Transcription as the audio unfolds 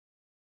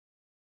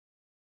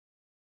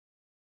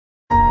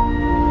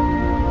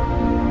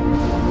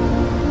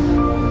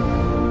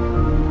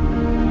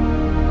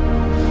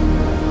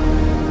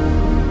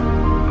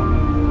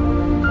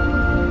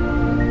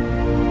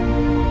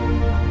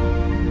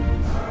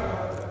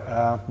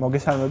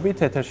მოგესალმებით,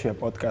 ეთერშია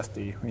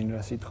პოდკასტი ვინ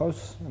რას ითხოვს.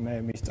 მე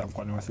მის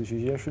წამყვანი ვასილ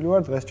ჟიჟიაშვილი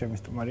ვარ. დღეს ჩემი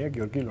სტუმარია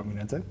გიორგი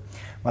ლომინაძე.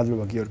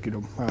 მადლობა გიორგი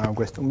რომ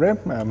გვესტუმრე.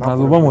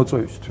 მადლობა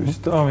მოწვევისთვის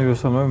და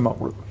მივესალმები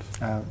მაყურებელს.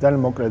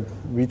 ძალიან მოკლედ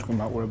ვიტყვი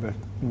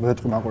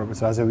მაყურებელს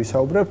რაზე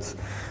ვისაუბრებთ.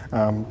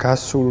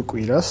 გასულ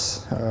კვირას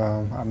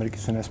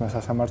ამერიკის უნივერსიტეტმა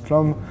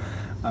სასამართლომ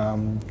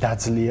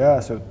დაძლია,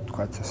 ასე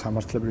ვთქვათ,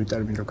 სამართლებრივი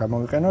ტერმინი რომ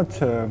გამოვიყენოთ,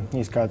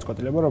 ის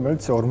გადაწყვეტილება,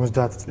 რომელიც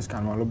 50 წლის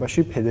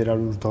განმავლობაში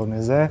ფედერალურ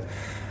დონეზე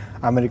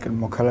ამერიკელ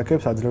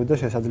მოქალაქეებს აძლევდა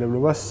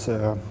შესაძლებლობას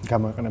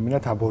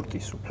გამოეყენებინათ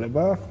აბორტის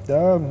უფლება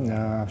და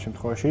ამ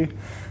შემთხვევაში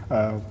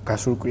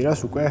გასულ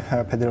კვირას უკვე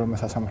ფედერალურმა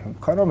სასამართლომ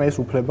თქვა, რომ ეს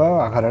უფლება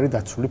აღარ არის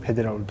დაცული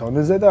ფედერალურ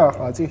დონეზე და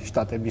ახლა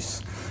შტატების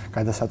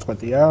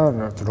გადასაწყვეტია,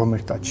 რომ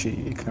ერთადში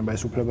იქნება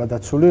ეს უფლება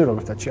დაცული, რომ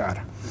ერთადში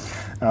არა.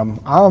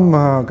 ამ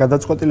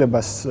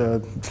გადაწყვეტილებას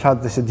თლად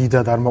ესე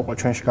დიდად არ მოყვა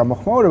ჩვენში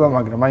გამოხმაურება,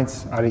 მაგრამ მაინც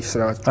არის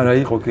რაღაც. არა,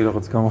 იყო კი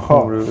რაღაც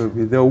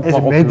გამოხმაურებები და უკმაყოფილება.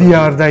 ეს მედია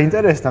არ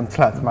დაინტერესდა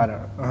თლად,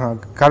 მაგრამ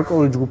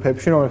გარკვეული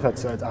ჯგუფებში, რომელსაც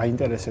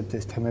აინტერესებთ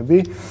ეს თემები,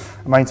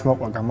 მაინც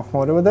მოყვა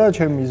გამოხმაურება და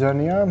ჩემი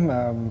მიზანია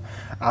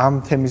ამ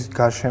თემის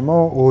გარშემო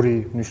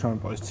ორი მნიშვნელოვანი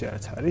პოზიცია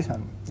რაც არის,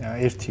 ანუ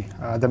ერთი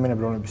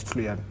ადამიანები, რომლებიც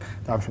თვლიან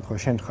და ამ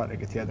შემთხვევაში შენ ხარ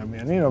ეგეთი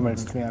ადამიანი,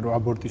 რომელიც თვლიან, რომ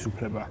აბორტის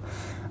უფლება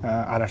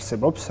არ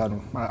არსებობს, ანუ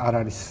არ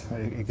არის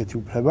ეგეთი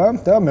უფლება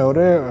და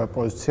მეორე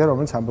პოზიცია,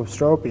 რომელიც ამბობს,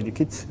 რომ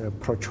პირიქით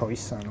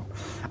pro-choice, ანუ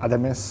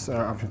ადამიანს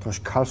ამ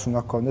შემთხვევაში ქალს უნდა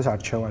ჰქონდეს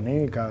არჩევანი,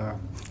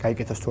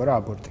 გაიკეთოს თუ არა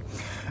აბორტი.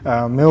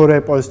 მეორე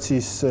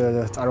პოზიციის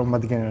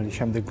წარმომადგენელი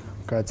შემდეგ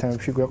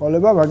გადაცემებში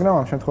გვეყოლება, მაგრამ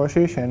ამ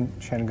შემთხვევაში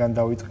შენგან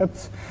დავიწყებთ.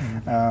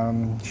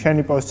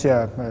 შენი პოზიცია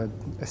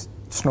ეს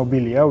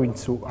ცნობილია, ვინც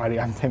არის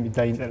ამ თემით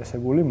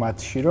დაინტერესებული,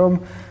 მათში რომ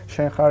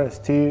შენ ხარ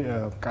ესეთი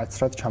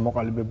კაცრად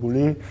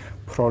ჩამოყალიბებული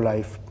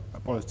pro-life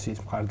პოზიციის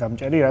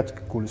მხარდამჭერი, რაც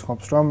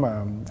გულისხმობს, რომ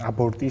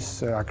აბორტის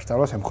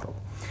აკრძალვას ემხრობა.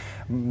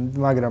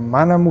 მაგრამ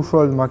მანამ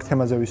უშუალოდ მაგ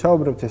თემაზე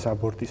ვისაუბრებთ, ეს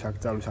აბორტის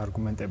აკრძალვის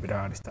არგუმენტები რა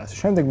არის და ასე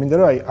შემდეგ. მინდა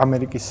რომ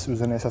ამერიკის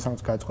უზენაეს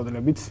სასამართლოს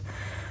გადაწყვეტილებით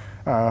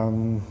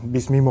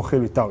ის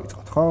მიმოხილვით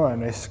დავიწყოთ, ხო?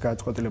 ანუ ეს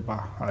გადაწყვეტილება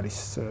არის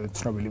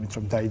ცნობილი, იმით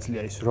რომ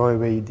დაიძლია ის როე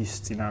ვეიდის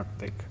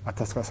წინააღმდეგ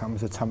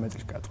 1973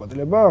 წლის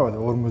გადაწყვეტილება,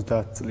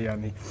 50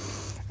 წლიანი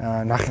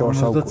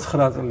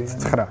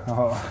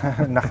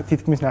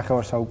თითქმის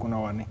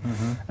ნახევარსაუკუნოვანი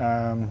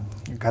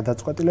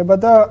გადაწყვეტილება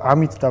და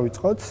ამით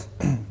დავიწყოთ.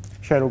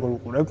 შენ როგორ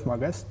უყურებ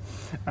მაგას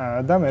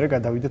და მე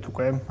გადავიდეთ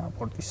უკვე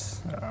აბორტის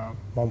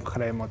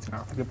მომხრე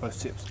მოწინააღმდეგე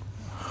პოზიციებს.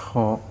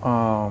 ხო,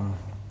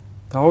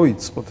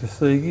 დავიწყოთ,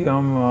 ესე იგი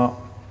ამ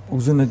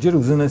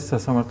უზენაეს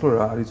სასამართლო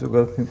რა არის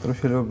ზოგადად, იმიტომ რომ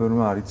შეიძლება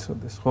ბევრმა არ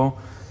იცოდეს, ხო?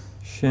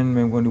 შენ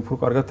მე მგონი უფრო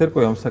კარგად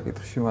ერკვე ამ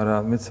საკითხში,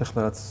 მაგრამ მეც ახლა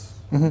რაც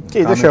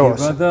კიდე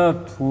შევასწავლე და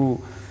თუ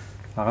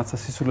რაღაცა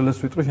სისულელეს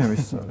ვიტყვი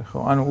შემისწორე, ხო?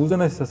 ანუ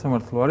უზენაეს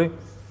სასამართლო არის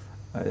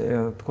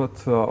თქვათ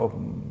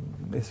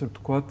ესე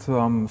ვთქვათ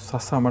ამ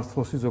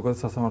სასამართლოსი ზოგადად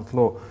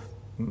სასამართლო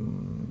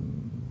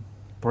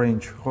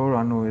branch, ხო?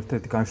 ანუ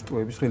ერთ-ერთი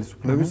განშტოების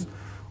ხელისუფლების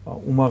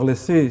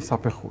უმაღლესი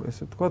საფეხური,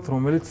 ესე ვთქვათ,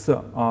 რომელიც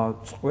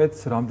წყვეტს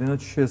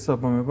რამდენად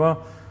შეესაბამება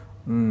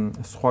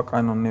სხვა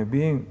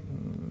კანონები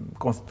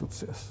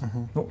კონსტიტუციას.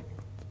 ნუ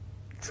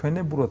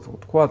ჩვენებურად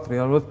ვთქვათ,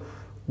 რეალურად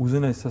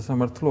უზენაეს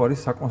სასამართლო არის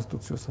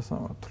საკონსტიტუციო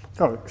სასამართლო.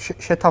 ხო,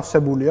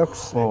 შეთავსებული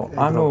აქვს. ხო,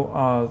 ანუ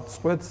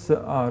წყვეტს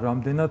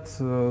რამდენად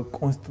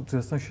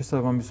კონსტიტუციასთან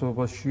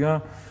შესაბამისობაშია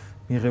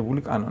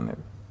მიღებული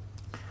კანონები.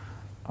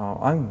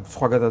 ან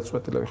სხვა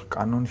გადაწყვეტილება,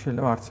 კანონი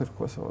შეიძლება არც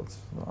ერქვას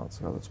რაღაც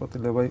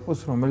გადაწყვეტილება იყოს,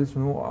 რომელიც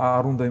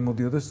არ უნდა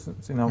იმოდიოდეს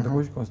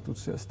წინააღმდეგობაში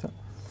კონსტიტუციასთან.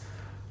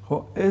 ხო,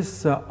 ეს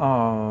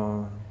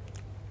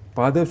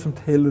ბადებს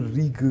მთელ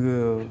რიგ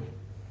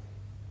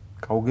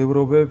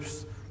გაუგებრობებს,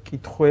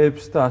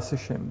 კითხვებს და ასე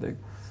შემდეგ.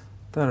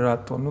 და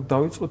რატო? ნუ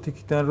დავიწყოთ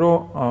იქიდან,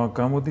 რომ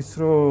გამოდის,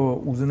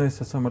 რომ უზენაეს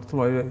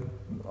სასამართლო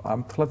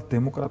ამთლად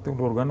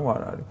დემოკრატიული ორგანო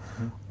არ არის.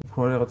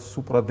 უფრო რაღაც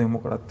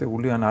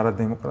სუპრადემოკრატიული ან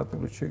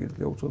არადემოკრატიული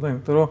შეიძლება უწოდო,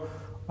 იმიტომ რომ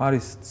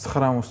არის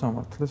 9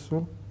 მოსამართლე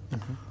სულ.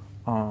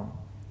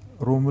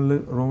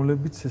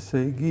 რომლებიც ესე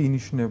იგი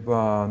ინიშნება,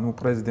 ნუ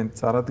პრეზიდენტი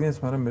წარადგენს,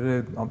 მაგრამ მე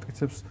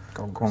ამტკიცებს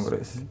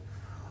კონგრესი.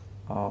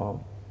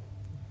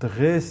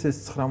 დღეს ეს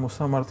 9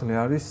 მოსამართლე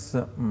არის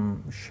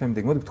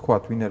შემდეგ, მოდი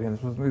ვთქვათ, ვინ არიან,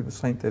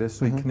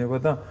 საინტერესო იქნება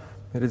და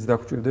მეც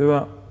დაგჭირდება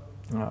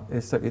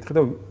ეს საკითხი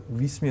და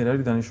ვის მიერ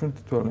არის დანიშნული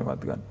თითოეული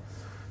მათგანი.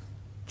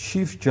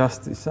 Chief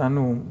Justice,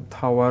 ანუ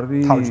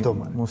მთავარი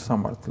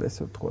მოსამართლე,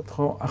 ესე ვთქვათ,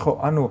 ხო? ხო,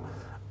 ანუ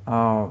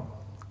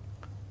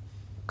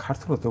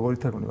ქართულად როგორ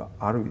ითარგმნება,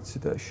 არ ვიცი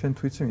და შენ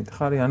თუ იცი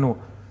მითხარი, ანუ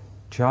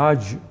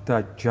judge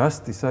და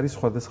justice არის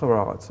სხვადასხვა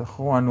რაღაცა,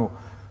 ხო? ანუ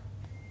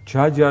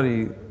judge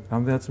არის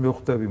რამდენიც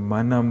მივხვდები,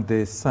 მანამდე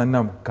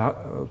სანამ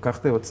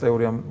გახდება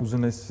წევრი ამ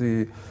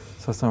უზენაესი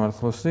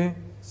სასამართლოსი,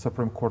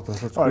 Supreme Court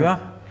ასაც ქვია.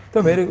 და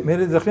მე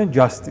ეძახიან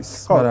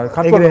justice, მაგრამ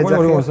ქართულად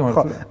ორი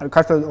მოსამართლე. ანუ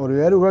ქართულად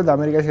ორივე არის, უბრალოდ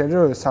ამერიკაში არის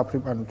რომ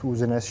საპრიმო თუ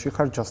უზენაესში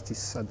ხარ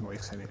justice-ად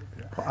მოიხსენიები.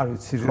 ხო, არ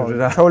ვიცი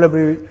რა.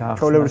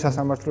 ჩვეულებრივ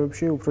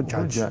სასამართლოებში უფრო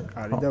judge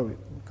არის და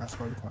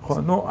გასწავლით. ხო,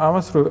 ნუ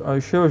ამას რო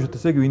შევეშოთ,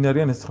 ესე იგი ვინ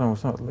არიან ეს 9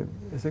 მოსამართლე?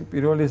 ესე იგი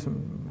პირველი ეს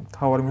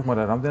მთავარი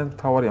მოხმარა, რამდენად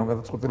მთავარი ამ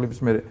გადაწყვეტილების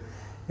მერე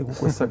ეგ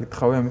უკვე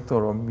საკითხავია, იმიტომ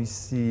რომ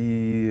მისი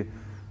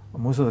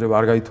მოსაზრება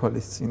არ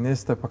გაითვალისწინეს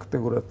და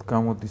ფაქტობრივად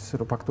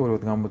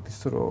გამოდის,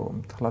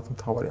 რომ თლათ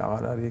მთავარი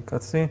აღარ არის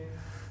კაცი,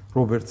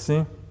 რობერტსი.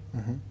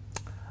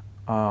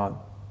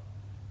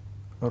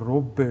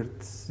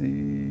 რობერტსი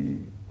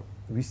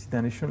ვისი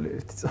დანიშნული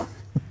ერთი წამი.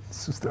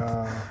 ზუსტად.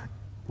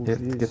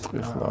 ერთი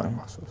კითხვა ხლა.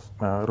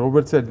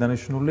 რობერტსი არის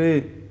დანიშნული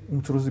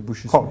უმცროსი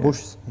ბუშის მიერ. ხო,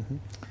 ბუშის.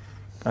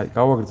 აი,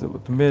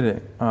 გავაგრძელოთ. მე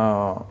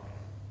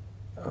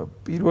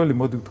პირველი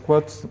მოდი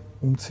ვთქვათ,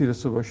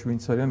 უმცირესობაში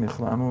ვინც არიან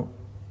ახლა, ანუ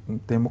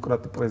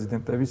დემოკრატი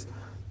პრეზიდენტების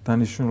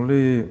დანიშნული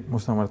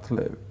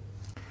მოსამართლეები.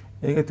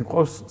 ეგეთი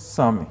ყავს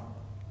 3.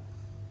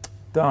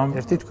 და ამ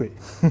ერთი თქვი.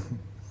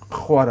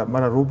 ხო არა,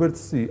 მაგრამ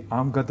რობერტსი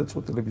ამ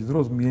გადაწყვეტილების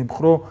დროს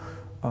მიემხრო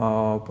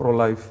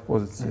pro-life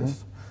პოზიციას.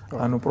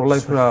 ანუ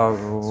pro-life რა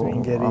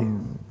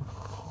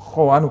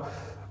ხო, ანუ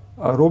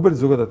რობერტ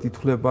ზოგადად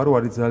ითვლება, რომ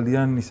არის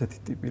ძალიან ისეთი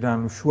ტიპი რა,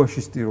 ანუ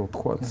შუაში სტირო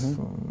ვთქვათ,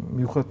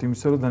 მიუხედავად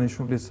იმისა, რომ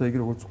დანიშნული ესე იგი,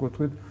 როგორც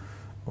ვთქვით,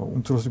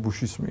 უმცროსი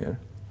ბუშის მიერ.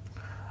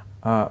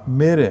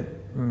 მერე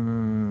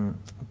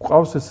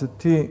ყავს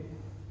ესეთი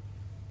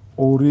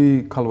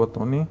ორი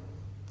ქალბატონი.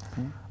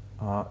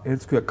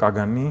 ერთს ქვია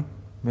კაგანი,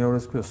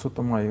 მეორეს ქვია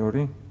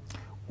სოტომაიორი.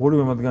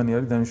 ორივე მათგანი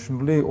არის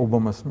დანიშნული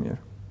ობამას მიერ.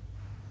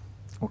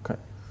 ოკეი.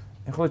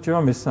 ეხლა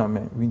შევა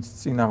მესამე, ვინც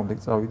წინააღმდეგ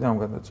წავიდა ამ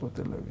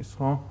გადაწყვეტილების,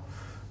 ხო?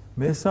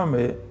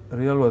 მესამე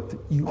რეალურად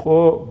იყო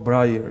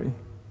ბრაიერი.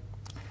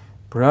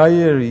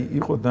 ბრაიერი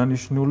იყო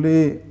დანიშნული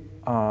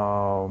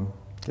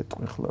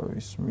კეთყვი ხლა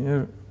ვის მიერ,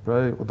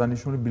 ბრაიერი იყო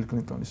დანიშნული ბილ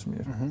კლინტონის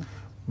მიერ.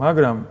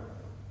 მაგრამ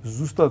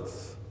ზუსტად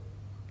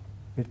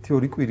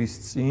 1-2 კვირის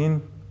წინ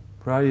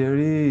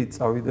ბრაიერი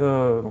წავიდა,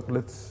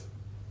 მოკლედ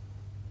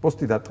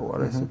პოსტი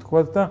დატოვა, ესე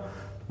ვთქვათ და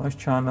მას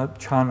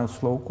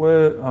ჩაანაცვლა უკვე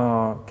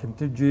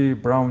კენტიჯი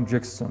ბრაუნ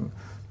ჯექსონ,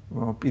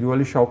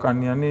 პირველი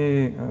შავკანიანი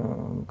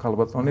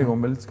ქალბატონი,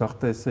 რომელიც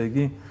გახდა ესე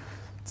იგი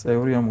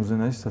წევრი ამ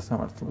უზენაეს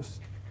სასამართლოს.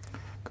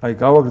 აი,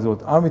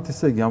 გავაგრძელოთ, ამით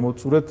ესე იგი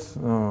ამოწურეთ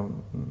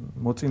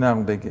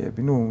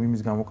მოწინააღმდეგეები, ნუ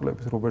იმის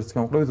გამოკლებით, რობერტის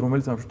გამოკლებით,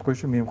 რომელიც ამ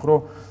შემთხვევაში მიემხრო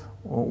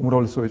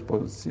უმრავლესობის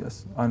პოზიციას.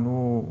 ანუ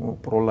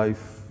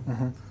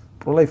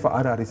pro-life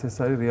არ არის, ეს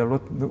არის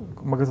რეალურად,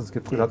 მაგასაც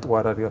გეტყვი, რატო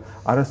არ არის,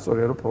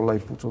 არასწორია რომ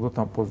pro-life უწოდოთ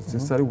ამ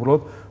პოზიციას, არის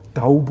უბრალოდ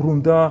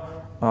დაუბრუნდა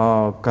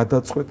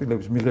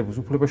გადაწყვეტილების მიღების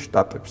უფლება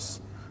შტატებს.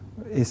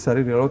 ეს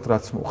არის რეალურად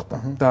რაც მოხდა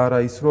და არა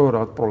ის რომ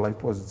რაღაც pro-life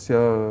პოზიცია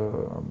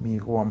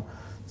მიიღო ამ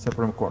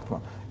საპრემ კორტმა.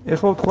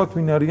 ეხლა ვთქვათ,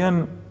 ვინ არიან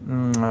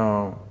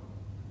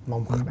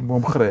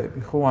მომხრეები,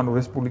 ხო, ანუ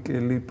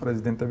რესპუბლიკელი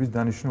პრეზიდენტების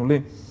დანიშნული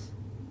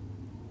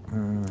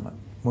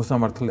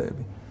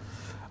მოსამართლეები.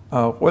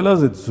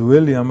 ყველაზე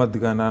ძველი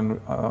ამათგან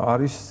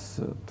არის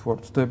თუ არ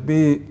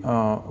ვწდები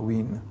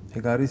ვინ?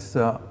 ეგ არის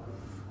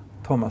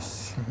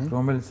თომასი,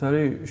 რომელიც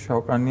არის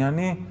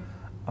შავკანიანი,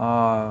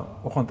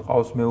 ოღონდ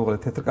ყავს მეუღლე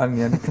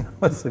თეთრკანიანი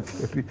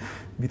თამასები,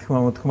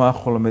 მithმა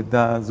ხოლმე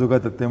და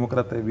ზოგადად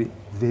დემოკრატები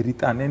ვერ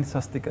იტანენ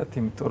სასტიკად,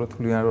 იმიტომ რომ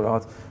თვლიან რომ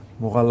რაღაც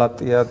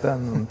მოღალატეა და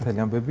მთელი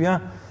ამბებია.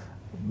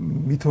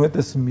 მით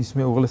უმეტეს მის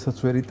მეუღლესაც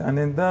ვერ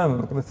იტანენ და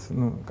მოკლედ,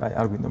 კაი,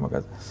 არ გვინდა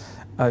მაგაზე.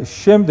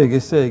 შემდეგ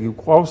ესე იგი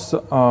ყავს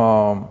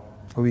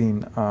ვინ?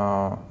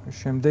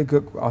 შემდეგ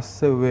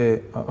ასევე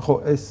ხო,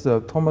 ეს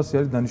თომასი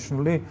არის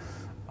დანიშნული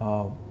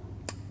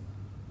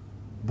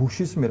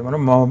ბუშის მიერ,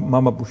 მაგრამ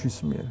მამა ბუშის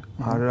მიერ.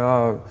 არა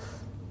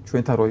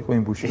ჩვენთან რო იყო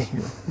იმ ბუშის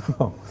მიერ.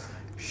 ხო.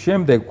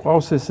 შემდეგ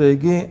ყავს ესე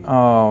იგი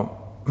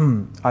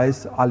ეს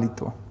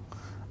ალიტო.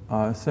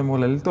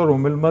 სემუელ ალიტო,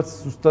 რომელმაც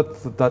ზუსტად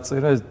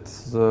დაწერა ეს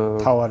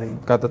თავარი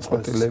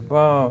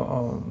გადაწყვეტილება,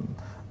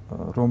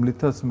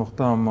 რომლითაც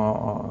მოხდა ამ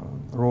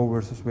Roe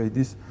versus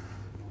Wade-ის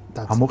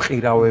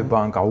ამოყირავება,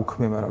 ან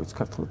გაუქმება, რა ვიცი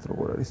ქართულად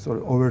როგორ არის,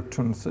 სწორედ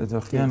overturned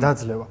ეძახიან.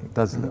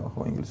 დაძლევა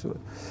ხო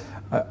ინგლისურად.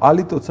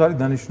 ალიტოც არის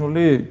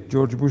დანიშნული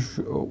ჯორჯ ბუშ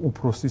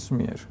უფროსის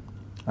მიერ.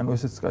 ანუ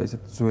ესეც კაი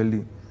ესეთ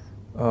ძველი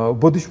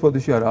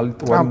ბოდიში არა,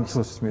 ალიტო არის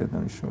უფროსის მიერ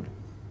დანიშნული.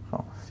 ხო,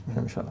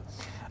 შემიშალა.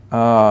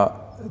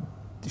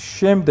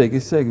 შემდეგ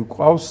ესე იგი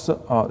ყავს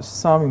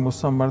 3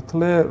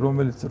 მოსამართლე,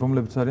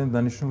 რომლებიც არიან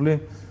დანიშნული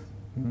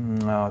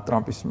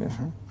ტრამპის მიერ.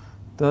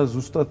 და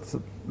ზუსტად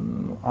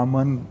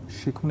ამან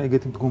შექმნა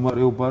ეგეთი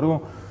მდგომარეობა, რომ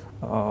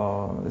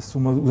ეს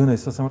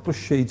უზენაეს სასამართლო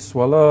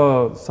შეიცვალა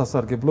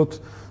სასარგებლოდ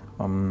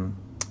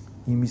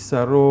იმისა,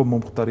 რომ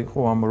მომხდარიყო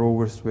ამ Roe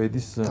versus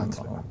Wade-ის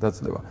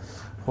დაძლევა.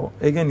 ხო,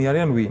 ეგენი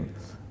არიან ვინ?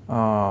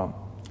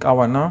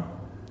 კავანა,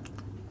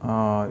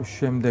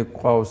 შემდეგ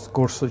ყავს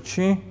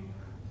გორსუჩი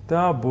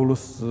და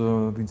ბოლოს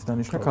ვინც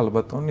დანიშნა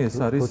ქალბატონი, ეს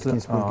არის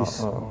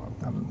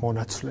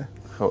მონაცვლე.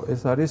 ხო,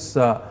 ეს არის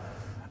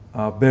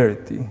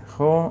ბერეტი,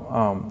 ხო?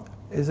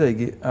 ესე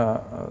იგი,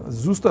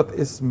 ზუსტად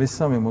ეს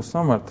მესამე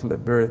მოსამართლე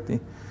ბერეტი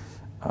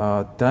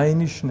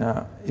დაინიშნა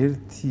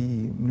ერთი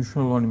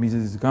მნიშვნელოვანი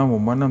მიზეზის გამო,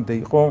 მანამდე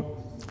იყო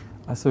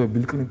ასევე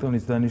ბილ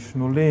კლინტონის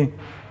დანიშნული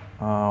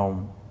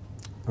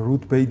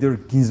რუთ ბეიდერ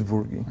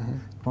გინზბურგი,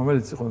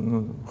 რომელიც იყო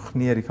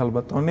ხნიერი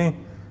ქალბატონი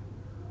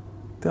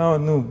და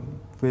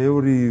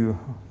ბევრი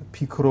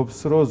ფიქრობს,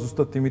 რომ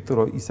ზუსტად იმიტომ,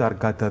 რომ ის არ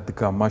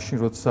გადადგა მაშინ,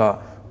 როცა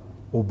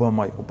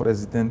ობამა იყო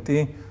პრეზიდენტი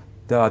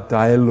და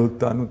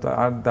დაელოდა, ანუ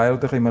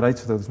დაელოდა ხა იმ რა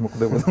იცოდა ის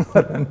მოკვდებოდა,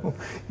 მაგრამ ნუ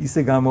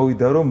ისე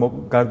გამოვიდა, რომ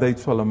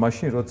გარდაიცვალა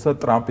მაშინ, როცა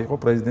ტრამპი იყო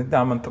პრეზიდენტი და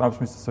ამან ტრამპს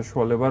მისცა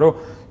საშუალება, რომ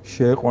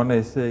შეეყვანა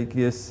ესე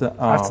იგი ეს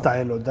არც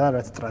დაელოდა,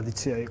 რაც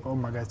ტრადიცია იყო,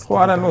 მაგაც ხო,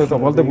 არა, ნუ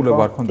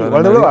ვალდებულება არ ქონდა,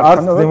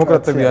 არც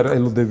დემოკრატები არ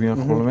ელოდებიან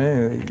ხოლმე,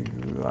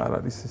 არ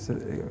არის ესე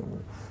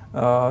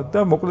და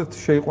მოკლედ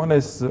შეიყვანა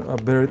ეს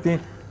ბერეტი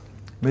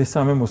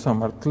მესამე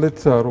მოსამართლედ,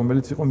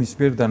 რომელიც იყო მის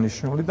მიერ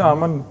დანიშნული და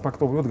ამან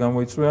ფაქტობრივად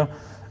გამოიწვია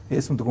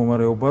ეს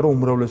მდგომარეობა, რომ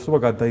უმრავლესობა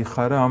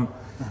გადაიხარა ამ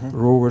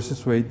Roe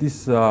versus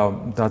Wade-ის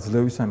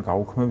დაძლევის ან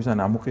გაუქმების ან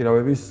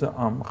ამოყირავების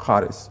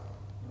მხარეს.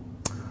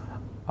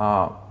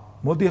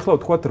 მოდი ახლა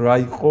ვთქვათ, რა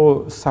იყო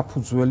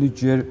საფუძველი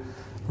ჯერ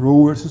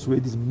Roe versus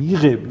Wade-ის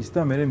მიღების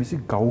და მერე მისი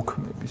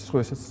გაუქმების, ხო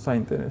ესეც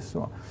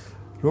საინტერესოა.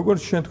 როგორც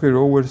ჩვენ თქვი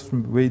Roe versus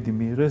Wade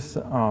მიიღეს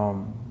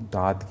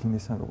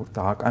დაადგინეს ან როგორც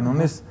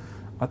დააკანონეს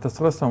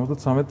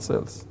 1973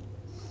 წელს.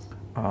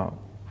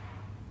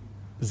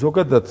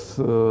 ზოგადად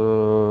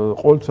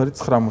ყოველთვის არის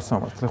 9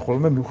 მოსამართლე,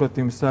 ხოლმე მიუხედავად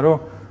იმისა, რომ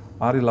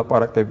არის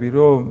ლაპარაკები,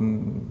 რომ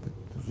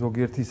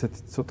ზოგიერთი ისეთი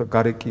ცოტა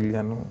გარეკილი,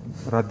 ანუ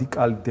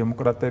რადიკალი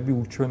დემოკრატები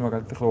ურჩევენ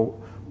მაგალითად ხო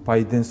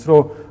ბაიდენს,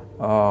 რომ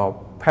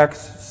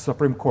PAC's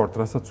Supreme Court,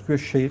 რასაც ქვია,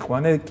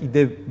 შეიყვანე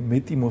კიდევ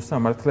მეტი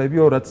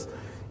მოსამართლეებიო, რაც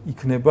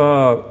იქნება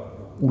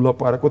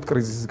ულაპარაკოთ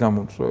კრიზისის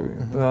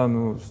გამომწვევი. და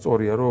ანუ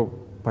სწორია, რომ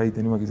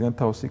ბაიდენი მაგისგან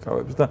თავს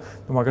იკავებს და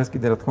ნუ მაგას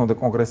კიდე რა თქმა უნდა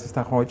კონგრესის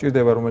თანხმობა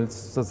ჭირდება, რომელიც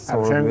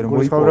საუბრობენ ვერ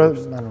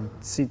მოიპოვებს. ანუ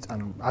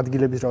ანუ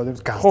ადგილების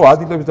რაოდენობის გასწრება. ხო,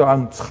 ადგილების და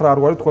ანუ 9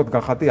 რო არის, თქვათ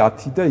გახატი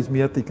 10 და ის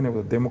მეათე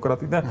იქნებოდა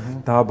დემოკრატი და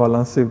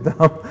დააბალანსებდა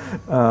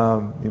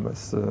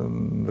იმას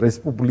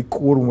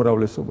რესპუბლიკურ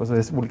უმრავლესობას,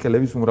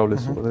 რესპუბლიკელების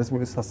უმრავლესობას,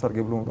 რესპუბლიკის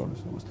სასარგებლო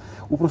უმრავლესობას.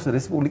 უпросто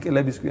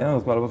რესპუბლიკელების ქვია,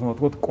 ალბათ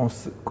მოთქვათ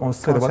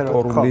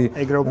კონსერვატორული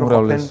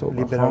უმრავლესობა,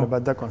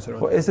 ლიბერალებად და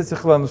კონსერვატორები. ხო, ესეც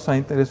ახლა ანუ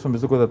საინტერესო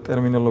ზოგადად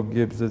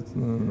ტერმინოლოგიებზე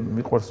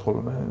მიყვარს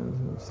ხოლმე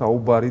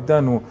საუბარი და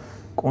ნუ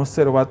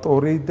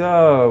კონსერვატორი და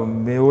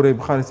მეორე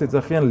მხარეს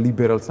ეძახიან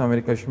ლიბერალს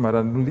ამერიკაში,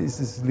 მაგრამ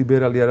ის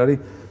ლიბერალი არ არის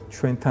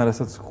ჩვენთან,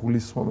 რასაც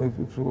გულისხმობ,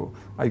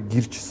 აი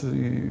გირჩს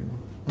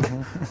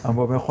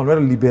ამბობენ ხოლმე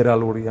რომ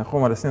ლიბერალურია, ხო,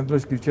 მაგრამ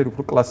სინამდვილეში გირჩი არის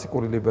უფრო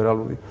კლასიკური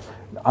ლიბერალური.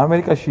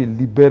 ამერიკაში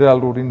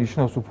ლიბერალური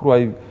ნიშნავს უფრო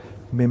აი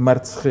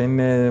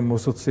მემარცხენე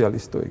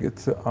მოსოციალისტო ეგეთ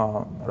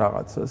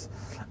რაღაცას.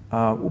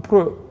 უფრო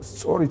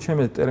სწორი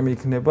ჩემი ტერმინი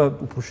იქნება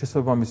უფრო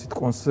შესაბამისით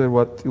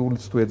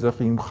კონსერვატიულიც თუ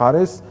ეძახი იმ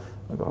მხარეს,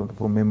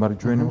 უფრო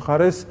მემარჯვენე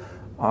მხარეს,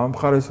 ამ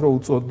მხარეს რო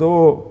უწოდო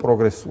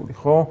პროგრესული,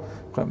 ხო?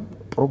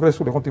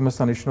 პროგრესული ხომ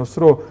იმასთან ნიშნავს,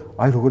 რომ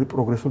აი როგორი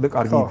პროგრესული და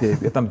კარგი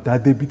იდეებია, და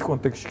დადებით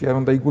კონტექსტში კი არ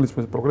უნდა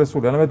იგულისხმოს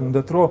პროგრესული, არამედ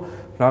უნდათ რომ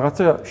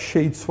რაღაცა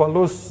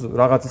შეიცვალოს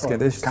რაღაცისკენ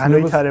და ეს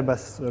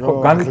განვითარებას რომ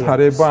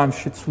განვითარება ან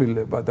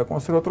შეცვლილება და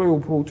კონსერვატორები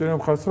უფრო უჭერენ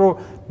მხარს, რომ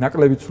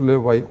ნაკლები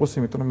ცვლილება იყოს,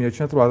 იმიტომ რომ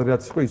მიაჩნიათ, რომ ადრე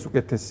რაც იყო ის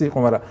უკეთესი იყო,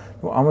 მაგრამ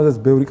ნუ ამაზეც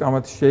ბევრი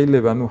კამათი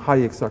შეიძლება, ნუ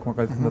ჰაიეკს აქ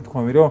მაგალითად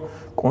თქვამი, რომ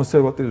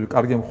კონსერვატიზმი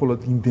კარგია მხოლოდ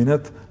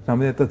იმდენად,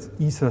 რამდენადაც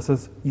ის,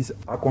 რასაც ის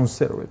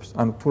აკონსერვებს.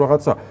 ანუ თუ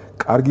რაღაცა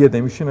კარგია და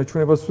იმის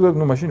შენარჩუნებას ვცდილობ,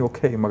 ნუ მაშინ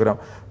ოკეი, მაგრამ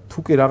თუ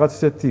კი რაღაც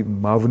ისეთი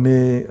მავნე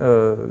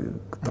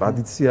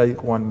ტრადიცია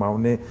იყო ან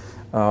მავნე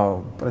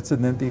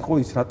პრეცედენტი იყო,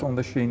 ის რატომ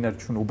უნდა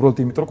შეინარჩუნო? უბრალოდ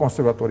იმიტომ რომ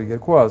კონსერვატორი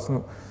გერქვას, ნუ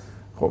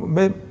ხო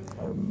მე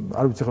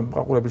არ ვიცი ხომ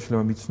ყაყურები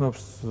შეიძლება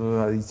მიცნობს,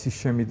 იცის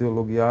ჩემი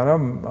იდეოლოგია არა,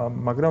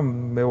 მაგრამ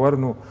მე ვარ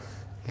ნუ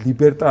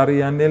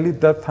ლიბერტარიანელი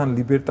და თან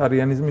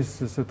ლიბერტარიანიზმის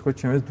ესე ვთქვათ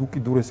ჩემს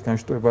უკიდურესი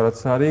განშტოება რაც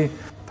არის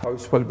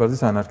თავისუფალი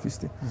ბაზის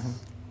ანარქისტი.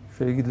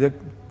 შეიძლება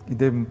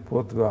კიდე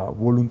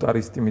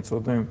ვოლუნტარისტი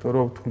მიწოდო, იმიტომ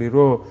რომ ვთვლი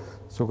რომ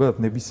ზოგადად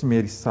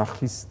ნებისმიერი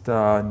სახის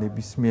და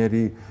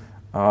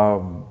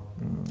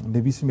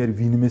ნებისმიერი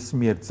ვინმეს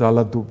მიერ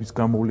ძალადობის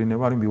გამოვლენა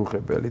არის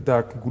მიუღებელი და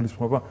აქ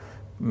გულისხმობა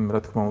რა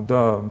თქმა უნდა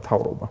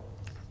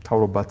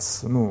მთავრობაც,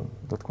 ნუ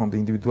რა თქმა უნდა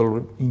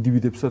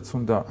ინდივიდებსაც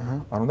უნდა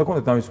არ უნდა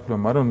კონდეთ ამის უფლება,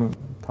 მაგრამ ნუ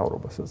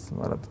მთავრობასაც,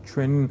 მაგრამ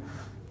ჩვენ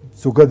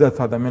ზოგადად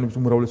ადამიანების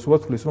უმრავლესობა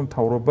თვლის რომ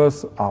მთავრობას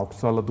აქვს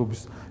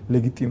ძალადობის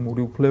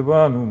ლეგიტიმური უფლება,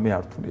 ნუ მე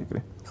არ ვთვლი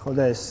ეგრე. ხო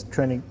და ეს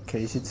ჩვენი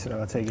кейსიც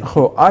რაღაცა იგივე.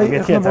 ხო, აი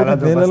ახლა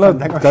ნელა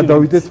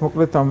გადავიდეთ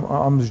მოკლედ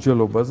ამ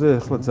მსჯელობაზე,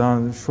 ახლა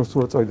ძალიან შორს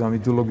რა წავიდა ამ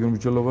იდეოლოგიურ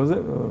მსჯელობაზე,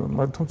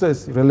 მაგრამ თუმცა ეს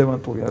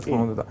რელევანტურია რა თქმა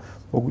უნდა და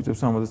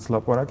მოგვიწევს ამაზეც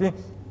ლაპარაკი.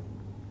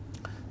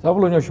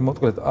 საბოლოოში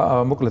მოკლედ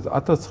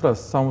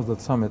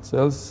 1973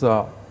 წელს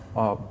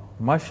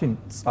მაშინ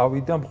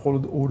წავიდა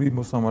მხოლოდ 2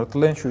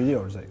 მოსამართლე,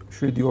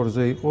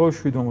 7-2-ზე იყო,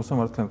 7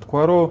 მოსამართლემ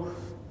თქვა, რომ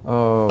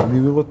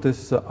მივიღოთ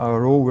ეს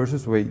Roe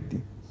versus Wade.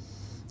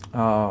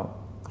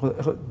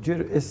 ჯერ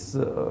ეს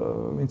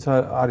ვინც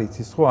არის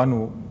ის ხო,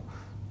 ანუ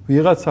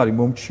ვიღაც არის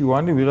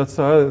მომჩივანი,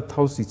 ვიღაცა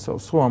თავს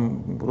იცავს, ხო, ამ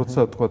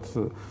როცა თქვათ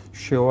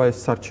შევა ეს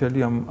სარჩელი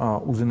ამ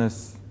უზენაეს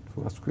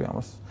რას ქვია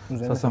ამას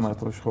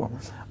სასამართლოში, ხო.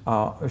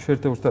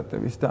 შეერთებული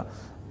შტატების და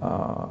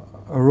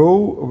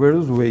Roe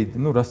versus Wade,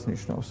 ნუ რას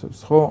ნიშნავს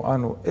ეს, ხო?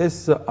 ანუ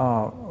ეს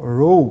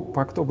Roe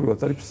ფაქტობრივად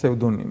არის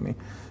ფსევდონიმი.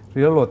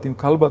 რეალურად იმ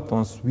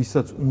ქალბატონს,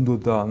 ვისაც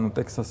უნდოდა, ნუ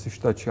ტექსასის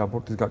შტატში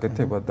აბორტის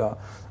გაკეთება და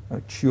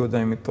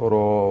ჩიოდა, იმიტომ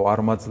რომ არ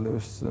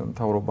მაძლევს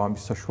მთავრობა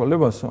ამის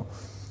საშუალებასო.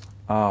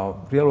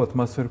 რეალურად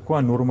მას ვერ თქვა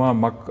ნორმა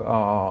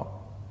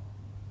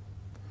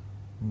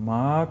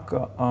მაგ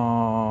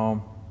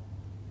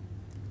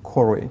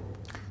კორვეი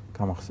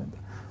გამახსენდა.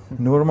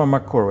 ნორმა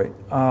მაკკორვეი.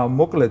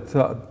 მოკლედ,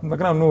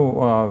 მაგრამ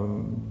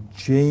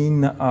ჯეინ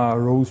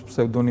როუზ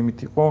ფსევდონიმით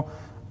იყო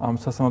ამ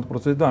სასამართლო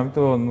პროცესში და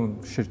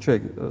ამიტომ შერჩა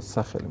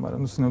სახელი,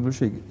 მაგრამ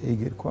სინამდვილეში ეგ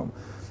ერქვა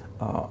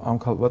ამ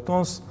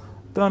ქალბატონს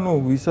და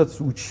ვისაც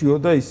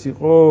უჩიოდა ის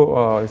იყო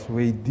ეს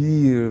ვეიდი,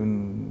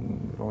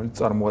 რომელიც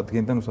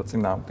წარმოადგენდა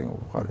საწინააღმდეგო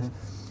მხარეს.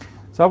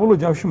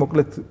 საბოლოო ჯამში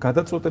მოკლედ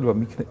გადაწყვეტილება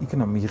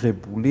იქნა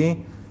მიღებული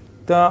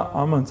და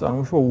ამან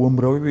წარმოშვა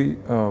უამრავი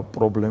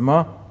პრობლემა.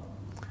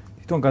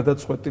 თვითონ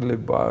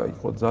გადაწყვეტილება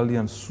იყო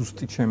ძალიან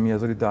სუსტი ჩემი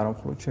აზრით და არა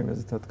მხოლოდ ჩემი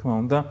აზრით, რა თქმა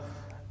უნდა.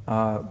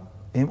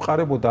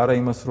 ემყარებოდა არა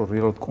იმას, რომ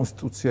რეალურად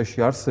კონსტიტუციაში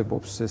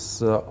არსებობს ეს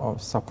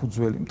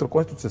საფუძველი, იმიტომ რომ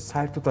კონსტიტუცია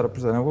საერთოდ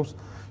არაფერს არ ამბობს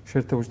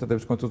შეერთებული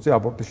შტატების კონსტიტუცია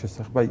აბორტის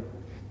შესახებ, აი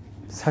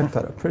საერთოდ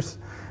არაფერს.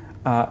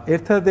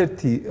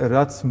 ერთადერთი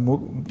რაც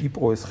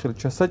იპოვეს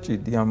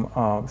ხელჩასაჭიდი ამ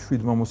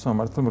 7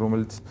 მოსამართლემ,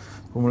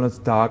 რომელიც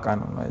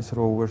დააკანონა ეს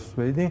Roe vs.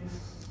 Wade,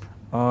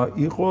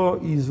 იყო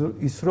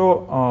ის, რომ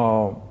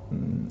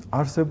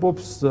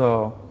არსებობს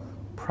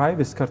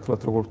privacy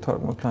ქართულად როგორ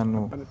ვთარგმნოთ,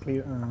 ანუ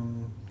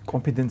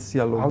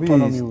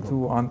კონფიდენციალობის თუ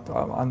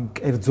ან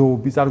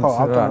კერძოობის არ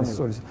ვიცი რა არის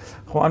სწორი.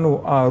 ხო, ანუ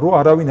რო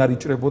არავინ არ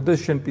იჭრებოდეს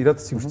შენ პირად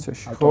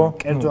სივრცეში, ხო?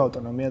 კერძო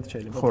ავტონომიად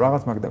შეიძლება. ხო,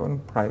 რაღაც მაგდაგან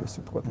privacy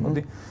ვთქვათ,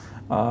 მოდი.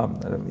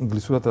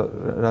 ინგლისურად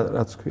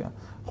რაც ქვია.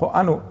 ხო,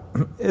 ანუ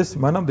ეს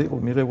მანამდე იყო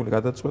მიღებული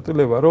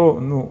გადაწყვეტილება,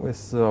 რომ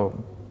ეს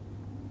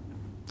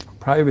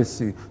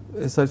privacy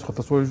ეს არის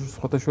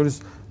სხვათაშორის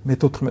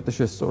მე-14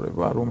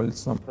 შესწორება, რომელიც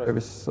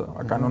privacy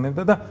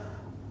აკანონებდა და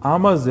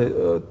ამაზე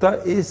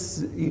და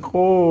ეს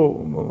იყო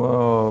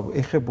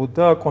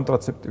ეხებოდა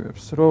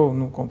კონტრაცეპტივებს,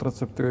 რომ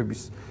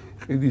კონტრაცეპტივების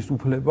ყიდის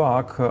უფლება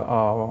აქ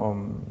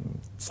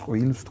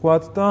წყვილს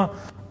თქვათ და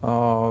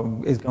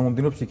ეს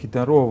გამომდინარეობს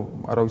იქიდან,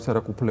 რომ არავის არ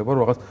აქვს უფლება,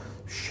 რომ რაღაც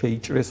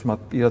შეიჭრეს მათ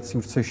პირად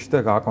სივრცეში და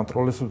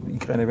გააკონტროლეს,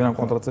 იყენებენ ამ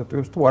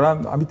კონტრაცეპტივებს თუ არა,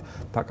 ამით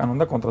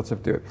დაკანონდა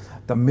კონტრაცეპტივები.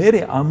 და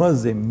მერე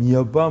ამაზე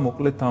მიაბა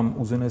მოკლედ ამ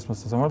უზენაესმა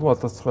სასამართლომ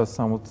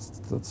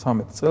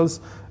 1973 წელს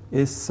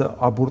ეს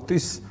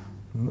აბორტის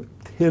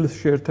მთელს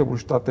შეერთებულ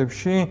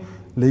შტატებში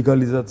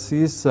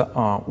ლეგალიზაციის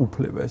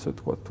უფლება, ესე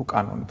ვთქვათ, თუ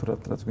კანონი თუ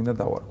რაც გვინდა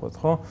დავარქვათ,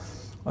 ხო?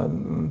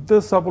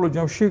 და საბოლოო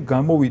ჯამში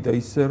გამოვიდა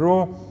ისე,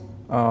 რომ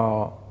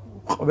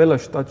ყველა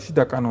შტატში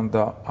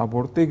დაკანონდა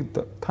აბორტი,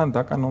 თან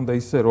დაკანონდა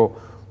ისე, რომ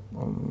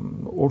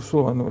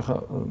ორსულოვანი, ხა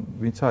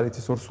ვინც არ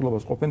იცის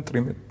ორსულობას ყოფენ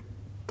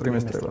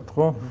ტრიმესტრებად,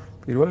 ხო?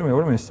 პირველი,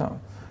 მეორე, მესამე.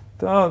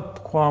 და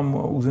თქვა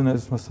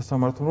უზენაესმა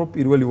სასამართლომ, რომ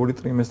პირველი 2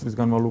 ტრიმესტრის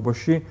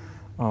განმავლობაში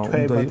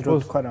უნდა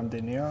იყოს თქვა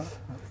რამდენია?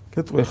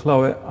 კეთო,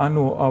 ეხლავე,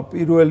 ანუ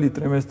პირველი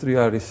ტრიმესტრი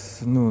არის,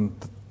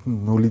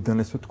 0-დან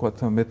ესე ვთქვათ,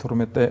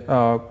 მე-12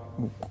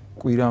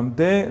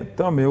 კვირამდე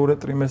და მეორე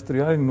ტრიმესტრი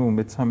არის,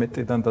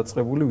 მე-13-დან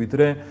დაწყებული,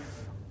 ვიდრე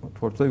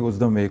თქვათ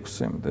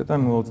 26-მდე და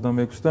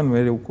 26-დან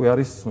მე უკვე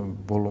არის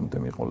ბოლომდე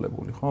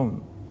მიყოლებული, ხო?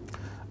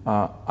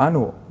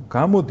 ანუ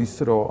გამოდის,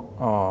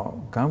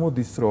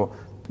 რომ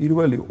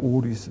პირველი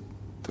 2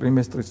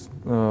 ტრიმესტრის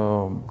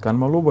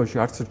განმავლობაში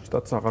არც ერთ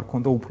შტატს აღარ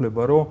ქონდა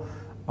უფლება, რომ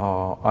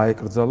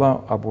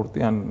აეკრძალა აბორტი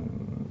ან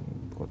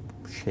თქვათ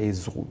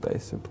შეეზღუდა,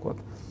 ესე ვთქვათ,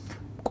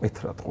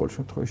 მკვეთრად ყოველ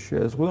შემთხვევაში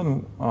შეეზღუდა,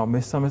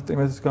 მე-3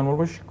 ტრიმესტრის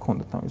განმავლობაში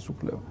ქონდათ ამის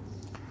უფლება.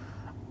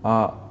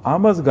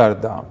 ამას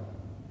გარდა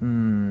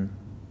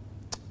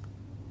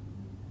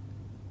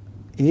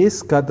ეს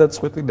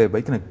გადაწყვეტილება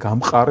იქნა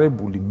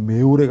გამყარებული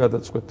მეორე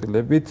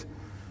გადაწყვეტილებით,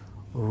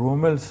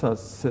 რომელსაც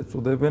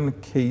ეწოდებენ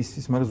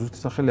кейსის, მაგრამ ზუსტი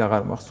სახელი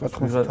აღარ მახსოვს.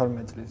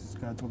 92 წლის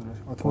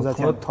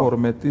გადაწყვეტილება.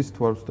 92-ის თუ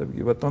არ ვცდები,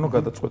 კი ბატონო,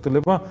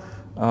 გადაწყვეტილება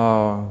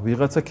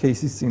ვიღაცა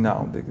кейსის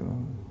წინააღმდეგ.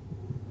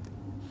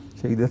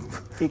 შეგიძლიათ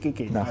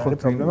კი, ნახოთ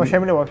პრობლემა.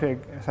 შემიძლია ვაფშე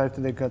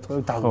საერთოდ ეგ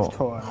გადაწყვეტილება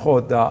დაგვირთო არა. ხო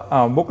და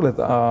მოკლედ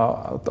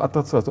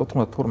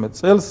 1992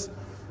 წელს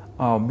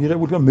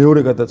მიღებული იქნა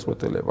მეორე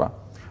გადაწყვეტილება,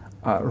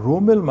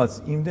 რომელმაც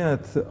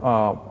იმდენად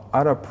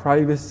არა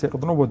privacy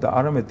ეყრდნობოდა,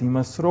 არამედ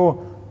იმას, რომ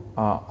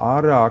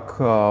არა აქვს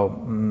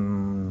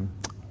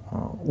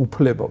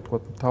უფლება,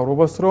 ვთქვათ,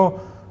 მთავრობას, რომ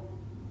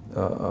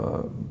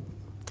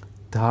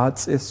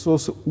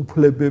დააწესოს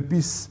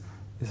უფლებების,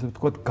 ესე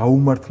ვთქვათ,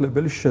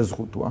 გაუმართლებელი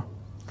შეზღუდვა.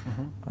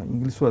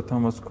 ინგლისურად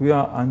ამას ქვია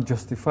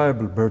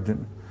unjustifiable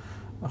burden.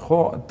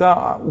 ხო,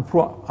 და უფრო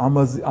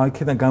ამაზე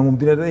აქედან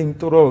გამომდინარე,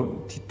 იმიტომ რომ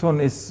თვითონ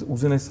ეს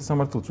უზენაეს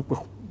სასამართლოც უკვე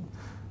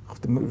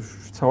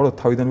საერთოდ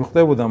თავიდან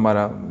მიხვდებოდა,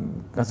 მაგრამ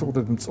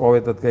განსაკუთრებით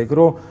მწვავედად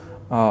გაიგრო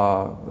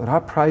რა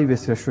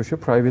privacy-ია შეშე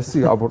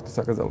privacy აბორტის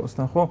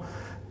აკრძალვასთან, ხო?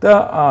 და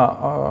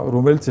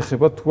რომელიც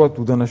ეხება თქვათ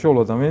უდანაშაულ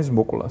ადამიანის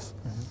მოკვლას.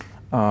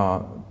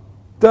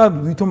 და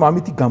ვითომ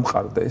ამითი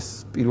გამყარდა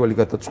ეს პირველი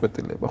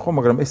გადაწყვეტილება, ხო,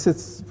 მაგრამ ესეც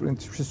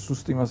პრინციპში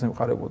სუსტი იმას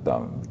ემყარებოდა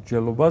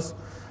მსჯელობას.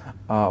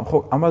 ხო,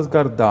 ამას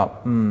გარდა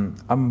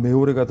ამ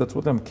მეორე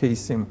გადაწყვეტილებამ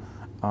кейსიმ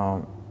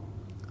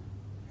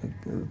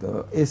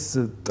ეს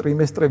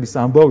ტრიმესტრების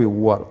ამბავი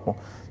უარყო.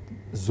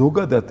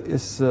 ზოგადად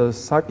ეს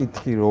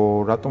საკითხი,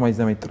 რომ რატომ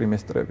აიზამეთ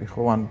ტრიმესტრები,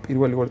 ხო, ან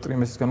პირველი 2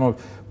 ტრიმესტრის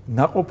განმავლობაში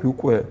ნაყოფი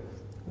უკვე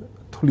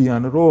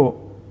თვლიან, რომ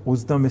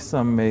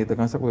 23 და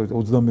განსაკუთრებით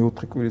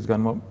 24 კვირის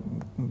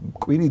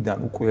კვირიდან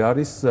უკვე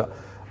არის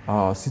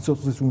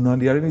სიცოცხლის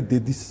უნარიანი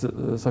დედის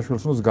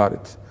საშუალებას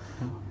გარეთ.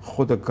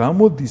 ხო და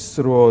გამოდის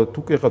რომ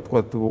თუ კეღა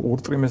თქვა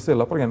 2 ტრიმესტრზე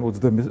ლაპარაკიან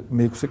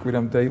 26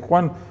 კვირამდე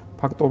იყვან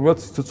ფაქტობრივად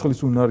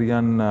სიცოცხლის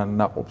უნარიან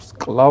ნაყოფს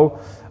კლავ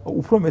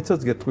უფრო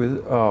მეცაც გეტყვი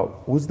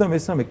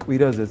 23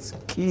 კვირაზეც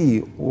კი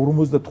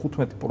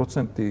 55%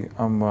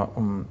 ამ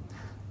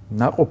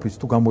ნაყოფის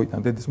თუ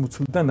გამოიტან დედის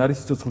მუცლიდან არის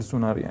სიცოცხლის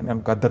უნარიანი,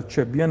 ანუ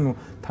გადარჩებიან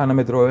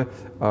თანამედროვე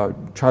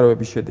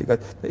ჩარევების შედეგად.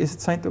 და ესეც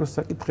საინტერესო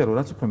საკითხია, რომ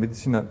რაც უფრო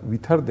მედიცინა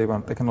ვითარდება,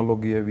 ამ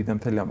ტექნოლოგიები და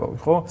მთელი ამბავი,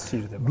 ხო?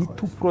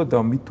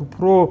 მით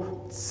უფრო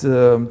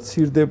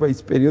მცირდება ის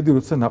პერიოდი,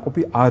 როცა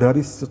ნაყოფი არ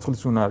არის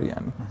სიცოცხლის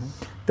უნარიანი.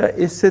 და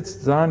ესეც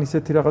ძალიან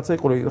ისეთი რაღაცა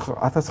იყო, რომ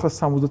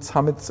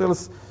 1973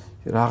 წელს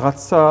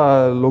რაღაცა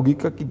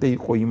ლოგიკა კიდე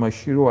იყო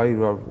იმაში, რომ აი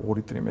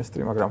 2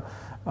 ტრიმესტრი, მაგრამ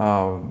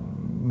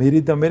მე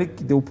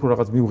კიდე უფრო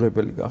რაღაც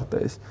მიუღებელი გახდა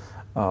ეს.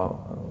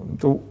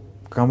 იმიტომ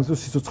გამოდის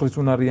სიცოცხლის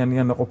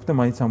უნარიანია ნაყოფი და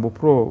მაინც ამბობ,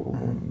 რომ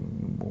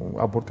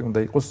აბორტი უნდა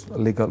იყოს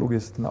ლეგალური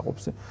ესეთ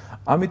ნაყოფზე.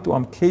 ამიტომ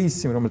ამ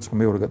кейსი, რომელიც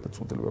მეორე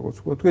გადაწყვეტილება როგორც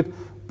ვთქვით,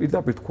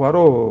 პირდაპირ თქვა,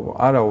 რომ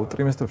არაო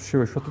ტრიმესტრს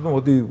შევეშვათ და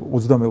მოდი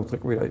 24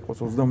 კვირა იყოს,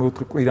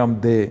 24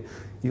 კვირამდე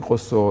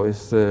იყოსო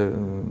ეს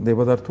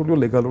ნებადართულიო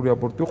ლეგალური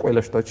აბორტიო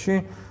ყველა შტატში.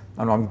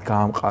 ანუ ამით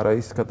გაამყარა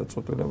ის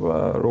გადაწყვეტილება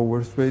Roe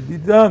Wade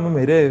და ნუ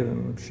მე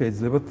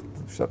შეიძლება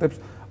შტატებს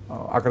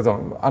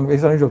აკრძალონ. ანუ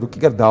ეს არის რომ კი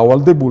კარ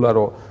დაავალდებულა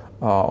რომ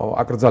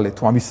აკრძალეთ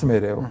ამის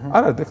მერე.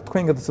 არა,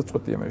 თქვენ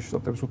გადაწყვეტია მე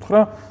შტატებს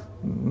უთხრა,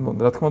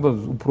 რა თქმა უნდა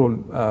უფრო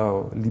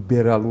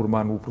ლიბერალურმა,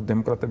 ანუ უფრო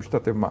დემოკრატების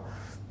შტატებმა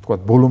თქვა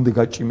ბოლომდე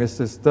გაჭიმეს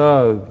ეს და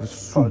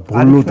სულ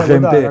ბოლო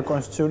დღემდე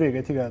კონსტიტუციური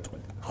ეგეთი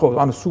გადაწყვეტა. ხო,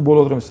 ანუ სულ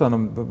ბოლო დღემდე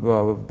სანამ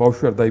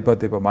ბავშვი არ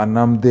დაიბადება,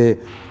 მანამდე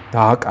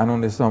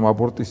დააკანონეს ამ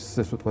აბორტის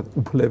ესე ვთქვათ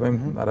უფლება,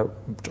 არა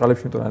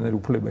ჭყალებში იმიტომ რანერი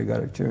უფლება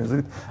იგარჩევენ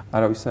აზრით,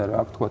 არავის არ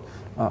აქვს ვთქვათ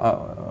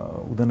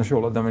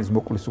უდანაშაულ ადამიანის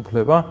მოკლის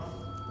უფლება.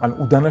 ანუ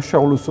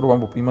უდანაშაულს რო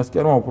ამბობ იმას კი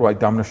არ ამბობ, რომ აი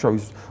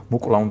დამნაშავის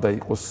მოკლა უნდა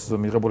იყოს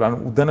მიღებული. ანუ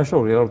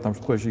უდანაშაული რეალურად ამ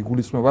შემთხვევაში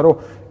იგულისხმება, რომ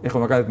ეხლა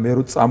მაგალითად მე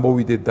რო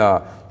წამოვიდე და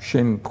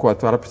შენ ვთქვათ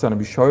არაფერს არ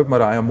მიშავებ,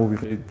 მაგრამ აი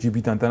ამოვიღე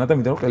ჯიბიდან დანა და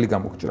მინდა რომ ყელი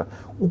გამოგჭრა.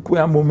 უკვე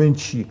ამ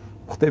მომენტში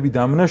ხდები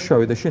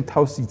დამნაშავე და შენ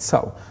თავს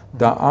იცავ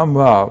და ამ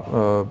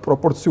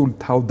პროპორციული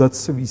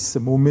თავდაცვის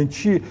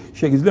მომენტში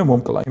შეიძლება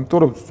მომკლა, იმიტომ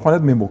რომ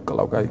სხვანაირად მე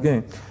მოკლავ, გაიგე?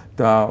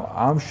 და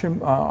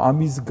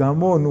ამის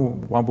გამო, ნუ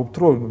ვამბობთ,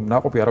 რომ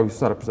ნაყოფი არავის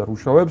არაფერს არ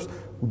უშავებს,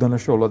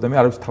 უდანაშაულ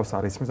ადამიანს არავის თავს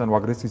არ ისმის, ანუ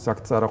აგრესიის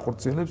აქტს არ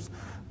ახორციელებს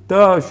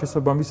და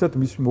შესაბამისად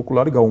მის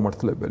მოკლა არის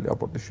გაუმართლებელი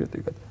აბორტის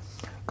შედეგად.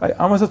 კაი,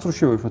 ამასაც რო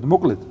შევეშვათ,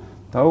 მოკლედ,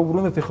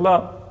 დავუბრუნდეთ ახლა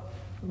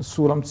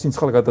სულ ამ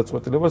ცინცხალ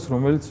გადაწყვეტილებას,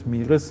 რომელიც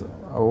მიიღეს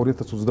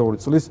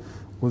 2022 წლის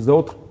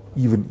 24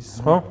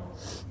 ივნისს, ხო?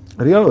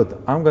 რეალურად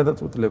ამ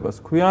გადაწყვეტილებას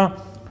ქვია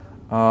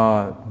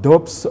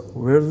Dobbs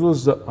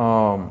versus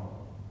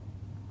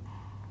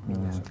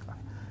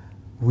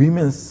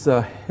Women's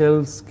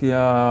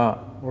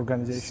Healthcare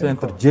Organization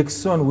Center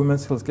Jackson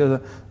Women's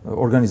Healthcare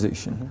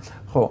Organization.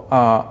 ხო,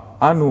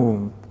 ანუ,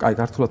 კაი,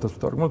 ქართულადაც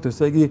ვთარგმნოთ,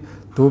 ესე იგი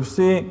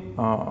Dobbs-ი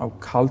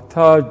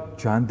ქალთა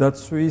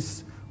ჯანდაცვის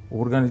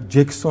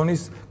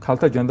ჯექსონის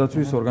ქალთა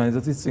ჯანდაცვის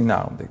ორგანიზაციის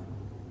წინააღმდეგ.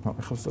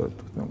 ახლა სწორედ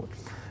თქვენ.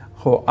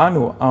 ხო,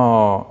 ანუ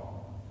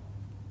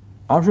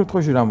ამ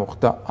შემთხვევაში რა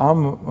მოხდა?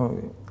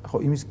 ხო,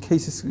 იმის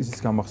кейსის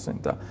ის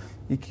გამახსენდა.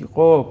 იქ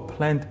იყო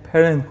Planned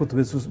Parenthood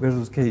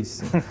versus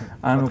case.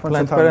 ანუ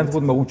Planned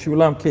Parenthood-მა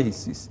უჩივლა ამ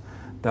кейსის.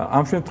 და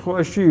ამ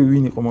შემთხვევაში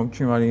ვინ იყო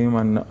მომჩიმარი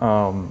იმან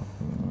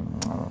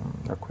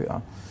რა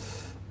ქვია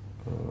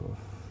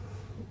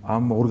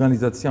ამ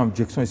ორგანიზაციამ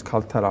ჯექსონის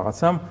ქალთა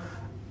რაღაცამ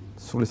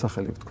სული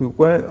სახელი ვთქვი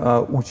უკვე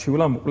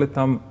უჩივლა მოკლედ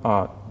ამ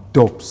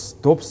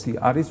Dobbs-ი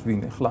არის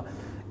ვინ ახლა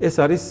ეს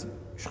არის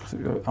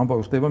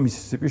ამბავი ხდება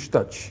მისისიპის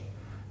შტატში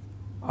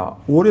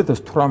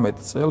 2018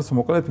 წელს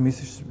მოკლედ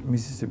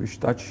მისისიპის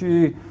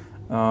შტატში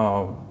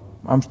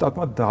ამ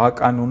შტატმა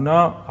დააკანონა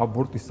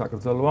აბორტის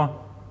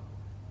საკრძალვა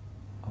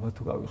აბა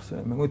თუ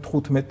გავიხსენე მე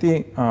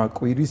 15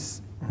 კვირის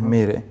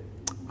მერე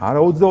არა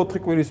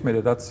 24 კვირის მერე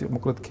რაც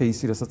მოკლედ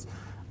кейსი რასაც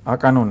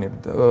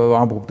აკანონებდა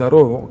ამბობდა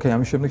რომ ოკეი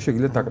ამის შემდეგ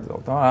შეგიძლიათ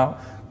დაკრძალოთ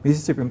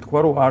მისისიპი თქვა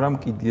რომ არა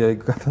მკიდია ეგ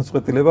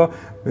გადაწყვეტილება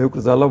მე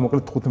ვკრძალა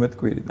მოკლედ 15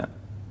 კვირიდან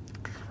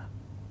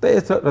და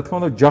ეს რა თქმა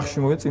უნდა ჯახში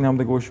მოვიდა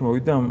წინამდებობაში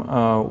მოვიდა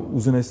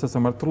უზენაეს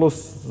სასამართლოს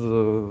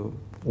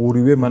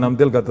ორივე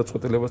მანამდელ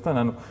გადაწყვეტილებასთან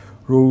ანუ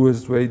Roe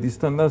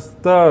Wade-ისთან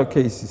და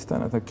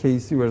кейსისთან და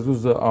кейსი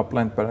versus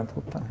Planned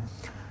Parenthood-თან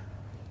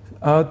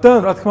და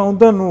რა თქმა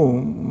უნდა ნუ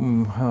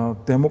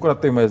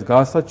დემოკრატებმა ეს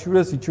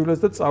გაასაჩივრეს, იჩივრეს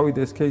და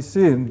წავიდა ეს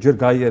кейსი, ჯერ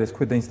გაიარეს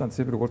ქვედა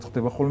ინსტანციები როგორც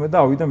ხდება ხოლმე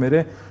და ავიდა მერე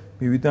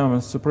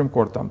მივიდა Supreme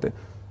Court-ამდე.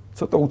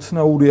 ცოტა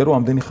უცნაურია რომ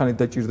ამდენი ხანი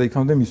დაჭირდა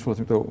იქამდე მისვლას,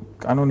 იმიტომ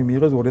კანონი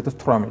მიიღეს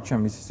 2018-ში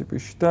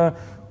მისისიპიში და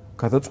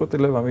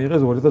გადაწყვეტილება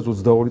მიიღეს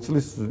 2022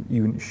 წლის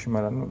ივნისში,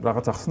 მაგრამ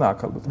რაღაც ახსნა აქ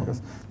ალბათ მაგას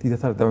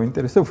დიდათ არ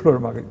დავინტერესებ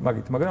რომ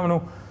მაგით, მაგრამ ნუ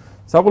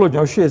საბოლოო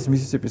ჯამში ეს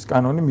მისისიპის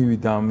კანონი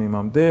მივიდა ამ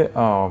იმამდე,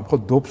 ხო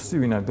Dobbs-ი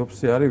ვინ არის?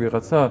 Dobbs-ი არის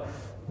ვიღაცა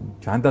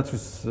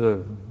ჯანდაცვის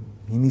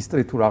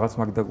მინისტრი თუ რაღაც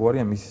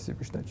მაგდაგვარია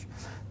მისისიპის შტატში.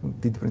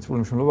 დიდი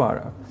პრინციპული მნიშვნელობა არ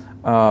აქვს.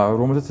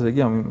 რომელსაც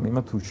იგი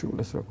იმათ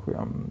ურჩიულეს, რა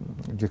ქვია,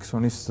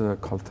 ჯექსონის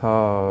ქალთა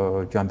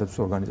ჯანდაცვის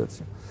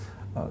ორგანიზაცია.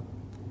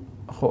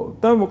 ხო,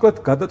 და მოკლედ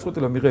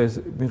გადაწყვეტილება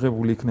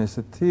მიღებული იქნა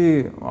ესეთი,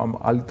 ამ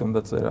ალიტომ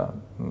დაწერა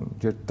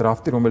ჯერ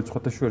დრაფტი, რომელიც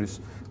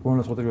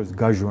სხვათაშორის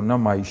გაჟონა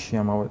მაისში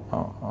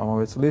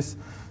ამავე წლის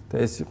და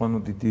ეს იყო ნუ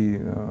დიდი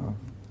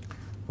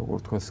როგორ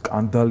თქვა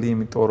სკანდალი,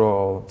 იმიტომ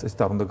რომ წესით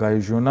არ უნდა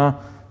გაეჟონა,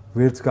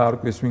 ვერც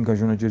გაარკვიეს ვინ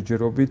გაჟონა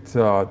ჯერჯერობით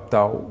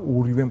და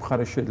ორივე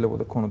მხარეს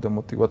შეიძლება ქონოდა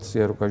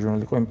мотивация რომ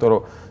გაჟონილიყო, იმიტომ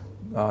რომ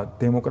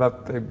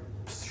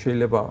დემოკრატებს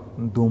შეიძლება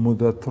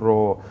ნდომოდათ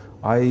რომ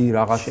აი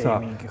რაღაცა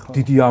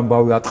დიდი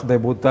ამბავი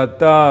ატყდებოდა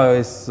და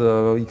ეს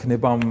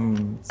იქნება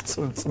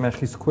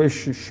წმეხის ქვეშ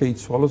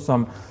შეიცვალოს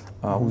ამ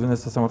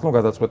უზენაეს სასამართლომ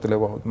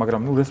გადაწყვეტილება,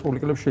 მაგრამ ნუ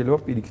რესპუბლიკელებს შეიძლება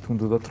პირიქით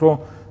უნდათ რომ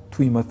თუ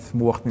იმათ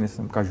მოახდინეს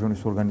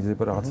გაჟონის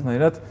ორგანიზება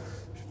რაღაცნაირად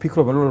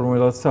ფიქრობენ რომ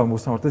რომელსაც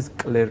მოსამართლეს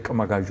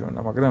კლერკმა გაჟონა,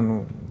 მაგრამ ნუ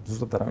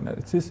ზუსტად არავინ არ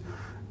იცის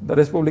და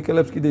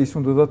რესპუბლიკელებს კიდე ის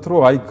უნდათ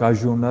რომ აი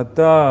გაჟონა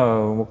და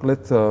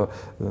მოკლედ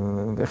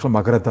ეხლა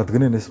მაგრად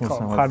დადგნენ ეს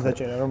მოსამართლე.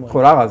 ხარდაჭერა რომ ხო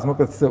რაღაც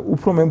მოკლედ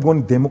უფრო მე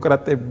მგონი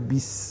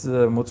დემოკრატების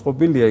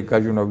მოწყობილია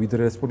გაჟონა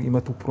ვიდრე რესპუბლიკა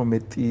იმათ უფრო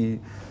მეტი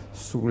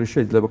სურვილი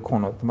შეიძლება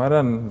ქონოთ,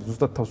 მაგრამ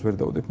ზუსტად თავს ვერ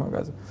დავდებ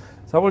მაგაზე.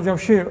 საბოლოო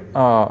ჯამში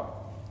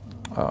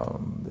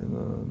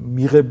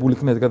მიღებული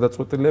იქნა ეს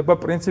გადაწყვეტილება,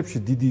 პრინციპში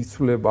დიდი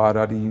იცვლება არ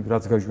არის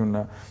რაც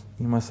გაჟონა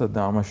იმასა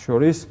და ამას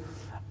შორის.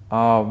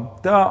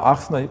 და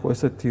ახსნა იყო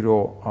ესეთი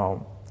რომ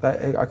და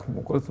აქ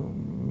მოკლედ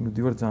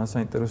მივდივარ ძალიან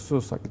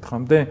საინტერესო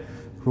საკითხამდე,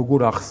 როგორ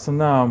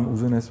ახსნა ამ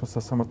უზენაესმა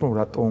სასამართლომ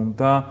რატო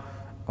უნდა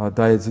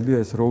დაეძლია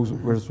ეს Roe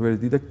versus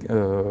Wade და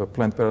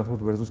Planned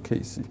Parenthood versus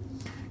Casey.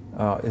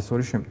 ეს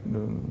ორი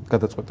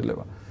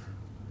გადაწყვეტილება.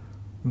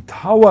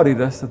 მთავარი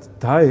რასაც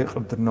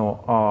დაეყრდნო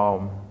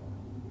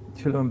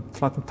შეიძლება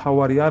თლათ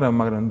მთავარი არა,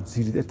 მაგრამ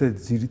ერთ-ერთი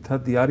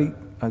ძირითადი არის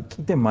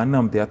კიდე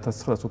მანამდე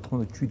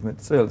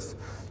 1997 წელს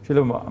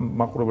შეიძლება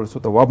მაყურებელს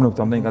ცოტა ვაბნებთ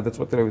ამდენი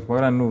გადაწყვეტილებით,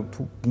 მაგრამ ნუ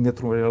თუ გინდათ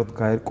რომ რეალურად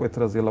გაერკვეთ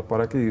რა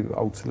ზელაპარაკი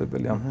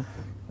აუცილებელი ამ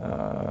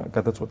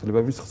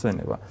გადაწყვეტილებების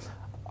ხსენება.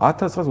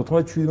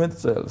 1997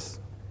 წელს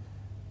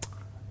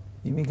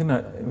იმიქნა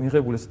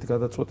მიღებული ესეთი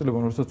გადაწყვეტილება,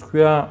 რომელსაც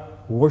ქვია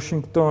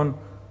Washington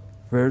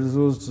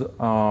versus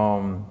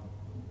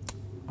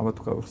აბა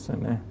თუ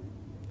გავიხსენე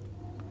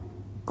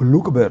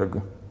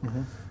Gluckberg.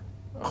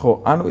 ხო,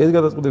 ანუ ეს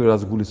გადაწყვეტილება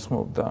რაც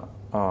გულისხმობდა,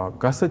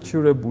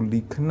 გასაჩივრებული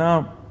იქნა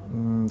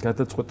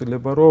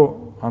გადაწყვეტილება, რომ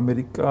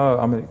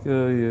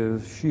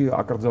ამერიკაში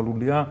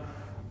აკრძალულია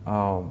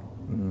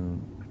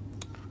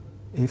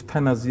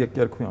ევთანაზია კი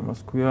არ ქვია,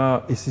 ამას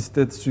ქვია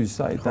assisted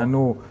suicide,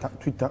 ანუ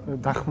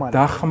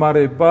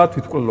დახმარება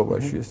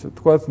თვითმკვლელობაში, ესე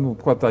ვთქვათ, ნუ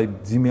ვთქვათ აი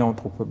ძიმე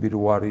ამოტყოფები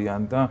რო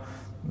არიან და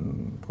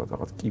ვთქვათ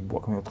რაღაც კიბო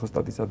აქვს მე 4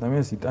 სტატის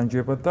ადამიანს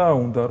იტანჯება და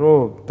უნდა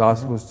რომ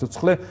დაასრულოს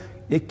სიცოცხლე,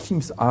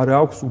 ექიმს არ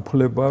აქვს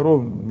უფლება რომ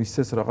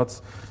მისცეს რაღაც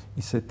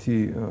ისეთი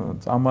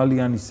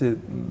წამალიან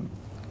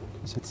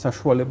ისეთი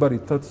საშუალება,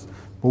 რითაც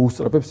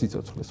მოუსწრაფებს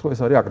სიცოცხლეს, ხო, ეს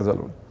არის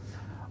აკრძალული.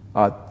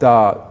 და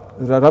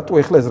რატო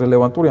ეხლა ეს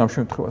რელევანტური ამ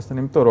შემთხვევასთან,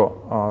 იმიტომ რომ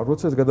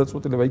როცა ეს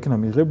გადაწყვეტილება იქნა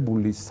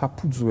მიღებული,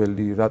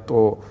 საფუძველი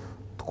რატო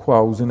თქვა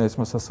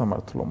უზენაესმა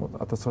სასამართლომ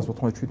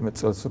 1997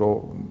 წელს, რომ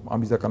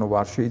ამის დაკანობა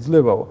არ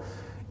შეიძლებაო,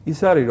 ის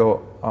არის რომ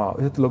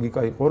ესეთი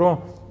ლოგიკა იყო, რომ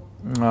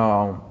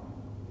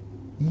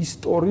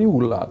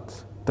ისტორიულად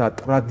და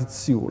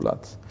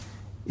ტრადიციულად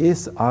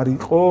ეს არ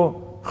იყო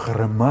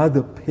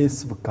ღრმად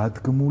ფესვ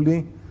გადგმული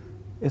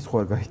ეს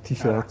ხო არ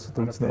გაითიშა რაც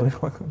უცნაური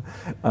ხო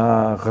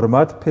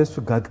ღრმად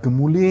ფესვ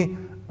გადგმული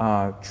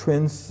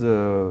ჩვენს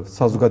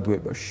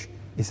საზოგადოებაში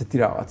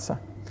ესეთი რაღაცა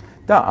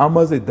და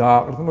ამაზე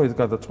დააყრდნო ეს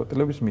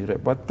გადაწყვეტილების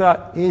მიღება და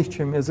ეს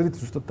ჩემი აზრით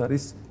ზუსტად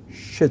არის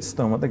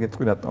შეცდომა და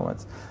გეტყვი რატომაც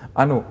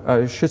ანუ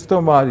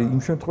შეცდომა არის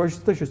იმ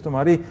შემთხვევაში და შეცდომა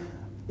არის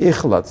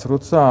ეხლაც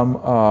როცა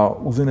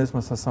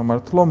უზენაესმა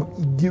სასამართლომ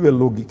იგივე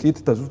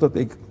ლოგიკით და ზუსტად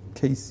ეგ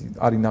кейსი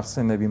არის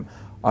ნახსენები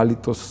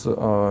ალიტოს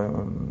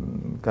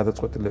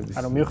გადაწყვეტილების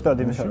ანუ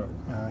მიუხედავად იმისა რომ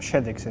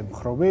შედეგს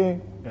ემხრობი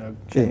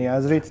ჩემი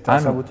აზრით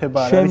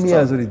დასაბუთება არ არის ჩემი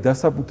აზრით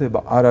დასაბუთება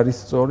არ არის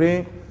სწორი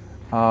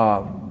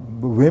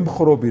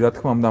ვემხრობი რა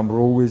თქმა უნდა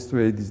Roe versus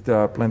Wade-ის და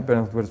Planned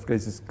Parenthood versus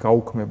Casey-ის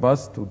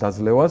გაუქმებას თუ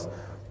დაძლევას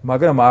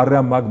მაგრამ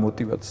არა მაგ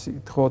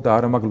мотивაციით ხო და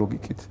არა მაგ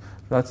ლოგიკით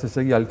რაც ესე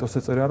იგი ალიტოს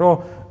ეწერა რომ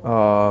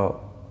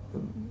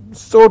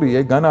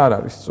სწორია განა არ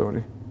არის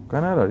სწორი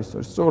განა არ არის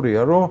სწორი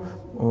სწორია რომ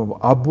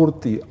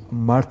აბორტი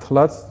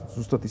მართლაც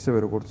ზუსტად ისევე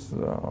როგორც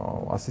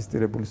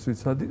ასისტირებული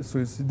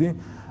სუიციდი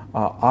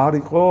არ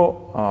იყო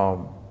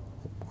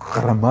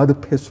ღრმად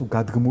ფესვ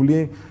გადგმული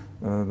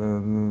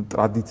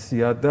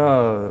ტრადიცია და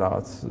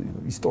რაღაც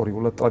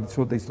ისტორიულად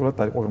ტრადიციულად და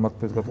ისტორიულად არ იყო ღრმად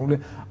ფესვ გადგმული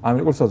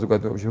ამერიკულ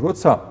საზოგადოებაში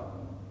როცა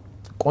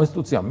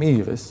კონსტიტუცია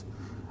მიიღეს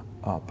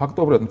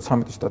ფაქტობრივად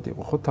 13 შტატი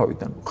იყო ხო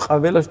თავიდან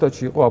ყველა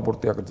შტატში იყო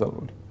აბორტი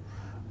აკრძალული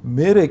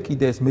მერე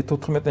კიდე ეს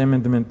მე-14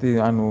 ამენდმენტი,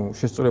 ანუ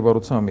შესწორება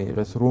როცა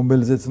მიიღეს,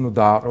 რომელზეც ნუ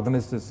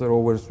დააყრდნეს ეს Roe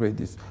versus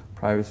Wade-ის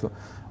privacy.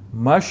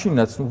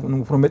 მაშინაც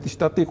უფრო მეტი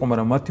შტატი იყო,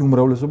 მაგრამ მათი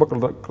უმრავლესობა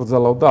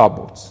კრძალავდა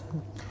აბორტს.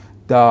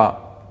 და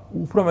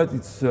უფრო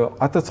მეტიც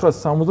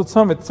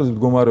 1973 წლის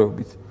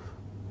მდგომარეობით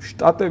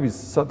შტატების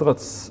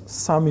სადღაც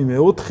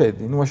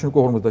 3/4, ну მაშინ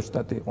უკვე 50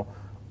 შტატი იყო,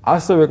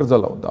 ასევე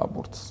ეკრძალავდა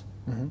აბორტს.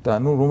 და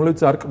ну რომელიც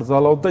არ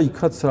კრძალავდა,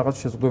 იქაც რაღაც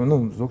შეზღუდვები, ну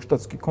ზოგ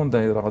შტატს კი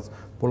ქონდა რაღაც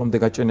ბოლომდე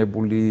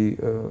გაჭენებული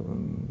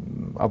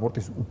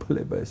აბორტის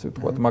უფლება, ესე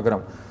ვთქვათ,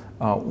 მაგრამ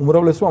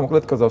უმრავლესობა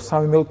მოკლედ კრძალავს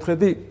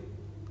 3/4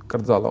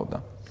 კრძალავდა.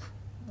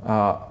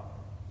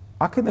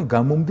 აქედან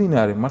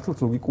გამომდინარე, მართლაც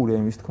ლოგიკურია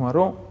იმის თქმა,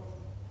 რომ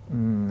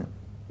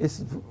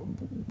ეს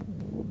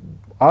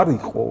არ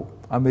იყო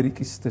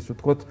ამერიკის ესე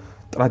ვთქვათ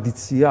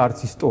ტრადიცია, არც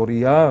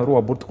ისტორია, რომ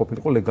აბორტი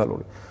ყოფილიყო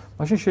ლეგალური.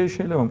 მაშინ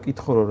შეიძლება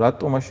მკითხო, რომ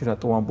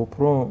რატო ამბობ,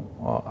 რომ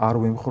არ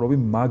ვემხრობი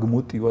მაგ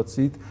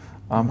მოტივაციით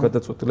ამ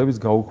გადაწყვეტილების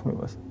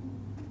გაუქმებას.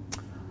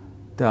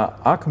 და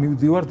აქ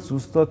მივდივართ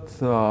ზუსტად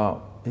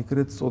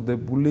ეგრეთ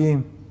წოდებული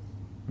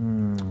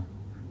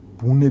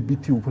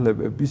ბუნებითი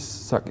უფლებების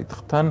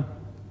საკითხთან.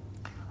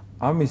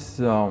 ამის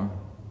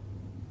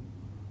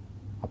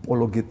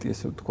აპოლოგეტი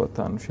ესე ვთქვათ,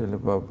 ან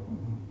შეიძლება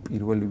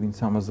პირველი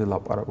ვინც ამაზე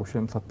ლაპარაკობს,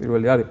 შემთხვევით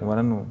პირველი არ იყო,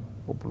 მაგრამ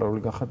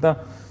პოპულარული გახადა,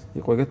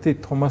 იყო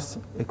ეგეთი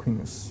თომას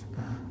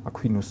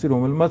აკვინუსი,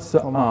 რომელმაც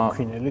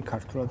აკვინელი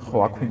ქართულად. ხო,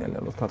 აკვინელი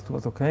ალბათ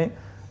ქართულად, ოკეი.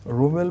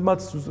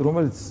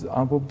 რომელიც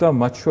ამბობდა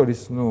მათ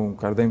შორის,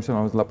 გარდა იმისა, რომ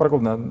ამაზე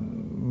ლაპარაკობდა,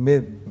 მე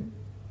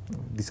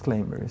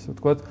disclaimer ესე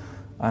ვთქვათ,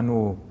 ანუ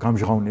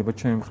გამჟღავნება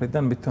ჩემი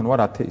მხრიდან, მე თვითონ ვარ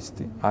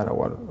ათეისტი, არა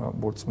ვარ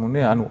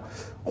ბორწმუნე, ანუ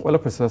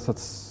ყველაფერს რასაც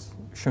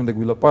შემდეგ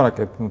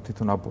ვილაპარაკებ,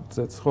 თვითონ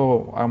აბორტზეც, ხო,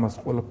 ამას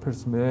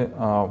ყველაფერს მე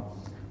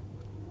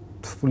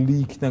თვლი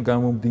იქიდან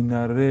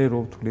გამომდინარე,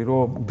 რომ ვთვლი,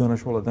 რომ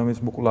უდანაშაულ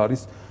ადამიანის მოკვლა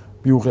არის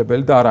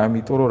მიუღებელი და არა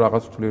იმიტომ, რომ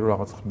რაღაც ვთვლი, რომ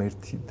რაღაც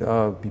ღმერთი და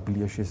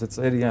ბიბლიაში ესე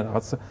წერია,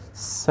 რაღაც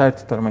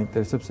საერთოდ არ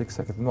მაინტერესებს ეგ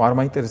საკითხი. არ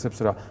მაინტერესებს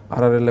რა,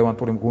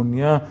 არარელევანტური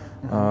მგონია,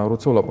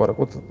 როცა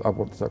ვლაპარაკობთ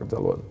აბორტის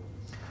აკრძალვაზე.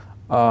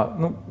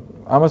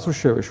 ამას რო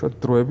შევეშვათ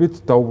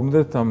დროებით,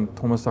 დაუბრუნდეთ ამ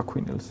თომას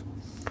აკვინელს.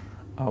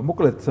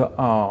 მოკლედ,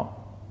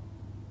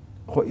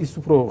 ხო ის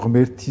უფრო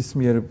ღმერთის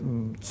მიერ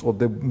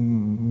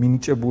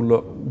მინიჭებულ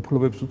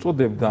უფლებებს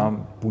უწოდებდა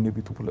ამ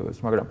ბუნებით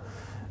უფლებებს, მაგრამ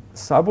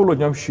საბოლოო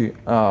ჯამში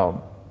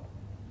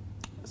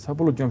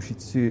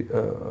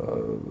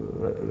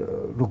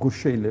როგორ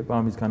შეიძლება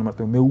ამის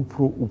განმარტება, მე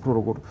უფრო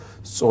როგორ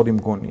სწორი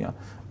მგონია.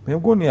 მე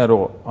მგონია,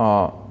 რომ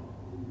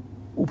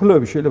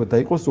უფლებები შეიძლება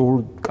დაიყოს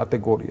ორ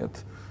კატეგორიად.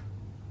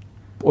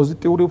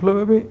 პოზიტიური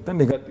უფლებები და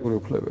ნეგატიური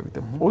უფლებები. და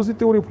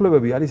პოზიტიური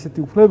უფლებები არის ესეთი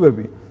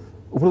უფლებები,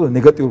 უბრალოდ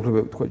ნეგატიური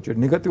უფლებები თქვა ჯერ.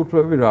 ნეგატიური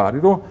უფლებები რა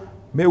არის, რომ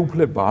მე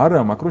უფლება არ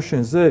მაქვს, რომ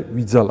შენზე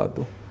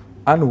ვიძალადო.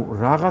 ანუ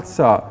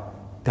რაღაცა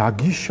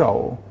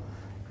დაგიშაო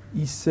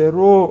ისე,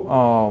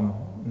 რომ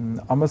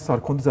ამას არ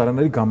ქონდეს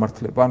არანაირი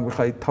გამართლება. ანუ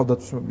ხა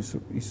თავდაცვების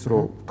ის რო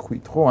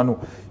თქვით, ხო? ანუ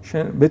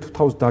მე თუ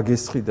თავს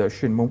დაგესხი და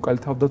შენ მომკალი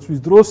თავდაცვის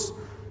დროს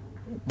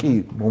კი,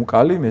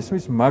 მომკალი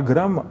მესმის,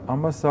 მაგრამ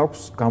ამას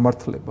აქვს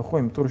გამართლება, ხო?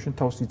 იმიტომ რომ შენ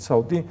თავს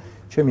იცავდი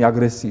ჩემი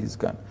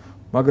აგრესიისგან.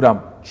 მაგრამ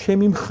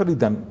ჩემი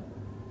მხრიდან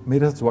მე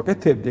რაც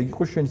ვაკეთებდი, ეგ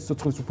იყო შენი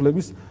სიცოცხლის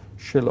უფლების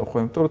შელა, ხო?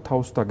 იმიტომ რომ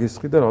თავს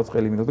დაგესხი და რაღაც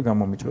ყელი მინდა და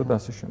გამომიჭრა და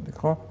ასე შემდეგ,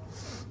 ხო?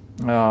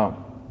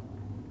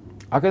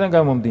 აქედან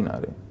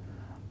გამომდინარე,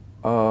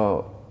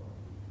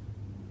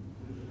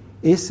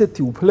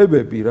 ესეთი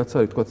უფლებები, რაც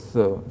არის თქვა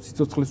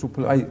სიცოცხლის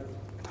უფლება, აი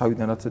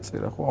თავიდან რაც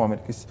ეწერა, ხო,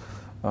 ამერიკის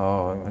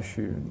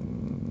იმაში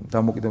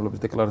დამოუკიდებლობის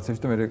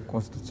დეკლარაციაში და მე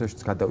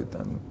კონსტიტუციაშიც გადავიდა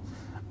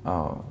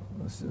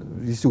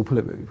ისი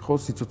უფლებები, ხო,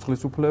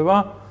 სიცოცხლის უფლება,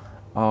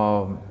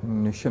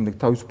 შემდეგ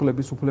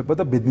თავისუფლების უფლება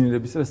და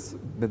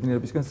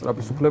ბედნიერებისკენ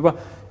სწრაფის უფლება.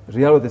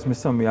 რეალურად ეს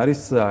მესამე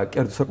არის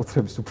კერძო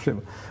საკუთრების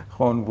უფლება.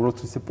 ხო,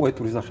 უბრალოდ ისე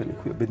პოეტური სახელი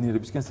ქვია,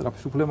 ბედნიერებისკენ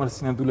სწრაფის უფლება, მაგრამ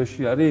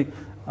სინამდვილეში არის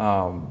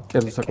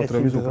კერძო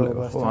საკუთრების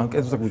უფლება, ხო, ან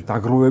კერძო საკუთრების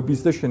დაგროვების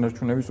და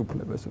შენარჩუნების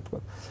უფლება, ესე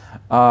ვთქვათ.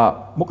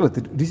 მოკლედ,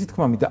 რისი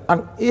თქმა მინდა,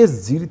 ანუ ეს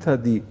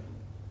ძირითადი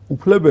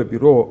უფლებები,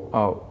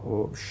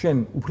 რომ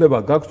შენ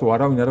უფლება გაქვს, რომ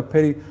არავინ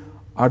არაფერი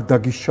არ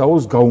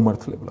დაგიშაოს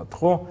გაუმართლებლად,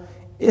 ხო?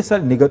 ეს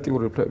არის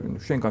ნეგატიური უფლებები.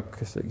 შენ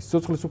გაქვს ესე იგი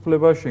სიცოცხლის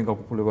უფლება, შენ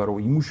გაქვს უფლება რომ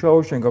იმუშაო,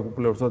 შენ გაქვს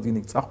უფლება რომ სადღაც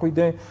გინდ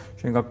წახვიდე,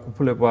 შენ გაქვს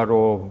უფლება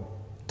რომ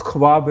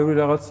თქვა ბევრი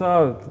რაღაცა,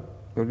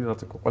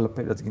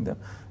 ყველაფერი რაც გინდა.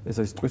 ეს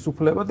არის ტყვის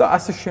უფლება და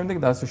ასე შემდეგ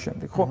და ასე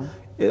შემდეგ, ხო?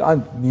 ან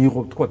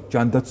მიიღო თქვა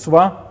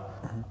ჯანდაცვა,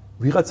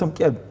 ვიღაცამ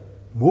კი არ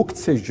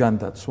მოგცეს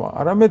ჯანდაცვა,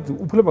 არამედ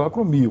უფლება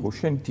გაქვს რომ მიიღო,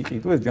 შენ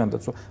თიყიდო ეს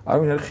ჯანდაცვა.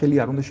 არავინ არ ხელი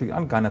არ უნდა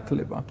შეგან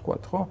განათლება, თქვა,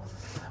 ხო?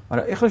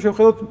 მაგრამ ეხლა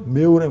შევხედოთ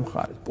მეორე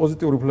მხარეს,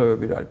 პოზიტიური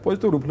უფლებები რა არის?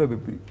 პოზიტიური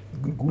უფლებები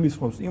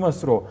გულისხმობს იმას,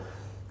 რომ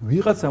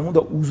ვიღაცამ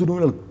უნდა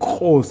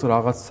უზრუნველყოს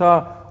რაღაცა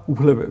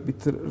უფლებებით.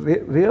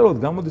 რეალურად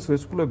გამოდის, რომ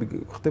ეს უფლებები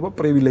ხდება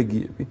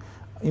პრივილეგიები.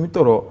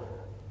 იმიტომ რომ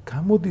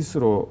გამოდის,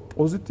 რომ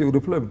პოზიტიური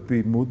უფლებები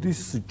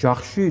მოდის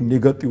ჯახში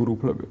ნეგატიური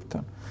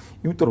უფლებებთან.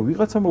 იმიტომ რომ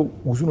ვიღაცამ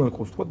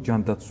უზრუნველყოს თქვა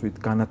ჯანდაცვით,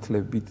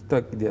 განათლებით და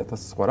კიდე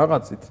 1000 სხვა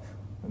რაღაცით,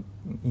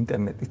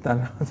 ინტერნეტით და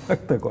რაღაც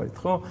ფაქტაგვარით,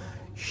 ხო?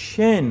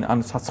 შენ ან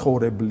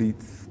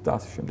საცხოვრებლით და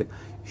ასე შემდეგ.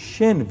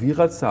 შენ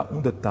ვიღაცა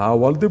უნდა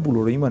დაავალდებულო,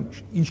 რომ იმან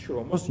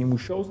იშრომოს,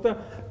 იმუშაოს და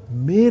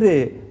მერე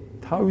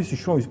თავისი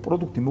შრომის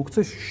პროდუქტი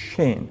მოგცეს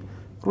შენ,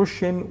 რომ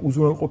შენ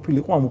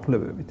უზრუნველყოფილიყო ამ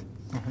უფლებებით.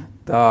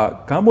 და და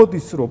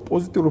გამოდის რომ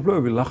პოზიტიური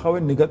უფლებები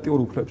ლახავენ ნეგატიურ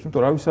უფლებებს, იმიტომ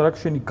რომ არავის არ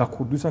აქვს შენი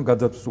გაქურდვის ან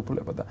გაძარცვის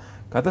უფლება და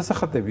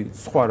გადასახადები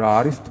სხვა რა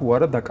არის თუ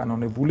არა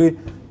დაკანონებული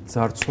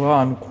ძარცვა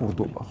ან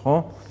ქურდობა, ხო?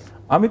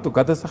 ამიტომ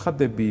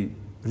გადასახადები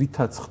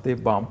რითაც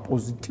ხდება ამ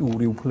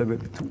პოზიტიური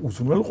უფლებებით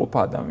უზრუნველყოფა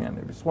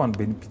ადამიანების, ხო, ან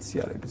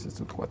ბენეფიციარების,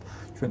 ესე ვთქვათ,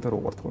 ჩვენთან რო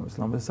ვართ ხოლმე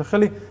ლამაზი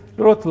სახელი,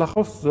 რეალურად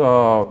ლახავს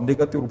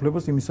ნეგატიურ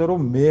უფლებას იმისა, რომ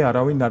მე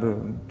არავინ არ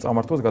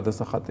წამართვას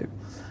გადასახადები.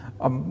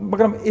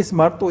 მაგრამ ეს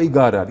მარტო ეგ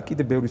არ არის,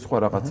 კიდე ბევრი სხვა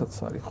რაღაცაც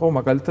არის, ხო?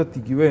 მაგალითად,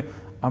 იგივე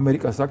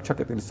ამერიკას აქვს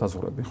ჩაკეტილი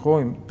საზღვრები, ხო?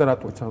 და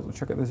რატო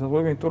ჩაკეტილი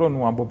საზღვრები? იმიტომ რომ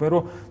ნუ ამბობენ,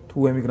 რომ თუ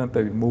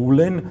ემიგრანტები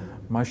მოვლენ,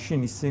 მაშინ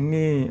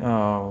ისინი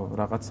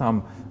რაღაც ამ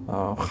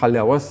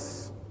ხალავას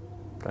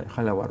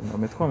ხალავა არ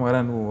მეთქვა,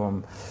 მაგრამ ნუ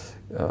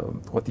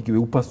თქვათ იგივე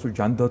უფასო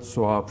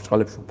ჯანდაცვა,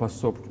 ბრჭყალებში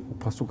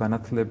უფასო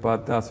განათლება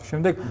და ასე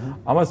შემდეგ,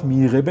 ამას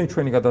მიიღებენ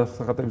ჩვენი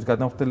გადასახადების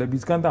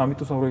გადამხდელებისგან და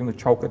ამიტომ საუბარი უნდა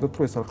ჩავკეტოთ,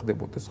 რომ ეს არ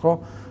ხდებოდეს, ხო?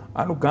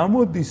 ანუ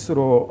გამოდის,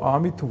 რომ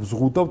ამით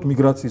ვზღუდავთ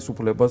მიგრაციის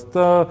უფლებას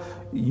და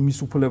იმის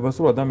უფლებას,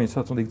 რომ ადამიანს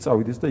რაც უნდა იქ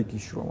წავიდეს და იქ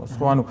იშრომოს,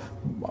 ხო? ანუ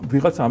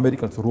ვიღაც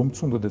ამერიკანს რომ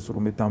წუნდოდეს,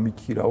 რომ მე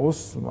დამიქირაოს,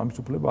 ამის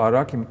უფლება არ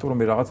აქვს, იმიტომ რომ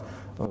მე რაღაც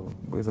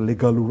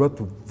ლეგალურად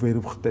ვერ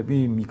ვხდები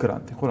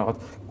მიგრანტი, ხო? რაღაც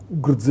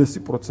უგრძესი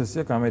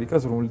პროცესია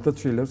ამერიკას, რომელთაც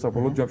შეიძლება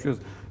საბოლოო ჯამში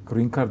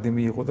green card-ი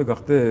მიიღო და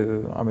გახდე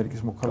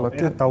ამერიკის მოქალაქე.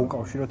 ეხლა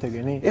დაუკავშიროთ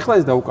ეგენი? ეხლა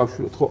ეს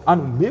დაუკავშიროთ, ხო?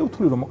 ანუ მე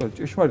ვთვლი, რომ მოკლედ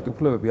ჭეშმარიტი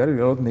უფლებები არის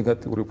რეალურად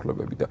ნეგატიური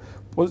უფლებები და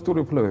პოზიტიური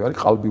უფლებები არის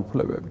ყალბი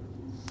უფლებები.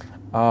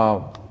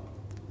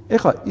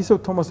 ეხლა ისევ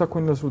თომას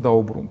აკვინიას რო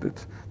დაუბრუნდეთ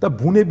და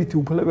ბუნებითი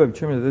უფლებები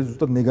ჩემთვის ეს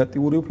ზუსტად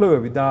ნეგატიური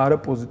უფლებები და არა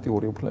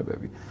პოზიტიური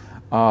უფლებები.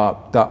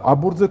 და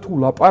აბორტზე თუ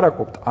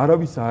ლაპარაკობთ,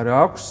 არავის არ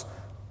აქვს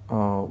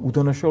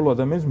უდანაშაულო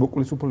ადამიანის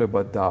მოკლის უფლება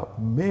და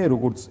მე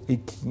როგორც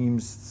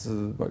ექიმს,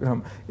 მაგრამ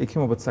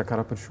ექიმობაც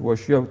საკარაფერ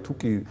შუაშია, თუ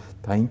კი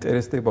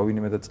დაინტერესდება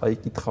ვინმე და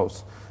წაიკითხავს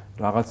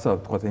რაღაცა,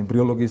 თქვათ,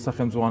 ემბრიოლოგიის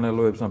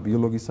სახელმძღვანელოებს ან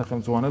ბიოლოგიის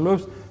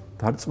სახელმძღვანელოებს,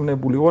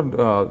 დარწმუნებული ვარ,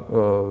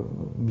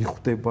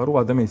 მიხვდება, რომ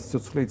ადამიანის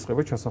სიცოცხლე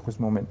იწყება ჩასახვის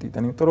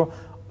მომენტიდან, იმიტომ რომ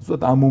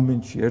ზუსტად ამ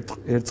მომენტში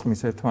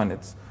ერწყმის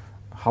ერთმანეთს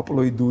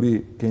ჰაპლოიდური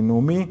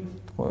გენომი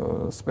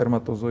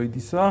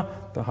სპერმატოზოიდისა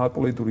და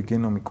ჰაპლოიდური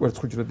გენომი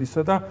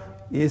კვერცხუჯრედისა და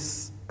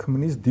ეს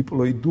ქმნის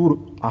დიპლოიდურ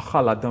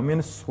ახალ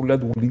ადამიანს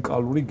სრულად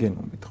უნიკალური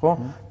გენომით, ხო?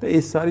 და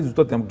ეს არის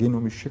ზუსტად ამ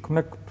გენომის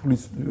შექმნა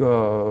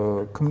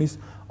ქმნის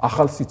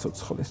ახალ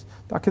სიცოცხლეს.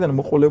 და აქედან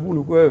მოყოლებული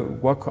უკვე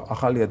გვაქვს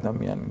ახალი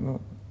ადამიანი, ნუ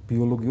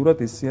ბიოლოგიურად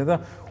ესეა და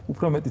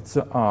უფრო მეტიც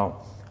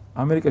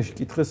ამერიკაში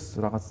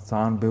კითხეს რაღაც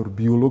ძალიან ბევრ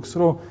ბიოლოგს,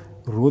 რომ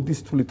როდის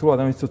თვლით, რომ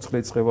ადამიანის სიცოცხლე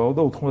იწყებაო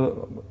და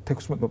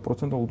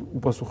 16%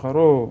 უპასუხა,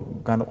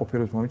 რომ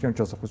განაყოფიერების მომენტში ან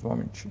ჩასახვის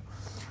მომენტში.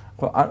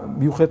 ხო,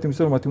 მიუხედავად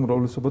იმისა, რომ მათი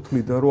უმრავლესობა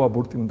თვლიდა, რომ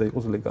აბორტი უნდა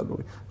იყოს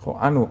ლეგალური. ხო,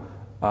 ანუ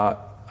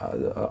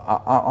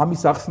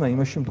ამის ახსნა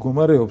იმაში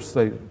მდგომარეობს,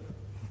 აი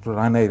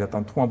რანაირად,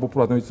 ან თუ ამბობ,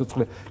 რომ ადამიანის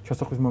სიცოცხლე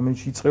ჩასახვის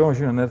მომენტში იწყება,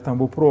 მაშინ რანაირად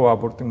ამბობ, რომ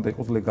აბორტი უნდა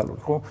იყოს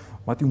ლეგალური, ხო?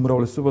 მათი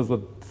უმრავლესობა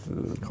ზუსტად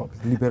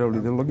ლიბერალური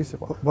იდეოლოგიის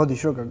იყო.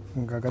 ბოდიში რომ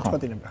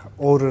გაგაწყვეტილებ ხა.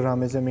 ორ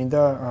რამეზე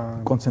მინდა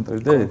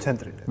კონცენტრირდეთ.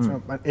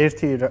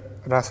 ერთი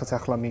რასაც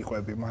ახლა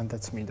მიყვები,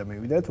 მანდაც მინდა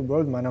მივიდეთ,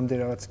 უბრალოდ მანამდე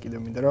რაღაც კიდე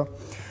მინდა რომ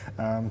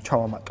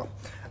ჩავამატო.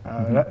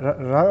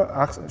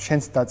 რა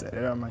შენს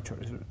დაწერე რა მათ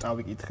შორის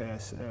წავიკითხე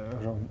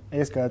რომ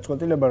ეს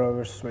გადაწყვეტილება Roe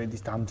vs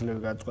Wade-ის დამძლევა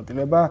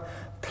გადაწყვეტილება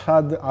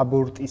თლად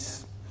აბორტის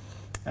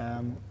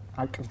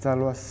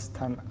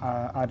აკრძალვასთან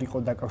არ იყო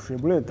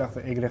დაკავშირებული და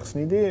ეგრე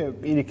ხსნიდი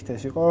პირიქით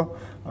ეს იყო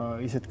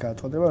ისეთ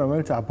გადაწყვეტილება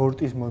რომელიც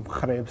აბორტის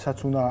მომხრეებსაც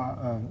უნდა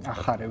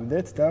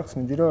ახარებდეთ და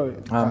ხსნიდი რომ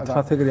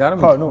თან ეგრე არ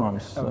მithom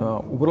ამის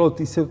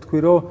უბრალოდ ისე ვთქვი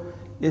რომ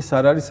ეს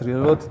არ არის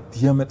რეალურად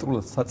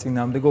დიამეტრულად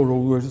საწინააღმდეგო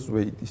Roe vs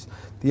Wade-ის.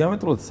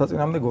 დიამეტრულად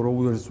საწინააღმდეგო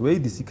Roe vs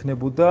Wade-ის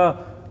იქნებოდა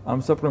ამ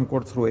საპრემ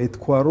კორტს რო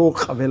ეთქვა, რომ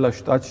ყველა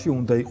შტატში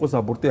უნდა იყოს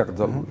აბორტი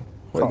აკრძალული.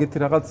 ხო, ეგეთი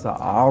რაღაც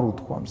არ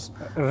უთქვამს.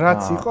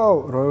 რაც იყო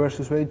Roe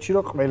vs Wade-ში,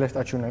 რომ ყველა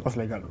შტატში უნდა იყოს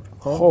ლეგალური,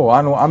 ხო? ხო,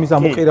 ანუ ამის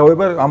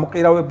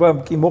ამოყირავება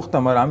კი მოხდა,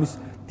 მაგრამ ამის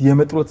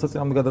დიამეტრულად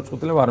საწინააღმდეგო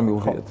გადაწყვეტილება არ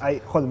მიუღიათ. აი,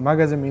 ხო,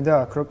 მაგაზე მინდა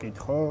აქ რო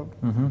კითხო.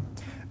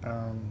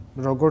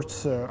 როგორც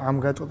ამ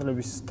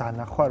გადაწყვეტილების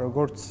დანახვა,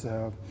 როგორც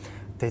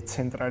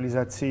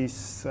დეცენტრალიზაციის,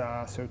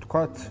 ასე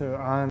ვთქვათ,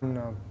 ან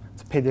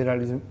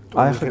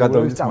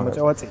ფედერალიზმის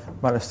წამოწევა წინ.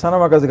 მაგრამ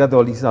სანამ მაგაზე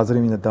გადავალ ის აზრი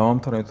მინდა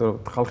დავამთავრე, იმიტომ რომ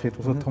ხალხი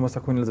ეტყვის, რომ თომას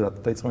აკვინიელზე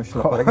დაიწყო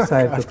შელაპარაკი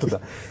საერთოდ და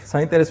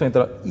საინტერესო,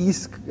 იმიტომ რომ ის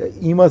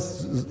იმას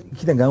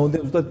იქიდან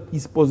გამომდინარე ზუსტად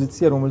ის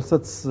პოზიცია,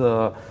 რომელსაც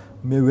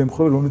მე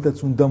ვემხრობ, რომელთაც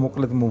უნდა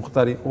მოკლედ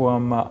მომხდარიყო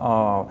ამ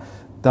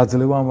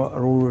დაძლევა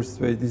Roe vs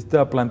Wade-ის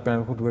და Planned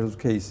Parenthood versus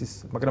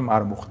Case-ის, მაგრამ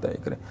არ მოხდა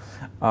ეგრე.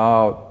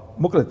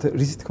 მოკლედ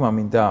რისი თქმა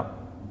მინდა?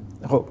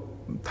 ხო,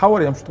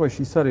 თავარი ამ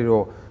შემთხვევაში ის არის,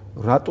 რომ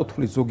რატო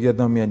თვლის ზოგი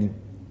ადამიანი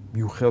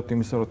მიუხედავად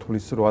იმისა, რომ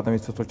თვლის, რომ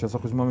ადამიანის სიცოცხლე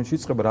ჩასახვის მომენტში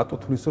იწყება, რატო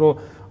თვლის, რომ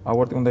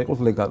აბორტი უნდა იყოს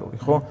ლეგალური,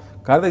 ხო?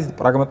 გარდა ის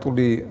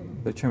პრაგმატული,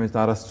 ჩემს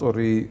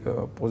არასწორი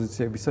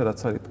პოზიციებისა, რაც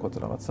არის თქვა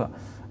რაღაცა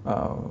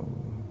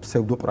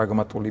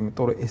ფსევდოპრაგმატული,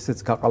 იმიტომ რომ ესეც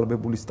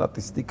გაყალბებული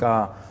სტატისტიკა,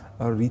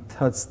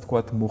 რითაც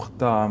თქვა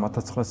მოხდა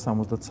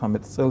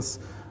 1973 წელს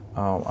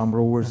ამ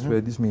Roe vs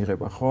Wade-ის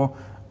მიღება, ხო?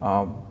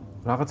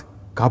 რაღაც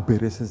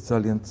გაბერეს ეს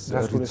ძალიან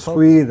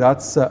რიცხვი,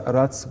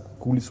 რაც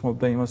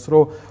გულისხმობდა იმას,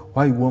 რომ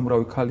ვაი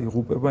უამრავი ქალი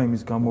იღუპება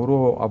იმის გამო,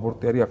 რომ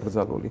აბორტი არის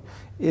აკრძალული.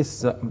 ეს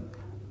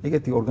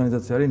ეგეთი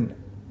ორგანიზაცია არის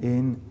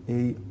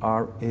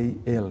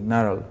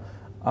NARAL.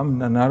 ამ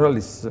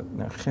NARAL-ის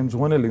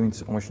ხელმძღვანელი ვინც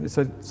იყო მაშინ, ეს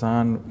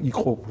ძალიან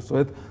იყო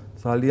უბრალოდ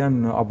ძალიან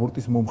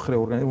აბორტის მომხრე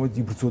ორგანიზაცია, რომელიც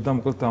იბრძოდა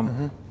მოკლედ ამ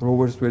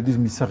როვერს ვედის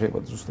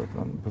მისაღებად ზუსტად,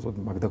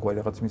 მაგდაგვარი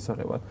რაღაც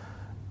მისაღებად.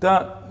 და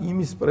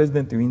იმის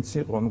პრეზიდენტი ვინც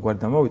იყო,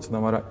 გვარდამავიწყდა,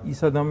 მაგრამ ის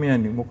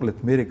ადამიანი მოკლედ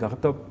მერე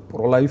გახდა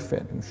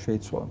პროლაიფერი,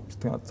 შეიცვალა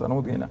მთლიანად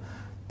წარმოდგენა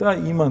და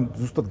იმან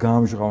ზუსტად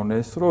გაამჟღავნა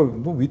ეს,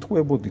 რომ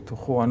ვიტყუებოდით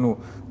ხო,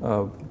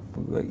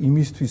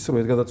 იმისთვის რომ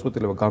ეს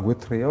გადაწყვეტილება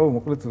გაგვეთრეაო,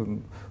 მოკლედ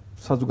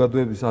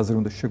საზოგადოების აზრი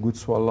უნდა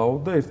შეგვიცვალაო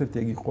და ერთ-ერთი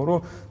ეგ იყო, რომ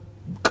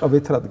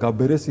ყვითრად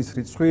გაბერეს ის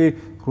რიცხვი,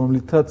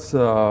 რომლითაც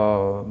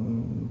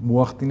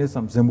მოახდინეს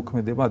ამ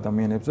ზემოქმედება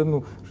ადამიანებზე,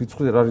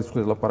 რიცხვი რა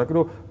რიცხვია ლაპარაკი,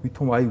 რომ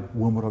ვითომ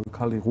უამრავი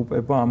ქალი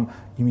იღუპება ამ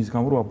იმის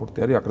გამო, რომ აბორტი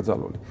არის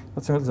აკრძალული.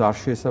 რაც ამას არ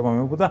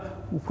შეესაბამებოდა და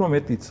უფრო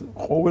მეტიც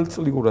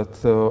ყოველწლიურად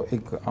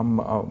ეგ ამ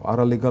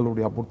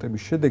არალეგალური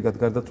აბორტების შედეგად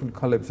გარდაცვლილი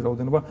ქალების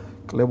რაოდენობა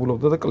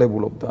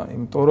კლებულობდა,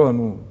 იმიტომ რომ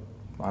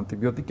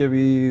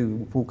ანტიბიოტიკები,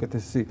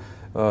 უკეთესი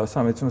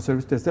სამედიცინო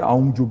სერვისები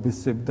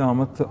აუმჯობესებდა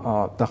ამათ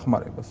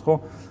დახმარებას, ხო?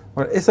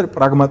 მაგრამ ეს არის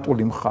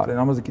პრაგმატული მხარე,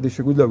 ამაზე კიდე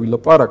შეგვიძლია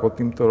ვილაპარაკოთ,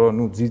 იმიტომ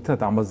რომ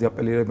ძირითადად ამაზე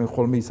აპელირებენ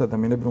ხოლმე ის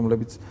ადამიანები,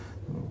 რომლებიც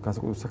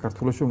განსაკუთრებით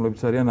საქართველოში,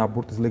 რომლებიც არიან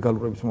აბორტის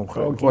ლეგალურების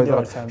მომხრე.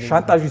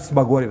 შანტაჟის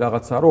მაგვარი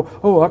რაღაცაა, რომ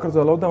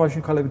აკრძალავ და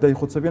მაშინ ქალები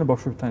დაიხოცებიან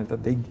ბავშვებთან ერთად.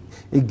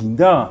 ეგ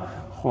გინდა?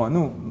 ხო,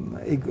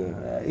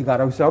 ეგ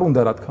არავის არ უნდა,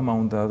 რა თქმა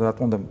უნდა,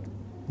 რატომ უნდა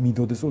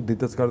მიდოდეს, რომ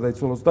დედაც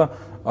გარდაიცვალოს და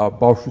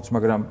ბავშვიც,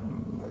 მაგრამ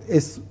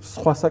ეს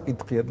სხვა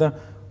საკითხია და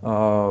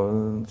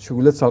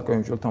შეგვიძლია ცალკე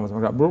ვიმსჯელოთ ამაზე,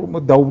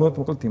 მაგრამ დაუბრუნდეთ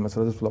მოკლედ იმას,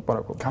 რაზეც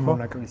ვლაპარაკობ.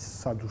 გამონაკლის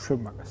სადუშვებ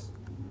მაგას.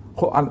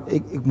 ხო,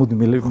 ეგ მოდი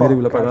მე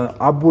ვილაპარაკო.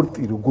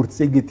 აბორტი როგორც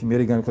ეგეთი მე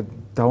განვიხილოთ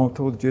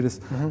დავამთავროთ ჯერ ეს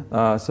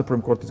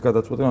Supreme Court-ის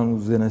გადაწყვეტილება,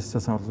 უზენაესი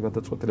სასამართლოს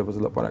გადაწყვეტილებაზე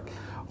ლაპარაკი.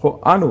 ხო,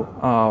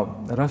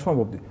 რას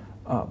ვამბობდი?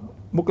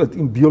 მოკლედ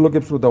იმ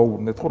ბიოლოგებს რო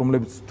დაუბრუნდეთ, ხო,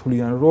 რომლებიც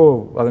თვლიან,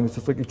 რომ ადამიანის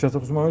სიცოცხლის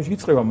ჩასახვის მომენტში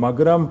იწყება,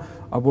 მაგრამ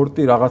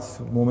აბორტი რაღაც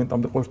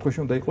მომენტამდე ყოველ შემთხვევაში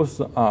უნდა იყოს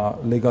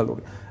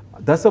ლეგალური.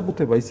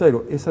 დასაბუთება ისაა,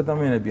 რომ ეს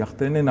ადამიანები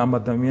ახდენენ ამ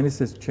ადამიანის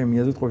ეს ჩემი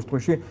აზრით ყოველ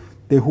შემთხვევაში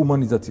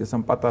დეჰუმანიზაციას,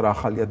 ამ პატარა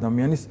ახალი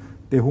ადამიანის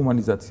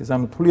დეჰუმანიზაციას.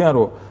 ანუ თვლიან,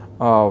 რომ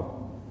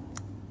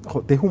ხო,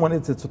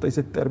 დეჰუმანიზაცია ცოტა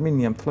ისეთი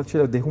ტერმინია, მთლად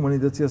შეიძლება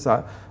დეჰუმანიზაციას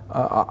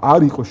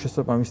არ იყოს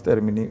შესაბამის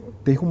ტერმინი.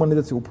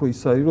 დეჰუმანიზაცია უფრო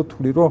ის არის, რომ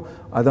თვლი, რომ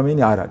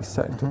ადამიანი არ არის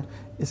საერთოდ.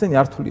 ესენი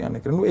არ თვლიან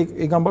ეგრე.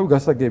 ეგ ამბავი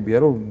გასაგებია,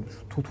 რომ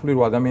თუ თვლი,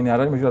 რომ ადამიანი არ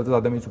არის, მაშინ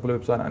ადამიანის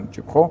უფლებებს არ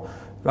ანიჭებ, ხო?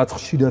 რაც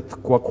ხშირად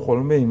გვაქვს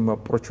ხოლმე იმ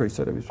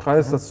პროჩოისერების. ხა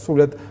ესაც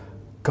სულად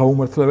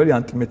გაუმართლებელი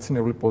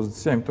ანტიმეცნიერული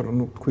პოზიცია, იმიტომ რომ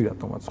თქვი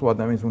რატომაც ხო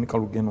ადამიანის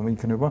უნიკალური გენომი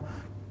იქნება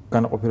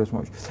განაყოფიერების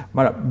მომენტში.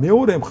 მაგრამ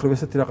მეორე მხრივ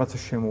ესეთი რაღაცა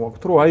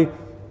შემოაქვთ, რომ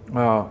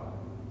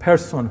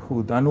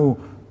personhood,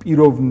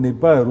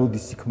 პიროვნება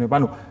როდის იქნება,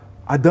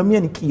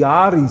 ადამიანი კი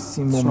არის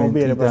იმ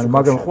მომენტიდან,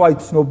 მაგრამ ხო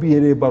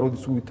ცნობიერება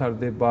როდის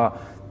უვითარდება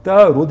და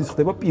როდის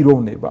ხდება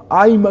პიროვნება.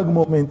 მაგ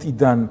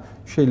მომენტიდან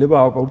შეიძლება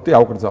აბორტი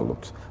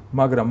ავკრძალოთ,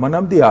 მაგრამ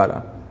მანამდე არა.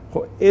 ხო,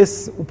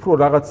 ეს უფრო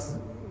რაღაც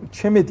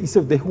ჩემეთ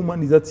ისევ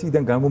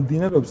დეჰუმანიზაციიდან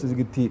გამომდინარეობს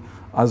ესეთი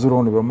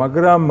აზროვნება,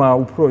 მაგრამ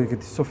უფრო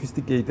ეგეთი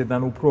sophisticated და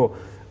უფრო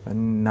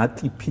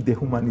ნატიფი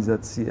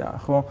დეჰუმანიზაცია,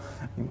 ხო?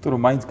 იმიტომ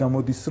რომ მაინც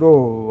გამოდის, რომ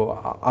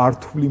არ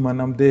თვლი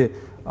მანამდე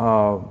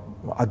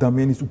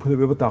ადამიანის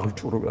უფლებებად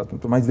აღჭურვილად,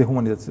 იმიტომ რომ მაინც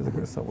დეჰუმანიზაციაზე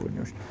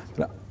გასაუბრებიაში.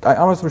 აი,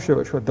 ამას რო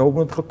შევაშვათ,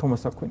 დაუბრუნდეთ ხო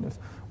თომას აკვინელს.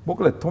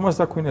 მოკლედ, თომას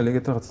აკვინელი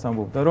ეგეთ რაღაცას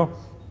ამბობდა, რომ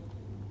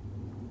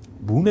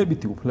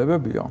ბუნებითი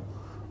უფლებებია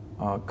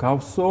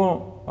გავსო,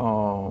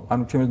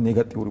 ჩემი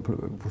ნეგატიური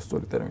უფლებები,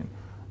 უბრალოდ ტერმინი.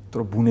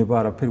 რომ ბუნება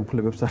არაფერი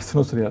უფლებებს არ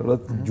ცნობს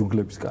რეალურად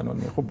ჯუნგლების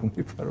კანონია, ხო,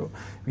 ბუნება რომ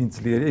ვინ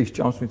ძლიერია, ის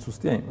ჭამს ვინც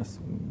უსტია იმას.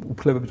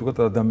 უფლებები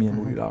ზოგადად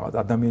ადამიანური რაღაც,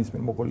 ადამიანის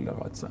მიერ მოგონილი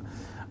რაღაცა.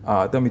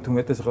 და მით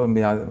უმეტეს ხო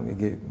მე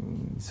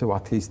ისევ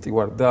ათეისტი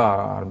ვარ და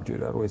არ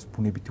მჯერა რომ ეს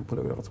ბუნებითი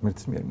უფლებები რაღაც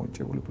ღმერთის მიერ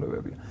მონიჭებული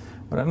უფლებებია.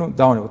 მაგრამ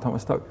დავანებოთ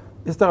ამას თავი.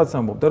 ეს რაღაც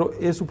ამბობდა, რომ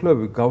ეს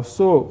უფლებები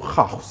გავსო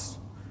ხალხს.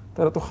 და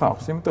რატო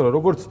ხალხს? იმიტომ რომ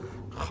როგორც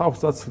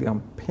ხალხს აცლიან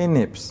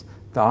ფენებს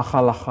და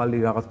ახალ-ახალი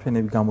რაღაც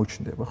ფენები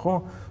გამოჩნდება, ხო?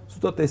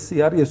 ზუსტად ესე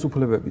არის ეს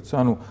უფლებებიც.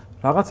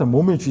 რაღაცა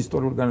მომენტში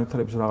ისტორიულ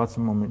განვითარების რაღაცა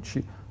მომენტში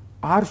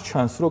არ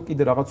ჩანს, რომ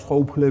კიდე რაღაც სხვა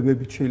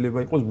უფლებები შეიძლება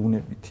იყოს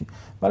ბუნებითი.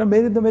 მაგრამ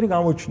მე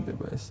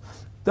გამოჩნდება ეს.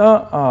 და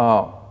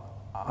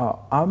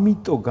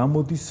ამიტომ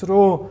გამოდის,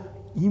 რომ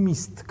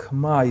იმის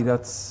თქმა,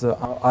 რაც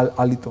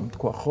ალიტომ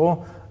თქვა, ხო?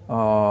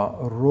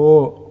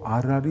 რომ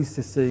არ არის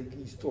ესე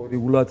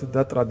ისტორიულად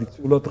და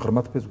ტრადიციულად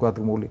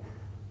ღრმათფესვგადგმული.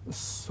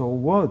 So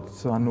what?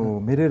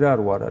 მე რა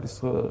არ არის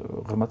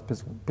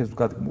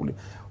ღრმათფესვგადგმული.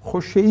 ხო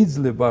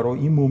შეიძლება რომ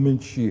იმ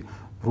მომენტში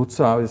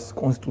როცა ეს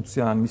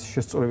კონსტიტუცია ან მისი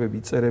შესწორებები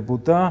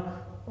იწერებოდა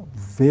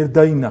ვერ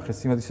დაინახეს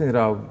იმას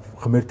რა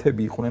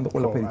ღმერთები იყვნენ და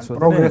ყველაფერი იცოდნენ.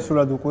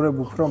 პროგრესულად უყურებ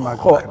უფრო მაგ.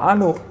 ხო,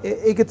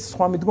 ეგეთ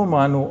სხვა მიდგომა,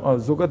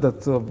 ზოგადად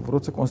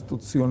როცა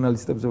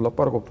კონსტიტუციონალისტებზე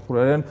ვლაპარაკობთ, უფრო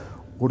არიან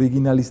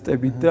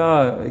ორიგინალისტები და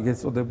ეგეთ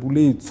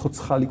წოდებული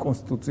ცოცხალი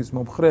კონსტიტუციის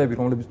მომხრეები,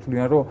 რომლებიც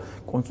თვლიან, რომ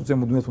კონსტიტუცია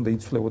მუდმივად უნდა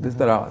იცვლებოდეს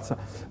და რაღაცა.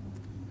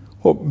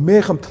 ხო, მე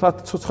ხომ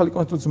თლათ ცოცხალი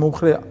კონსტიტუციის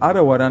მომხრე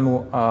არა ვარ, ანუ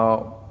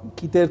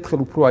კიდე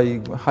ერთხელ უფრო აი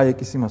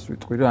ჰაიეკის იმას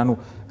ვიტყვი რა, ანუ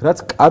რაც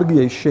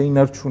კარგია ის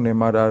შეინარჩუნე,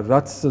 მაგრამ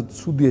რაც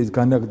ცუდია ის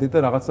განაგდე და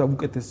რაღაცა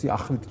უკეთესი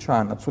ახლით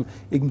ჩაანაცვლ,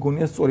 ეგ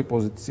მგონია სწორი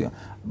პოზიცია.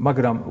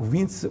 მაგრამ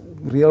ვინც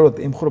რეალურად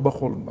ემხრობა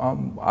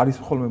არის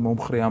ხოლმე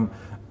მომხრე ამ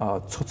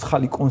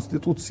ცოცხალი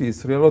კონსტიტუციის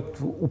რეალურად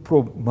უფრო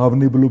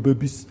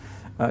მავნებლობების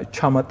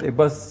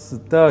ჩამატებას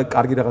და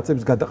კარგი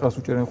რაღაცების გადაყრას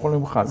უჭერენ ხოლმე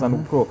მხარს, ანუ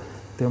უფრო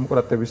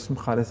დემოკრატების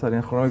მხარეს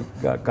არიან ხოლმე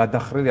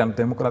გადახრილი, ანუ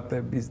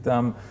დემოკრატების და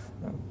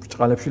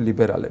ბრჭყალებში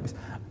ლიბერალების.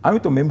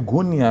 ამიტომ მე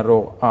მგონია,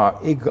 რომ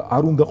ეგ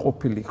არ უნდა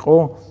ყოფილიყო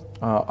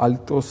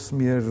ალიტოს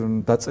მიერ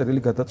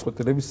დაწერილი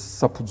გადაწყვეტილების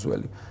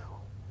საფუძველი.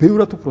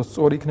 ბევრად უფრო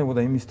სწორი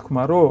იქნებოდა იმის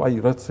თქმა, რომ აი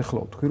რაც ახლა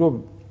ვთქვი, რომ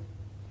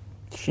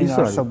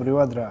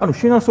შინაარსობრივად რა. ანუ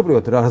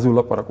შინაარსობრივად რაზე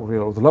ვლაპარაკობ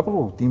რეალურად?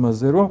 ვლაპარაკობ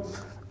იმაზე, რომ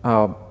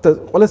და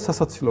ყველა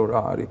სასაცილო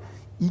რა არის.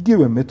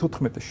 იგივე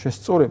მე-14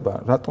 შესწორება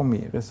რატომ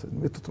მიიღეს?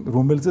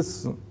 რომელზეც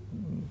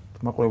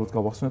მაყურებელს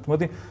გავახსენოთ,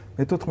 მოდი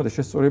მე-14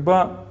 შესწორება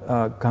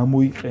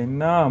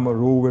გამოიყენა ამ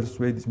Roe vs.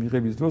 Wade-ის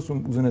მიღების დროს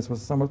უზენაესმა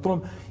სასამართლომ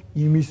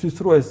იმისთვის,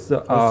 რომ ეს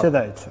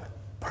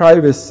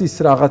privacy-ის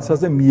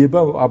რაღაცაზე მიება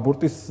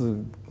აბორტის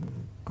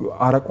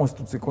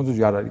არაკონსტიტუციური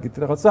კონსტიტუციაში არ არის ეგეთი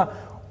რაღაცა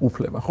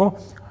უფლება, ხო?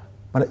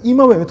 მაგრამ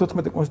იმავე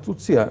მე-14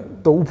 კონსტიტუცია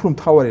და უფრო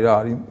მთავარი რა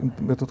არის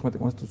მე-14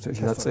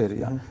 კონსტიტუციაში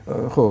დაწერია,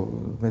 ხო,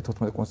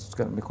 მე-14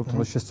 კონსტიტუციაში,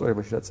 მე-14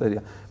 შესწორებაში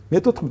დაწერია.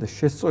 მე-14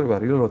 შესწორება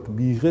რეალურად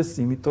მიიღეს,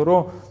 იმიტომ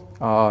რომ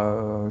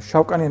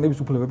შავკანიანების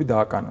უფლებები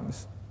დააკანონეს.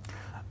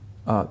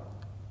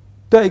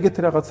 და ეგეთი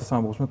რაღაცას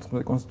ამბობს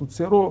მე-14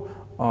 კონსტიტუცია, რომ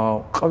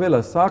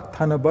ყველას აქვს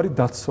თანაბარი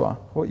დაცვა,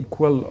 ხო,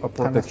 equal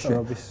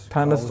protection.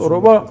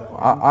 თანასწორობა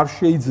არ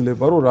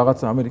შეიძლება, რომ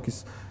რაღაცა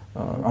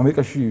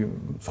ამერიკაში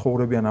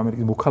ცხოვრებიან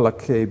ამერიკის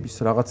მოქალაქეების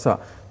რაღაცა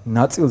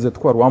ნაწილზე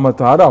თქვა, რომ ამათ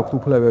არ აქვს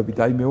უფლებები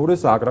და აი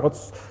მეორეს აქვს რაღაც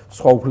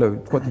სხვა უფლებები,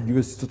 თქვა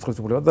იგივე სიცოცხლის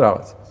უფლება და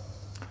რაღაც.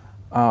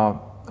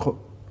 ხო,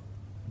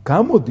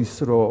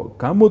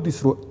 გამოდის,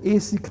 რომ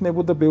ეს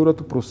იქნებოდა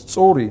ბევრად უფრო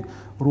სწორი,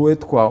 რო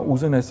ეთქვა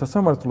უზენაეს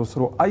სასამართლოს,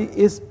 რომ აი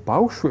ეს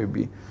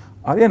ბავშვები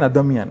არიან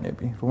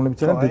ადამიანები, რომლებიც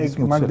არიან დედის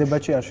მოცულში. მაგ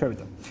დებატში არ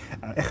შევიდა.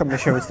 ეხლა მე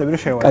შევეცდები რომ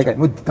შევაჩერე. კაი,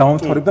 მოდი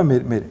დავამთავრებ და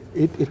მე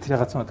ერთი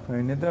რაღაცა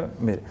მათქმევინე და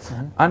მე.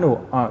 ანუ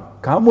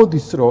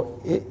გამოდის, რომ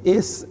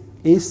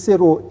ესე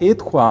რომ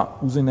ეთქვა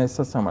უზენაეს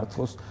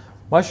სასამართლოს,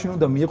 მაშინ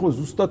უნდა მიიღოს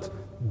ზუსტად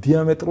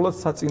დიამეტრულად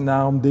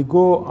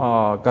საწინააღმდეგო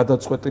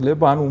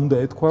გადაწყვეტილება, ანუ უნდა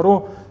ეთქვა, რომ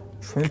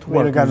ჩვენ თუ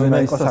ვართ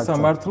უზენაეს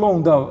სასამართლო,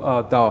 უნდა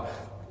და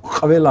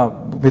ყველა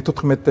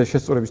მე-14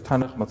 შესწორების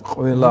თანახმად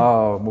ყველა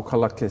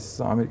მოქალაქეს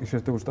ამერიკის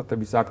შეერთებული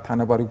შტატების აქვს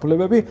თანაბარი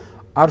უფლებები,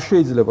 არ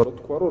შეიძლება რომ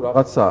თქვა, რომ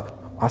რაღაცა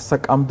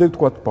ასაკამდე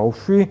თქვა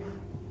ბავშვი,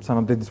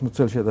 სანამ დედის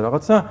მუცელშია და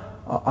რაღაცა,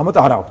 ამათ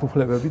არ აქვს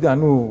უფლებები და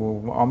ანუ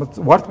ამათ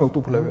ვართ მე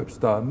უფლებებს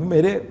და ნუ მე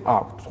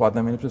აქვს სხვა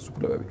ადამიანებს ეს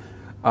უფლებები.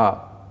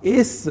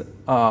 ეს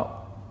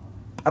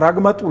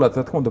პრაგმატულად,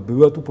 რა თქმა უნდა,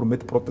 ბევრად უფრო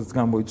მეტ პროტესტს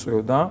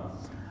გამოიწვევდა,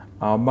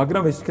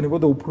 მაგრამ ეს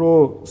იქნებოდა უფრო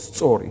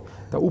სწორი.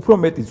 და უფრო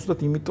მეტი ზუსტად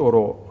იმიტომ,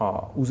 რომ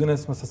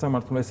უზენაესმა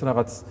სასამართლომ ეს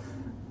რაღაც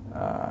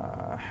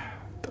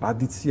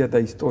ტრადიცია და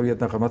ისტორია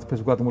და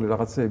ღმერთფეს გადმული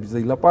რაღაცეებზე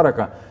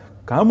ილაპარაკა,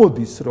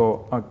 გამოდის,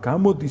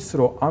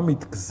 რომ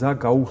ამით გზა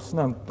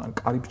გაუხსნა, ან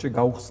კარიბჭე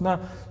გაუხსნა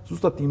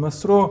ზუსტად იმას,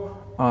 რომ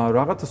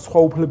რაღაც სხვა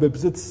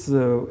უფლებებზეც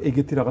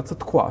ეგეთი რაღაცა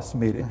თქვას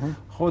მერე.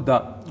 ხო და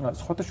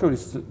სხვათა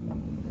შორის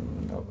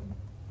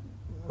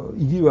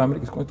იგივე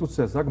ამერიკის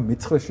კონსტიტუციას აქვს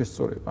მე-9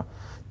 შესწორება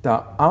და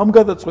ამ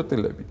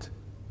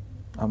გადაწყვეტილებით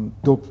ამ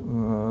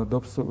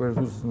დობს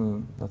versus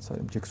რაც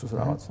არის ჯექსოს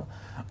რაღაცა.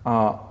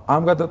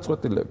 ამ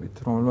გადაწყვეტილებით,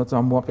 რომელმაც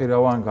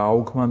ამოაყირავა ან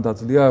გააუქმან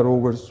დაძლია Roe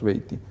vs.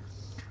 Wade.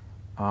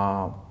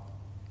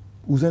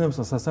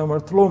 უზენაესმა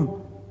სასამართლომ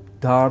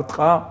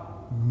დაარტყა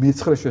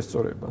მე-9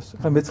 შესწორებას.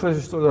 ხა მე-9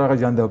 შესწორება რაღაც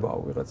ჟანდაბაო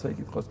ვიღაცა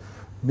იკითხოს.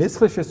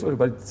 მე-9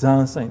 შესწორება არის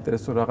ძალიან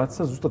საინტერესო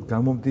რაღაცა, ზუსტად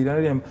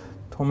გამომდინარე ამ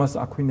თომას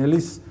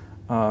აკვინელის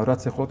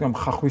რაც ეხლა ამ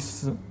ხახვის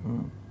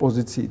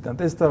პოზიციიდან.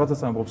 და ეს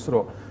რაღაცას ამბობს,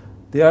 რომ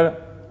they are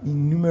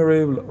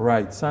innumerable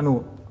rights, ანუ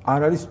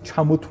არ არის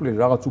ჩამოთვლილი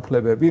რაღაც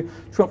უფლებები.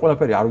 ჩვენ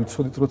ყველაფერი არ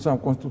ვიცოდით, როცა ამ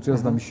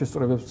კონსტიტუციას და მის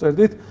შესწორებებს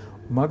წერდით,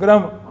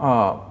 მაგრამ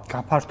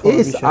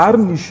ეს არ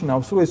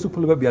ნიშნავს, რომ ეს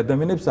უფლებები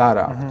ადამიანებს არ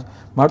აქვთ.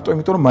 მარტო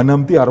იმიტომ, რომ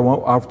მანამდე არ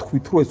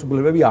ვთქვით, რომ ეს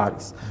უფლებები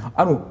არის.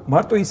 ანუ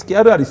მარტო ის კი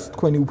არ არის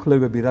თქვენი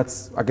უფლებები, რაც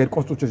აგერ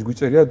კონსტიტუციაში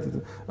გვიწერია,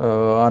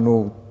 ანუ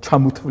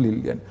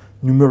ჩამოთვლილია.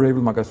 numerable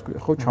მაგას ქვია,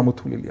 ხო,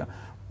 ჩამოთვლილია.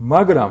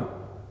 მაგრამ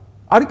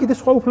არის კიდე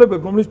სხვა უფლებები,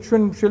 რომელიც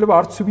ჩვენ შეიძლება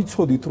არც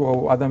ვიცოდით,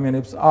 რომ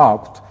ადამიანებს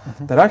აქვთ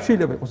და რა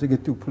შეიძლება იყოს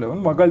ეგეთი უფლება.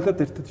 ნუ მაგალითად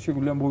ერთ-ერთი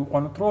შეგვიძლია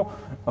მოვიყვანოთ, რომ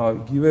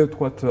იგივე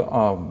ვთქვათ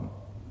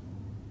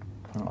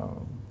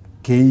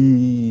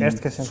გეი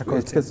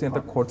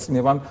ერთკესიანთა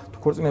ქორწინებან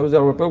თუ ქორწინებაზე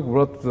არ ვიყავ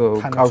უბრალოდ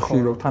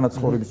კავშირო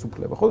თანაცხოვრების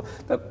უფლება ხო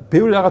და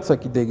ბევრი რაღაცა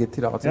კიდე ეგეთი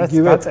რაღაცა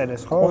იგივე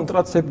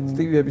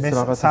კონტრაცეპტივების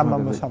რაღაცა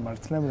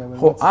სამართლემ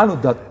ხო ანუ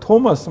და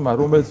თომასმა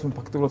რომელიც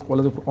ფაქტობრივად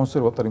ყველაზე უფრო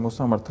კონსერვატორი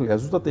მოსამართლეა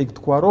ზუსტად ეგ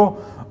თქვა რომ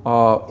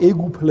ეგ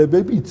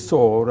უფლებები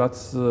იცო რაც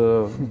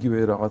იგივე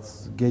რაღაც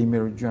გეი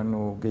მარიაჯი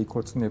ანუ გეი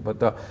ქორწინება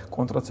და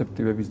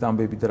კონტრაცეპტივების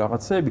დამბები და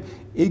რაღაცეები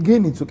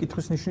ეგენიცო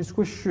კითხვის ნიშნის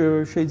ქვეშ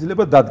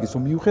შეიძლება დადგეს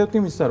რომ მიუხედავად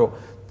იმისა რომ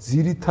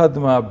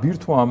ძირითადმა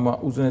ბირთვამ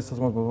უზენაესად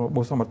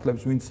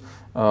მოსამართლეებს ვინც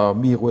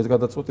მიიღო ეს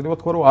გადაწყვეტილება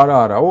თქვა რომ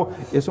არაო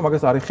ესო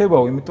მაგას არ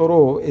ეხებაო იმიტომ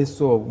რომ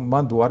ესო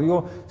მანდ ვარიო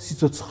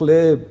სიცოცხლე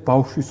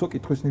ბავშვისო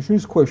კითხვის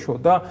ნიშნის ქვეშო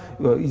და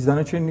ის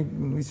დანარჩენი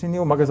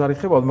ისინიო მაგას არ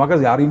ეხებაო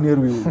მაგაზე არ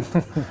ინერვიული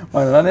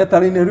მაგრამ რანაირად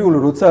არ ინერვიული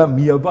როცა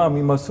მიაბა ამ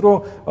იმას რომ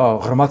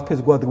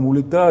ღრმათფეს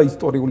გვადგმული და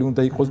ისტორიული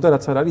უნდა იყოს და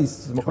რაც არ არის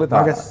ის მოკლედ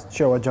მაგას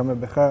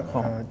შევაჯამებ ხა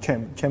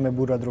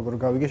ჩემებურად როგორ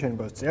გავიგე შენი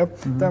პოზიცია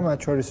და მათ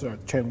შორის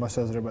ჩემ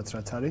მოსაზრებაც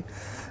რაც არის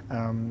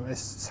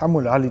ეს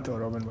სამუელ ალიტო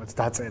რომელმაც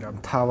დაწერა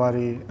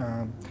მთავარი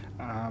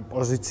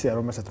პოზიცია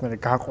რომელსაც მე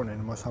გაყონენ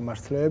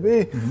მოსამართლეები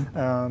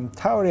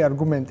მთავარი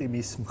არგუმენტი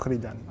მის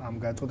მხრიდან ამ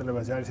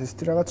გადაწყვეტილებაზე არის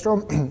ესეთი რაღაც რომ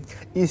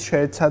ის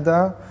შეეცადა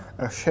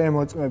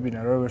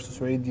შემოწმებინა Roe versus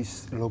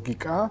Wade-ის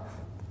ლოგიკა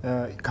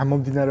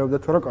გამომდინარეობდა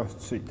თუ არა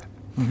კონსტიტუციიდან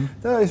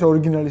და ეს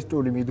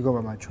ორიგინალისტური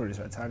მიდგომა მათ შორის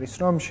რაც არის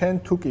რომ შენ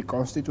თუ კი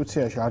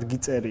კონსტიტუციაში არ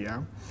გიწერია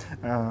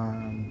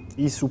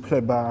ის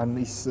უფლება ან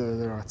ის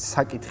რაღაც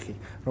საკითხი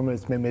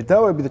რომელიც მე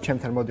მედავები და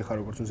ჩემთან მოდიხარ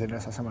როგორც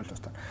უზენაეს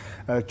სასამართლოსთან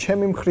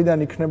ჩემი მხრიდან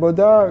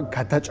იქნებოდა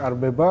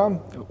გადაჭარბება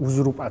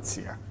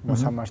უზურპაცია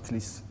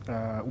მოსამართლის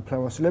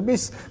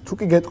უფლებოსილების თუ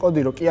კი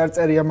გეტყოდი რომ კი არ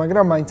წერია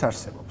მაგრამ მაინც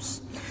არსებობს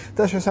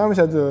და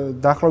შესაბამისად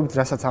დაახლოებით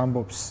რასაც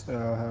ამბობს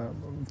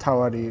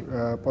მთავარი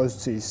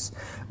პოზიციის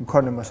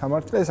მქონე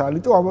მოსამართლე ეს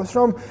ალიტო ამბობს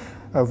რომ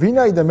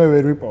ვინაიდან მე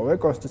ვერ ვიპოვე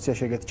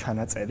კონსტიტუციაში ეგეთი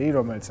ჩანაწერი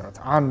რომელიც რაღაც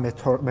ან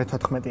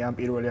მე-14 ან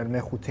პირველი ან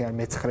მე-5 ან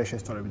მე-9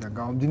 შესწორებიდან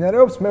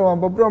გამომდინარეობს მე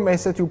ვამბობ რომ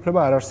ესეთი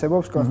უფლება არ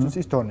არსებობს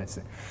კონსტიტუციის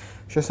დონეზე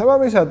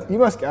შესაბამისად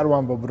იმას კი არ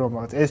ვამბობ რომ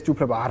რაღაც ესეთი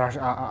უფლება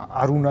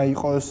არ უნდა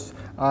იყოს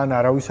ან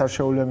არავის არ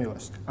შეუძლია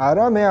მივას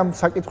არა მე ამ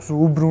საკითხს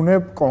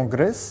უბრუნებ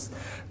კონგრესს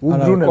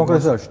უბრუნებ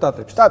კონგრესს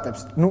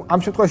შტატებს ნუ ამ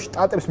შემთხვევაში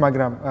შტატებს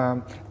მაგრამ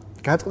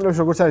გადაწყვეტილების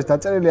როგორც არის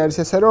დაწერილი არის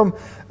ესე რომ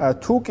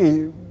თუ კი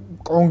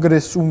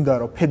კონგრესს უნდა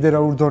რომ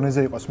ფედერალურ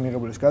დონეზე იყოს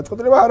მიიღებული ეს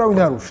გადაწყვეტილება არავინ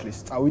არ უშლის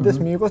წავიდეს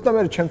მიიღოს და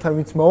მე ჩემთან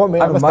ვინც მოვა მე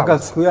ამას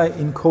მაგას ქვია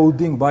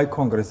encoding by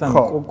congress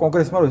ანუ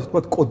კონგრესმა რომ ესე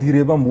ვთქვათ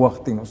კოდირება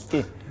მოახდინოს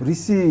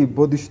რისი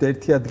ბოდიში და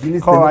ერთი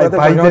ადგილის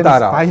დემოკრატებს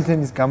არა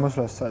ბაიდენის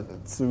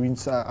გამოსვლასაც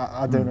ვინც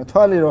ადევნა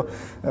თვალი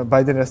რომ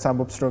ბაიდენს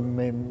ამბობს რომ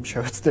მე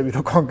შევეცდები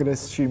რომ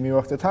კონგრესში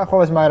მივახდეთ ან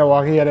ხოლმე მაგრამ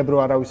ვაღიარებ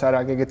რომ არავის არ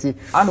აგეგეთი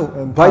ანუ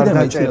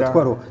ბაიდენმა იცოდა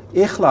თქვა რომ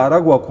ეხლა არა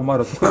გვაქვს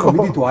მაგრამ თქვენ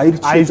მიდით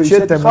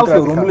აირჩიეთ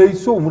ხალხი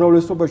რომლებიცო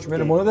უმრავლესობაში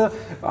მე მონა და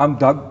ამ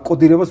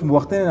კოდირებას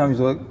მოახდენენ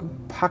ამის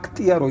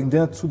ფაქტია რომ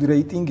იმდენად ცუდი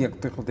რეიტინგი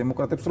აქვს ახლა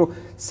დემოკრატებს რომ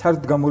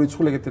საერთოდ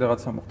გამორიცხული ეგეთი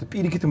რაღაცა მოხდება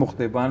პირიქით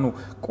მოხდება ანუ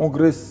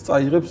კონგრესს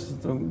წაიღებს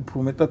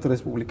უფრო მეტად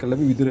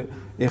რესპუბლიკელები ვიდრე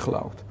ეხლა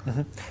აქვთ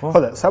ხო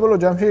და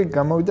საბოლოო ჯამში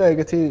გამოვიდა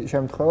ეგეთი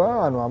შემთხვევა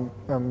ანუ ამ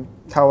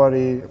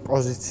მთავარი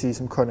პოზიციის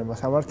მქონე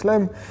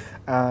მოსამართლემ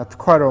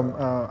თქვა რომ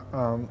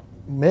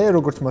მე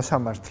როგორც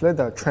მოსამართლე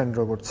და ჩვენ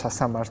როგორც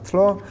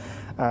სასამართლო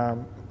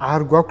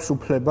არ გვაქვს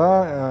უფლება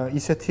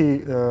ისეთი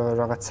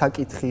რაღაც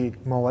საკითხი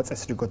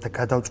მოვაწესრიგოთ და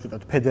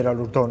გადავწყვიტოთ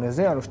ფედერალურ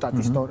დონეზე, ანუ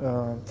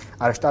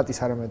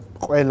შტატის არამედ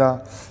ყველა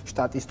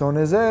შტატის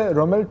დონეზე,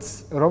 რომელიც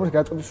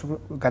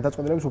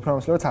გადაწყვეტილების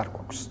უფლებამოსილებას არ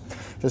გვაქვს.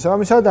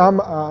 შესაბამისად, ამ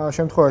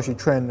შემთხვევაში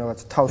ჩვენ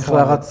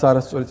რაღაც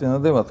არასწორი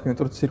წინადადება თქვენ,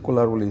 იმიტომ რომ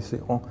ცირკულარული ის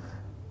იყო.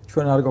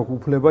 ჩვენ არ გვაქვს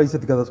უფლება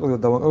ისეთი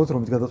გადაწყვეტილება დავაკავოთ,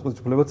 რომელიც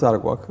გადაწყვეტილების უფლებაც არ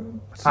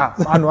გვაქვს.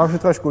 ანუ ამ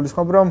შემთხვევაში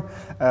გულისხმობ, რომ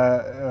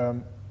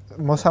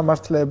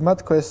მოსამართლეებმა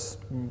თქვეს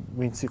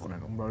ვინც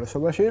იყვნენ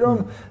უმრავლესობაში რომ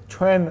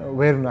ჩვენ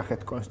ვერ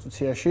ვნახეთ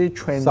კონსტიტუციაში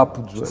ჩვენ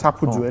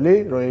საფუძველი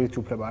რომ ეგეთი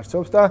უფლება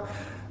არსებობს და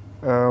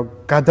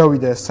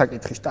გადავიდა ეს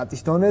საკითხი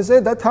შტატის დონეზე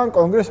და თან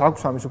კონგრესს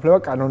აქვს ამის უფლება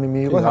კანონი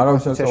მიიღოს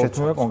კონსტიტუციაში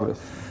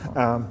კონგრესს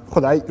ხო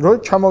და აი რო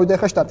ჩამოვიდა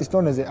ხა შტატის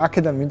დონეზე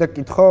აქედან მინდა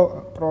კითხო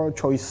პრო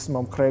ჩოის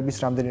მომხრეების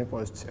რამდენიმე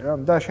პოზიცია რა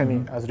და შენი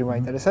აზრი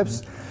მაინტერესებს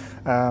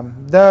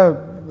და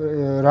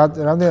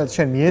რამდენად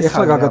შენ მიეცადა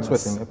ეხლა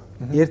გადაწყვეტინებ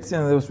ერთ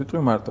წინადადებას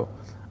ვიტყვი მარტო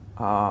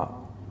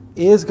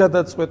ეს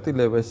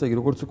გადაწყვეტილება, ესე იგი,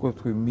 როგორც უკვე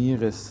თქვი,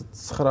 მიიღეს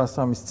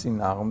 9-3-ის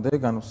წინააღმდეგ,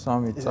 ანუ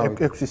 3 წავით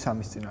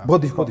 6-3-ის წინააღმდეგ.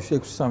 ბოდი,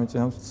 6-3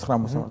 წინააღმდეგ 9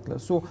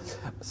 მოსამართლეს. სულ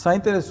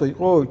საინტერესო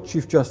იყო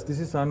Chief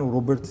Justice-ის, ანუ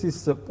რობერტსის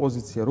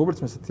პოზიცია.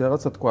 რობერტსმა ესეთი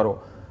რაღაცა თქვა, რომ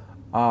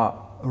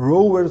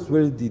Roe versus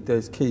Wade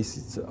ეს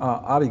кейსიც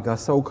არის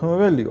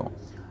გასაუქმებელიო,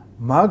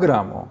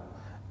 მაგრამ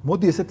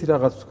მოდი ესეთი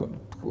რაღაც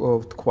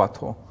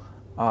თქვათო.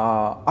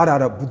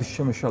 არა ბუდიშ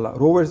შემეშალა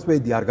Roe versus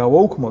Wade არ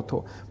გავაუქმოთო,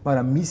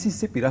 მაგრამ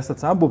Mississippi რასაც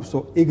ამბობსო,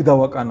 ეგ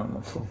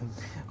დავაკანონოთო.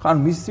 ხან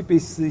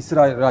Mississippi-ის ის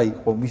რა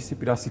იყო,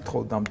 Mississippi რას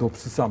ითხოვდა ამ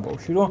დოფსის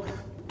ამბავში, რომ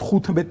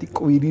 15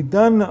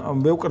 კვირიდან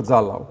მე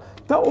უკრძალავ.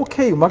 და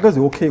ოკეი, მაგაზე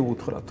ოკეი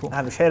უთხრა თუ.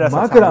 ანუ შენ რასაც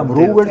მაგრამ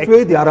როვერს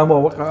ვედი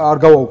არ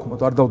გავაუქმოთ,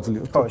 არ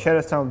დავძლიოთ. ხო, შენ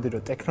რასაც ამბობდი,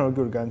 რომ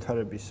ტექნოლოგიური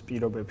განვითარების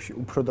პირობებში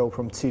უფრო და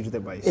უფრო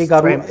მცირდება ის.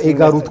 ეგ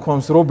არ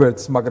უთქვამს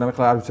რობერტს, მაგრამ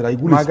ეხლა არ ვიცი რა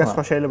იგულისხმება. მაგას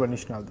ხო შეიძლება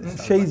ნიშნავდეს.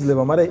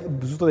 შეიძლება, მაგრამ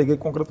ზუსტად ეგ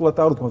კონკრეტულად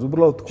არ უთქვამს,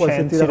 უბრალოდ თქვა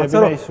ესეთი რაღაცა,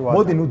 რომ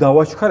მოდი ნუ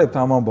დავაჩქარებთ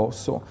ამ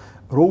ამბავსო.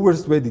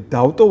 როვერს ვედი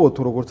დავტოვოთ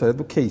როგორც არის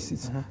თუ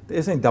кейსიც. და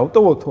ესენი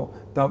დავტოვოთო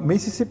და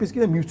მისისიპის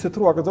კიდე მივცეთ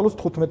რომ აკრძალოს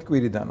 15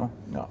 კვირიდანო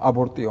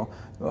აბორტიო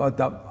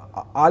და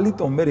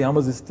ალიტომ მე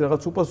ამაზე ესეთ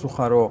რაღაც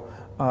უპასუხა რომ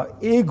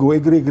ეგო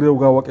ეგრე რომ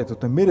გავაკეთოთ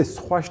და მე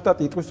სხვა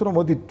შტატი იტყვის რომ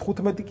მოდი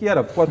 15 კი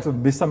არა თქვა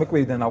მესამე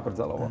კვირიდან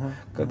ავკრძალავო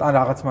ან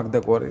რაღაც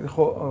მაგდაკვარი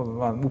ხო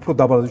უფრო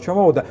დაბალაზე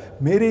ჩამოვა და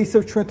მე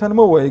ისევ ჩვენთან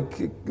მოვა ეგ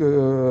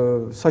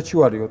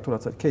საჩივარიო თუ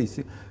რაც არის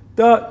кейსი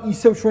და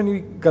ისევ ჩვენი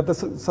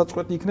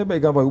გადასაწყვეტი იქნება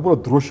ეგ აბა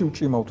უბრალოდ დროში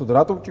ვჭიმავთ და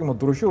რატო ვჭიმავთ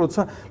დროში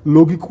როცა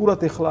ლოგიკურად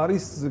ეხლა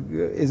არის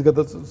ეს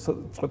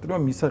გადასაწყვეტი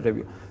რომ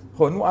მისაღებია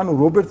ხო ნუ ანუ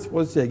რობერტს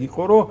პოზიცია იგი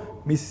იყო რომ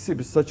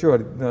მისისიპის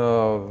საჩივარი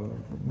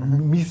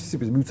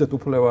მისისიპის მივცეთ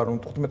უფლება რომ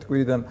 15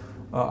 კვირიდან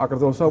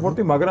აკრძალოს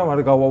აბორტი მაგრამ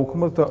არ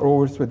გავაუქმოთ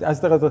როვერს ვედი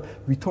ასე რაღაც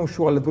ვითომ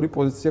შუალედური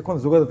პოზიცია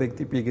ქონდა ზოგადად ეგ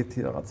ტიპი ეგეთი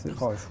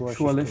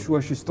რაღაცა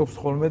შუაში სტოპს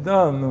ხოლმე და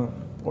ნუ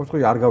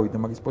ოთხი არ გავიდა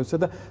მაგის პოზიცია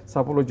და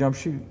საბოლოო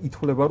ჯამში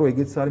ითვლება რომ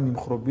ეგეც არის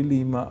მიმხრობილი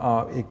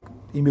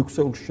იმ 6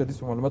 ეულში შედის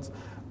რომელმაც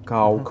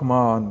გააუქმა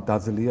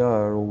დაძლია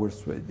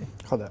როვერს ვედი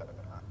ხო და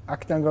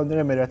აქედან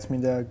გამომდინარე მე რაც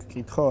მინდა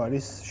გკითხო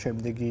არის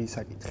შემდეგი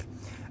საკითხი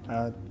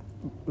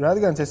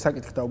რადგანაც ეს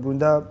საკითხი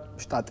დაუბრუნდა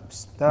შტატებს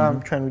და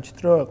ჩვენ ვიცით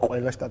რომ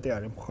ყველა შტატი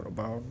არ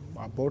ემხრობა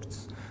აბორტს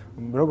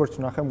როგორც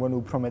ვნახე მგონი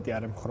უფრო მეტი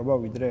არ ემხრობა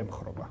ვიდრე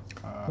ემხრობა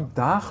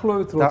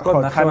დაახლოებით რო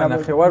თქვა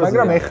ნახევარზე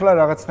მაგრამ ეხლა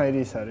რაღაცნაირი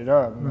ის არის რა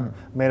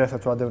მე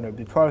რასაც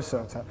ვადევნებდი თვალს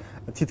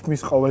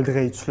თითქმის ყოველ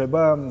დღე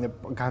იცვლება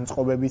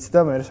განწყობებიც და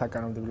მე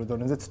საკანონმდებლო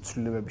დონეზე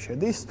ცვლილებები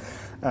შედის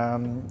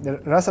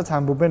რასაც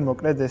ამბობენ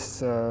მოკლედ ეს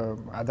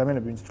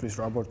ადამიანები ვინც თვლის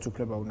რომ აბორტს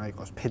უფლება უნდა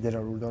იყოს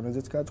ფედერალურ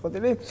დონეზეც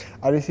გადაწყვეტილი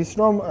არის ის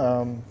რომ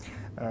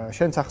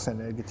შენც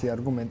ახსენე ეგეთი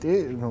არგუმენტი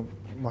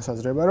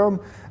მოსაზრება რომ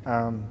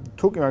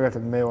თუ კი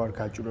მაგალითად მე ვარ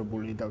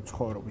გაჭირებული და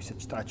ვცხოვრობ ისეთ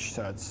შტატში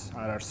სადაც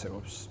არ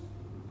არსებობს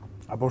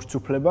აბორტს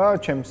უფლება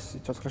ჩემს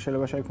ცოცხლ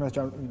შეიძლება შეიქმნას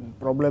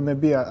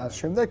პრობლემები ამ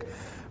შემდეგ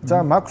და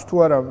მაქვს თუ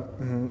არა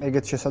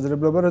ეგეთ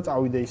შესაძლებლობა რომ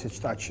წავიდე ისეთ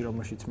შტატში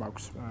რომელშიც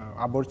მაქვს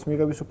აბორტს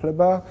მიღების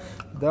უფლება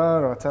და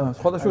რაღაცა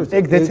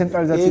ეგ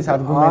დეცენტრალიზაციის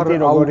არგუმენტი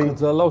როგორი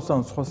გძალავს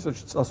ან სხვა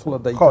შტატში წასვლა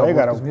და იქ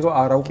აბორტს მიღება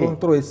არ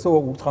აუკლონთ რომ ესო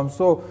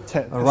ურთხამსო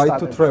right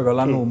to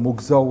travel ანუ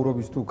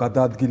მოგზაურობის თუ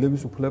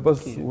გადაადგილების უფლებას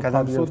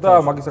ურთხამსო და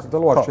მაგის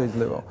აკრძალვა არ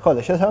შეიძლება ხო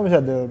და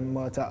შესაბამისად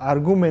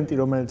არგუმენტი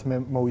რომელიც მე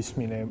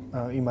მოვისმინე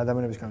იმ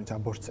ადამიანებისგან ვინც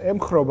აბორტს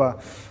ემხრობა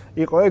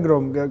იყო ეგ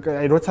რომ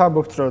აი როცა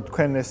ამბობთ რომ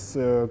თქვენ ეს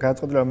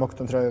გადაწყვეტილება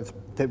მოგтон რა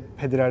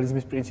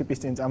ფედერალიზმის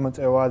პრინციპის წინ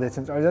წამოწევა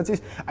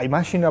დეცენტრალიზაციის აი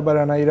მაშინ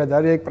აბარანაირად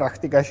არის ეგ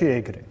პრაქტიკაში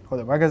ეგრე ხო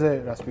და მაგაზე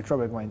რას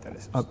ვფიქრობ ეგ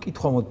მაინტერესებს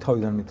კითხვა მოდი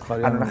თავიდან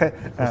მითხარი ანუ ნახე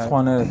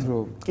სხვანაირად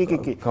რომ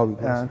კი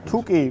თუ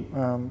კი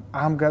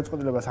ამ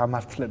გადაწყვეტილებას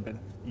ამართლებენ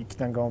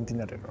იქიდან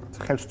გამომდინარე რომ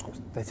ხელს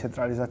უწყობს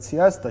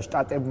დეცენტრალიზაციას და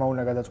შტატებმა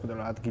უნდა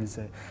გადაწყვეტონ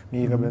ადგილზე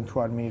მიიღებენ თუ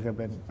არ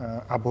მიიღებენ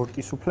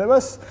აბორტის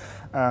უფლებას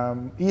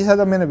ის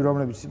ადამიანები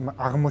რომლებიც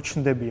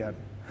აღმოჩნდებიან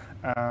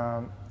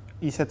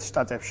ისეთ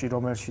შტატებში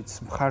რომელშიც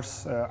მხარს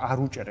არ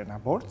უჭერენ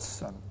აბორტს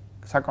ანუ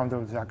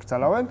საკანონმდებლოდ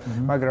აკრძალავენ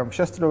მაგრამ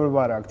შესაძლებლობა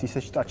არ აქვს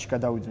ისეთ შტატში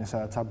გადავიდნენ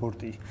სადაც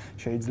აბორტი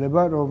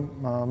შეიძლება რომ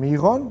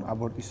მიიღონ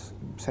აბორტის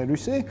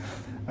სერვისი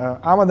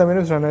ამ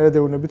ადამიანებს რანაირად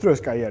ეუბნებით რომ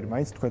ეს კაი არის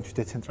მაინც თქვენთვის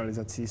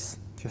დეცენტრალიზაციის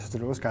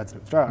შესაძლებლობას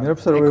გაძლევთ რა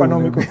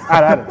ეკონომიკურ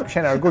არა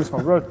შენ არ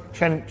გულისხმობ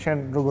რომ შენ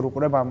როგორ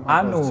უყურებ ამ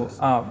ანუ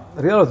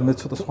რეალურად მე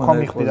ცოტა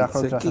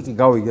სხვანაირად კი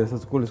გავიგე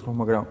რასაც გულისხმობ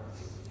მაგრამ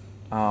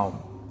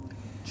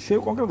შენ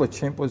კონკრეტულად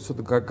ჩემ პოზიციად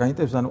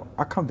გაინტერესებს ანუ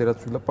აქამდე რაც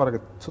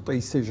ვილაპარაკეთ ცოტა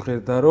ისე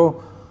ჟღერდა რომ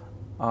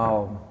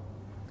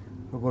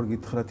როგორ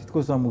გითხრათ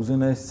თითქოს ამ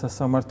უზენაეს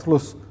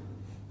სასამართლოს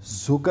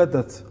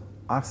ზოგადად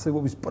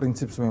არსებობის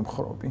პრინციპს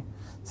ვემხრობი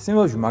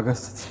სიმბოლში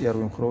მაგასაც კი არ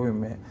ვემხრობი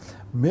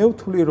მე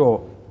ვთვლი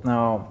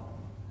რომ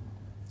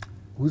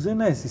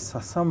უზენაესი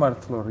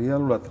სასამართლო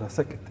რეალურად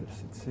რასაკეთებს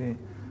იცი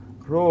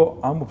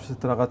რომ ამბობს ეს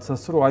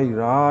რაღაცას რომ აი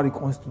რა არის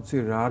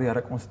კონსტიტუციური რა არის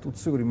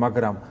არაკონსტიტუციური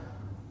მაგრამ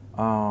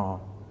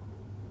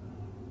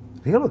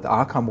რეალურად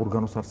აქ ამ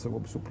ორგანოს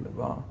არსებობის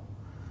უფლება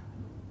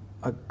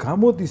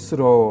გამოდის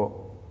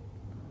რომ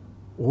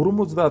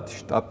 50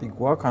 შტატი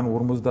გვაქვს ანუ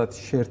 50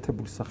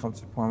 შეერთებული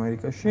სახელმწიფო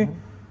ამერიკაში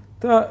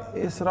და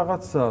ეს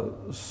რაღაცა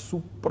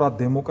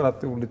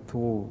სუპრადემოკრატიული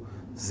თუ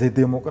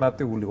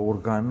ზედემოკრატიული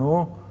ორგანო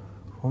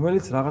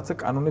რომელიც რაღაცა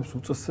კანონებს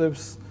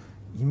უწესებს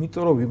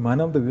იმიტომ რომ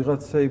მანამდე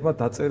ვიღაცაებმა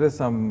დაწერეს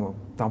ამ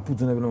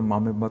დამფუძნებელმა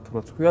მამებმა თუ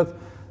რაც ქვიათ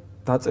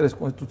დაწერეს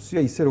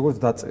კონსტიტუცია ისე როგორც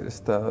დაწერეს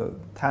და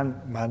თან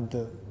მანდ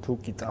თუ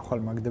კი წახვალ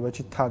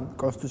მაგდებაში თან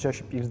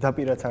კონსტიტუციაში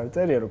პირდაპირაც არ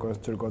წერია რომ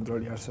კონსტიტუციური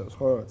კონტროლი არსებობს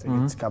ხო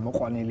წინიც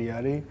გამოყვანილი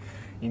არის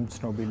იმ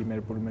ცნობილი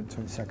მერბული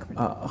მედიცინის საქმე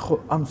ხო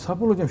ამ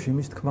საბოლოო ჯამში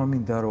იმის თქმა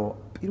მინდა რომ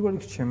პირველ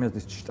რიგში ჩემი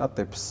აზრით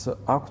შტატებს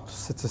აქვთ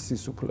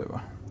სეცესიის უფლება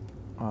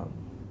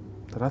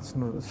რაც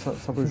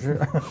საბოლოოში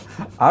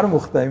არ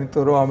მოხდა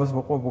იმიტომ რომ ამას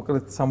მოყვა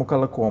მოკლედ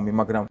სამოქალაქო ომი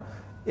მაგრამ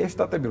ეს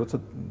შტატები როცა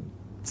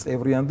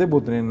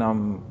წევრიანდებოდნენ ამ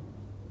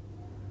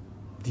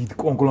დიდ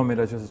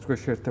კონგლომერატს თქვენ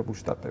შეერთებული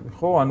შტატები,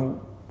 ხო? ანუ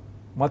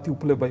მათი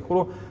უფლება იყო,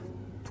 რომ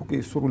თუ კი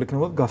სურვილი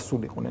ექნებოდათ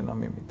გასულიყვნენ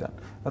ამ იმიდან.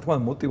 რა თქმა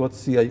უნდა,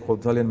 мотиваცია იყო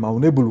ძალიან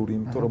მავნებლური,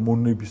 იმიტომ რომ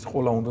მონების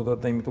ყოლა უნდათ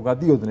და იმიტომ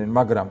გადიოდნენ,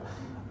 მაგრამ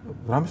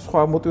რამ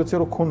სხვა мотиваცია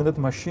რო ქონდათ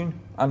მაშინ,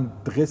 ან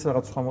დღეს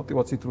რაღაც სხვა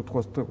мотиваციით რო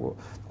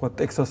თქვა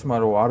ტექსასმა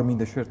რო არ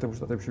მინდა შეერთებულ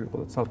შტატებში ვიყო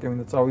და ცალკე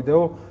მინდა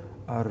წავიდეო,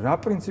 რა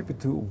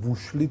პრინციპით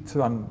უშლით,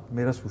 ან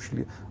მე რას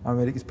უშლი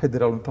ამერიკის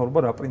ფედერალური მთავრობა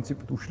რა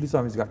პრინციპით უშლის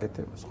ამის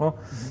გაკეთებას, ხო?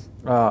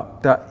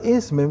 და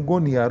ეს მე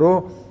მგონია, რომ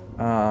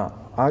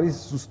არის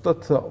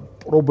ზუსტად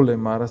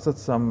პრობლემა, რასაც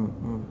ამ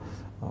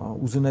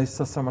უზენაეს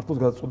სასამართლოს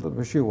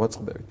გადაწყვეტილებაში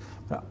ვაწყდებით.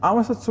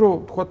 ამასაც რო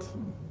თქვათ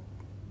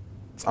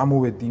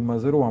წამოვედი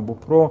იმაზე, რომ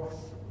ვამბობ, რომ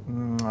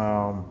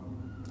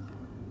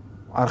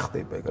არ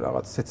ხდება ეგ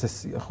რაღაც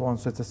სეცესია, ხო, ან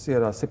სეცესია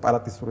რა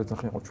სეპარატისტური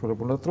ეძახი იყო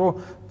ჩვეულებრივად, რომ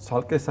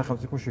ცალკე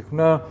სახელმწიფო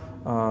შექმნა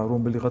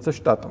რომელიღაცა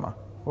შტატმა,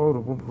 ხო,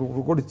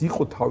 როგორც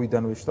იყო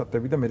თავიდანვე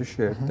შტატები და მე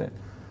შეერთდნენ.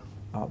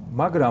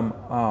 მაგრამ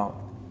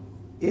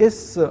ეს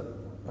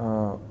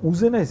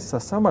უზენაეს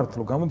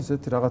სასამართლო გამოდის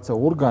ერთი რაღაცა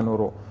ორგანო,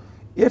 რომ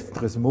ერთ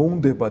დღეს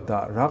მოუნდება და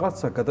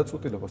რაღაცა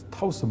გადაწყვეტილებას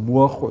თავს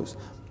მოახვევს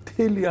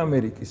მთელი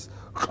ამერიკის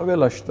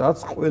ყველა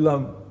შტატს, ყველა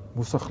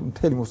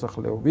მთელი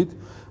მოსახლეობით.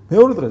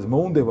 მეორე დღეს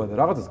მოუნდება და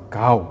რაღაცას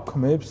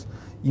გაუქმებს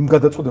იმ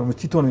გადაწყვეტილებას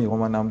თვითონ მიიღო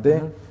მანამდე.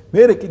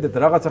 მერე კიდე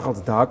რაღაც ახალს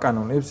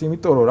დააკანონებს,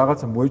 იმიტომ რომ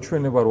რაღაცა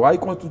მოეჩვენება, რომ აი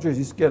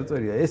კონსტიტუციაში ის კი არ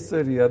წერია, ეს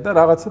წერია და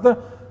რაღაცა და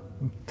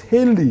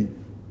მთელი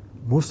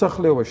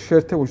მოსახლეობა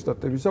შეერთებული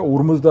შტატებისა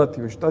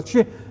 50-ვე შტატში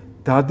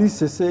დადის,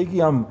 ესე იგი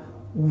ამ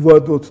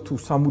უვადოთ თუ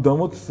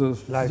სამუდამოდ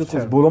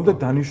სიცოცხლის ბოლომდე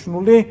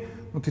დანიშნული,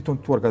 ну თვითონ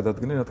თუ არ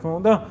გადადგნენ, რა თქმა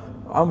უნდა,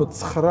 ამ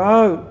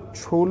 9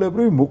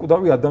 ჩვეულებრივი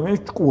მოკვდავი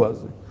ადამიანის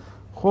ჭკუაზე.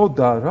 ხო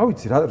და რა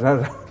ვიცი,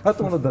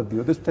 რატომ უნდა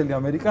დადიოდეს მთელი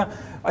ამერიკა?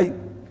 აი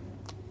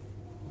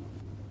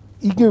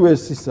იგივე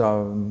ისა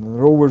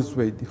როუერს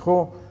ვეიდი, ხო?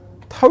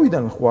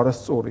 თავიდან ხო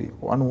არასწორი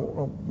იყო. ანუ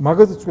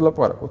მაგაზეც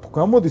ვილაპარაკო. თუ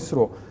გამოდის,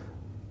 რომ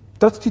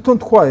და თვითონ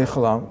თქვა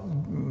ეხლა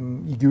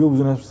იგივე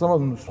უზენაეს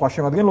სხვა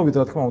შემადგენლობით,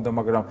 რა თქმა უნდა,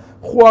 მაგრამ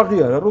ხო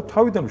აღიარა, რომ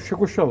თავიდან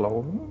შეგვეშალაო.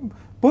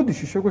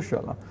 ბოდიში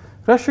შეგვეშალა.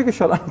 რა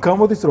შეგეშალა?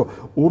 გამოდის, რომ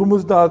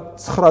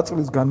 59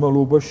 წლის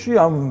განმავლობაში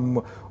ამ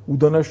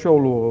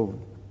უდანაშაულო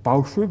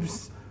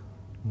ბავშვებს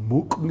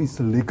მოკლის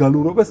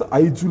ლეგალურობას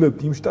აიძულებთ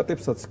იმ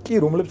შტატებსაც კი,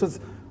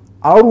 რომლებსაც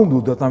არ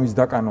უნდათ ამის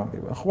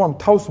დაკანონება. ხო, ამ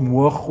თავს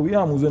მოახვია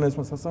ამ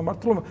უზენაესმა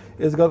სასამართლომ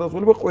ეს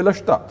გადაწყვეტილება ყველა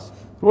შტატს.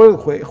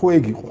 ხო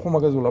ეგ იყო, ხო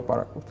მაგაზე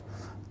ვლაპარაკობთ.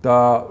 და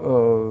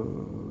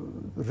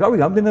რავი,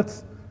 რამდენად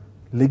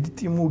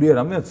ლეგიტიმურია,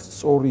 რამდენად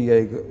სწორია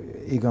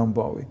ეგ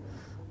ამბავი.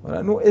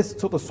 მაგრამ ნუ ეს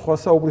ცოტა სხვა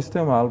საუბრის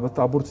თემა, ალბათ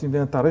აბორტს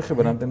იმდენად არ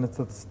ეხება,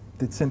 რამდენადაც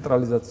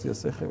დეცენტრალიზაციას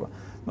ეხება.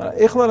 მაგრამ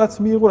ეხლა რაც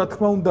მიიღო, რა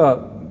თქმა უნდა,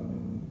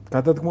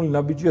 გადადგმული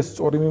ნაბიჯია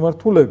სწორი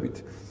მიმართულებით,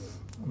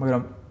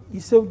 მაგრამ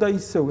ისევ და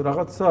ისევ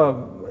რაღაცა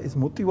ეს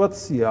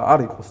мотиваცია არ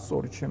იყო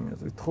სწორი ჩემი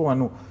აზრით, ხო?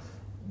 ანუ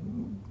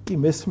კი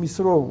მესმის,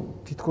 რომ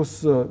თითქოს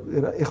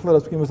ეხლა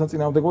რაც იმასთან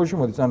წინააღმდეგობაში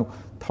მოდის, ანუ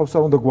თავს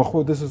არ უნდა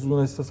გვახვევდეს ეს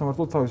უზენაეს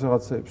სასამართლო თავის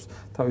რაღაცეებს,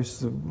 თავის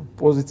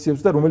პოზიციებს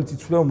და რომელიც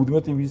იცვლება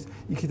მუდმივად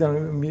იქიდან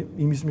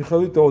იმის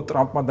მიხედვით,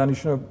 ტრამპმა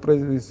დანიშნა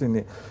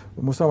პრეზიდენტი,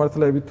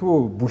 მოსამართლეები თუ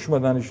ბუშმა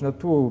დანიშნა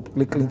თუ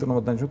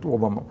კლინტონმა დანიშნა თუ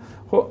ობამამ.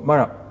 ხო,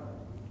 მაგრამ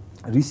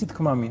რისი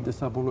თქმა მინდა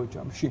საბოლოო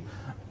ჯამში?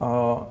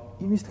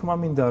 იმის თქმა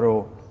მინდა,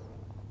 რომ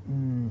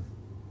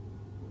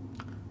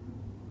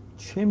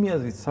ჩემი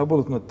აზრით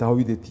საბოლოოდ უნდა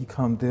დავიდეთ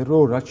იქამდე,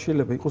 რომ რაც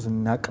შეიძლება იყოს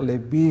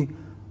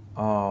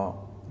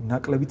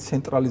ნაკლები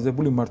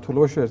ცენტრალიზებული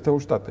მმართველობა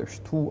შეერთებულ შტატებში.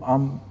 თუ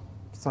ამ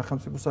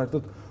სახელმწიფოს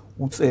საერთოდ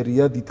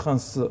უწერია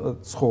დიდხანს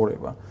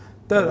ცხოვრება.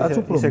 და რაც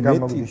უფრო მეტი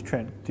გამოდის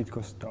ჩვენ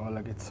თითქოს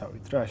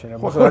დავალაგեցავით რა,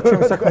 შეიძლება. ხო, რა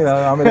ჩემი საქმეა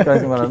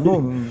ამერიკაში, მაგრამ ნუ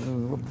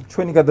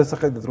ჩვენი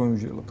გადასახედად რომ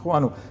იმჟელოთ, ხო?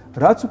 ანუ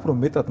რაც უფრო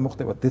მეტად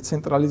მოხდება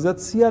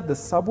დეცენტრალიზაცია და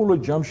საბოლოო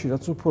ჯამში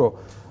რაც უფრო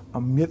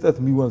მეტად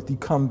მივალთ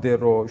იქამდე,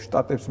 რომ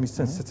შტატებს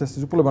მისცენ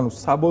სეცესიის უფლება, ანუ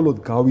საბოლოოდ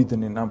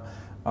გავიდნენ ამ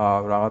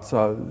რაღაცა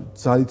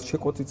ძალით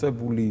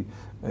შეკვეწიწებული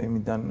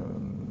იმიდან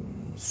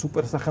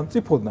სუპერ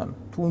სახელმწიფოდან,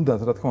 თუნდაც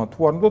რა თქმა უნდა, თუ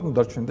არ უნდა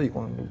დარჩენ და იყო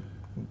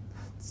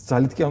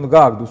ძალით კი არ უნდა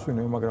გააგდოს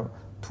ვინმე, მაგრამ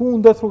თუ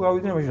უნდათ რომ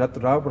გავიდნენ, მაშინ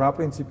რა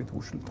პრინციპით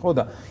უშლით, ხო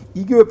და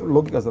იგივე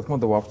ლოგიკას რა თქმა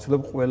უნდა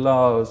ვაფუძვლებ ყველა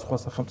სხვა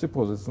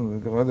სახელმწიფოზე,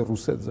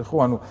 რუსეთზე, ხო,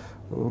 ანუ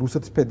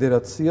რუსეთის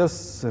ფედერაციას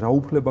რა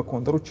უფლება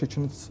ჰქონდა, რომ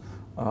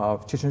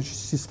ჩეჩნეთში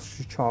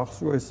სისხლში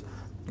ჩაახსრო ეს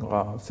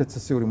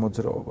სეცესიური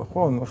მოძრაობა, ხო?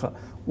 ანუ ახლა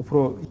უფრო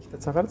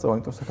იქითაც აღარ წავა,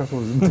 იმიტომ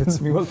საქართველოს იმედს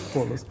მივალთ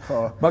ხოლოს.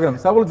 მაგრამ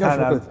საბოლოო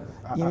ჯამში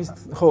იმის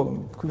ხო,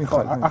 თქვენ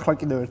ხარ. ახლა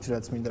კიდევ ერთი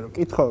რაც მინდა რომ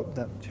კითხო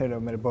და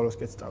შეიძლება მე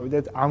ბოლოსკეც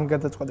წავიდეთ. ამ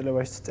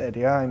გადაწყვეტილებაში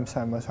წერია იმ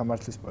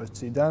სამართლის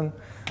პოზიციიდან,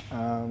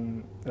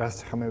 რაც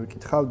ახლა მე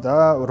ვიკითხავ და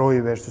როი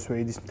versus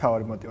ვეიდის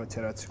მთავარი мотиваცია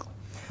რაც იყო.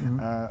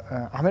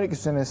 ამერიკის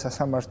უზენაეს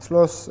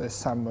სასამართლოს ეს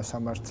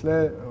სამართლე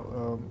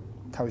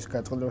თავის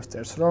გადაწყვეტილებას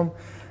წერს, რომ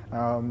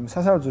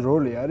სასამართლოს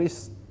როლი არის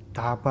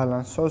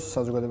დააბალანსოს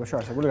საზოგადოებაში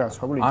არსებული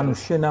განსხვავებული ინტერესები. ანუ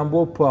შენ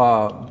ამბობ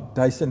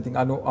dissenting,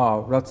 ანუ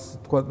რაც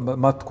თქვა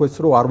მათ თქვეს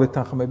რომ არ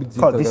ვეთანხმებით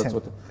ძირითადად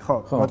გაწყვეტილებას. ხო,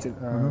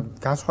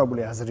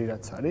 განსხვავებული აზრი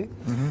რაც არის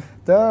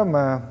და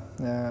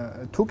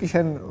თუ კი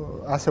შენ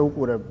ასე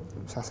უყურებ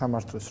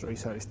სასამართლოს რომ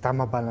ის არის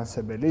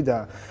დამაბალანსებელი და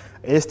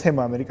ეს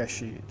თემა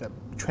ამერიკაში და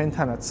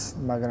ჩვენთანაც,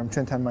 მაგრამ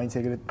ჩვენთან მაინც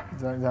ეგრეთ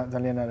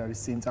ძალიან არ არის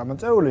წინ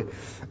წამოწეული.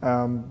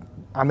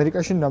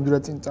 ამერიკაში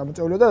ნამდვილად წინ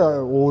წამოწეულია და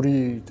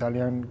ორი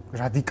ძალიან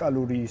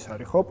რადიკალური ის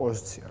არის ხო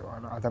პოზიცია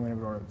რომ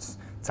ადამიანები რომელიც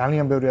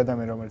ძალიან ბევრი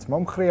ადამიანი რომელიც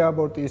მომხრეა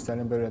აბორტის,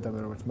 ძალიან ბევრი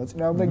ადამიანი რომელიც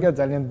მოწინააღმდეგეა,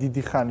 ძალიან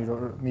დიდი ხანი რომ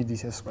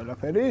მიდის ეს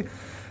ყველაფერი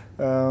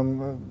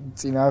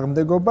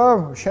წინააღმდეგობა,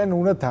 შენ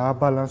უნდა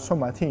დააბალანსო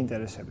მათი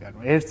ინტერესები. ანუ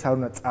ერთს არ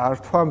უნდა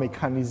წაართვა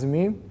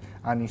მექანიზმი,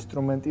 ან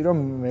ინსტრუმენტი რომ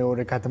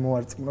მეორე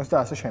გადმოარწმუნოს და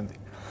ასე შემდეგ.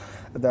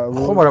 და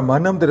ხო, მაგრამ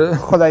მანამდე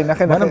ხო და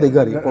ინახე მანამდე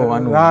ეგარი იყო,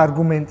 ანუ რა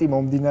არგუმენტი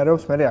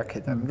მომდინარეობს მე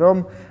აქედან, რომ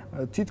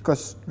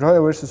თითქოს Roe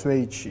versus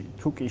Wade-ში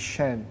თუ კი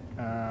შენ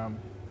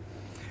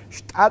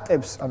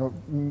შტატებს, ანუ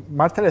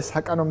მართალია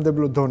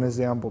საკანონმდებლო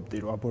დონეზე ამბობდი,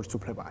 რომ აბორტის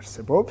უფლება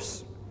არსებობს,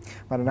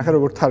 მაგრამ ნახე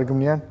როგორ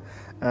თარგმნიან,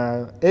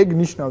 ეგ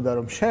ნიშნავდა,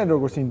 რომ შენ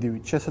როგორც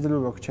ინდივიდი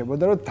შესაძლებლობა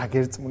გქჩებოდა, რომ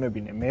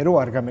დაგერწმუნებინე მე, რომ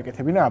არ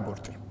გამეკეთებინა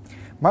აბორტი.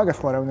 მაგას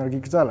ხო არავინ არ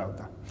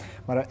გიგზავნავდა.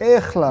 მაგრამ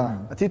ეხლა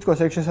თითქოს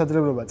ეგ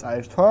შესაძლებლობა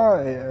წაერთვა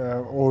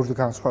ორ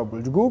განსხვავებულ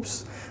ჯგუფს,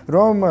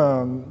 რომ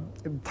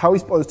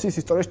თავის პოზიციის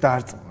ისტორიაში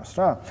დაარწმუნოს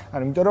რა.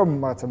 ანუ იმიტომ რომ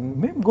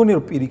მე მგონი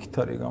რომ პირიქით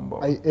არის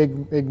გამბავი. აი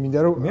ეგ მინდა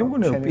რომ მე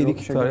მგონი რომ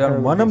პირიქით არის. ანუ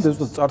მანამდე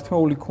ზუსტად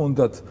წართმეული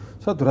ქონდათ,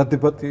 სადაც რა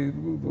დებატი,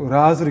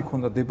 რა აზრი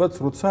ქონდა დებატს,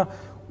 როცა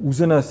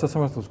უზენაეს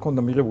სასამართლოს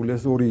ქონდა მიღებული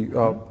ეს ორი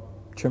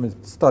ჩემი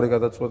სტარი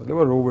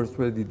გადაწყვეტილება Roe versus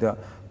Wade და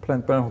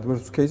Planned Parenthood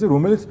versus Casey,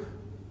 რომელიც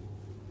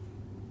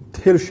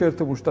თელ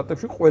შეერთებულ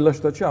შტატებში ყველა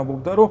შტატში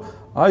ამბობდა რომ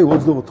აი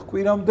 24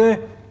 კვირამდე,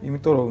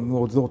 იმიტომ რომ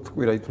 24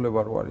 კვირა ითვლება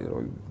რომ არის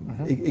რომ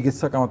ეგეც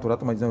საკამათო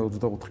რატომ აიძახა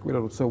 24 კვირა,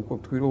 როცა უკვე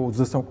თქვი რომ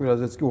 23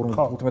 კვირაზეც კი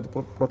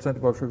 55%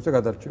 ბავშვებისა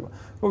გადარჩება.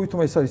 რომ ვითომ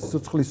ეს არის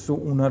სიცხლის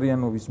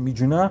უნარიანობის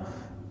მიჯნა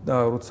და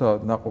როცა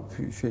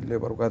ნაყოფი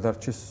შეიძლება რომ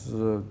გადარჩეს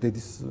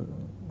დედის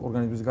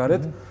ორგანიზმის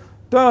გარეთ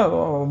და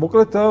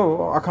მოკლედ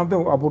აქამდე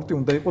აბორტი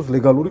უნდა იყოს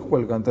ლეგალური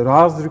ყველგან და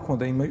რა აზრი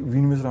ქონდა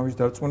ვინმეს რამის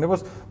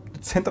დარწმუნებას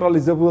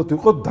ცენტრალიზებულად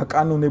იყო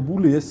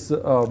დაკანონებული ეს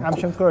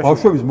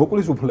ბავშვების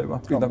მოკვლის უფლება.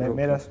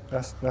 მე რას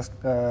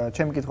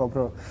ჩემი კითხვა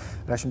უფრო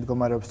რაში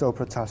მდგომარეობს და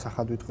უფრო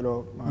ცალსახად ვიტყვი რომ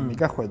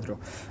მიგახვედრო.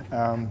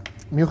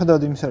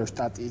 მიუხედავად იმისა რომ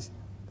შტატის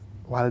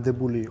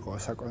ვალდებული იყო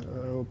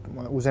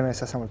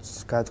უზენაეს სასამართლოს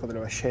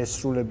გადაწყვეტილება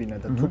შეესრულებინა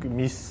და თუ კი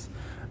მის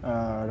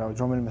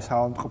რომელიმე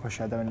საავადმყოფოში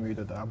ადამიანი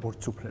მივიდა და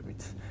აბორტის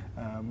უფლებით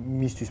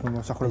მისთვის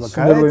მომსახურება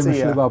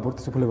გაეწია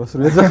აბორტის უფლებას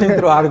რო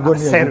ეძახით რომ არ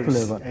გონია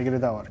უფლება ეგრე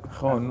დავარქვა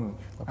ხო ნუ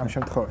ამ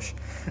შემთხვევაში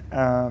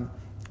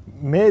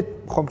მე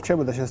ხომ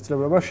რჩებოდა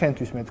შესაძლებლობა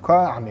შენთვის მე თქვა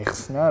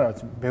ამეხსნა რაც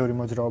ბევრი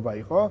მოძრაობა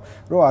იყო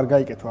რომ არ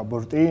გაიკეთო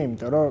აბორტი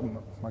იმიტომ რომ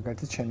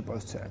მაგალითად შენი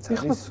პოზიციაც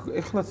არის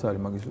ეხლაც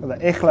არის მაგის და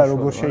ეხლა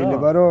როგორ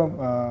შეიძლება რომ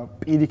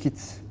პირიქით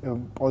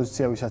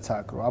პოზიცია ვისაც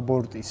აქვს რომ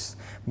აბორტის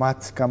მათ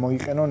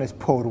გამოიყენონ ეს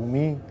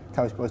ფორუმი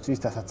თავის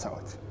პოზიციის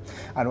დასაცავად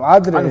ანუ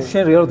ადრე ანუ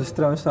შენ რეალურად ეს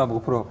ტრამეს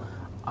ამბობ რომ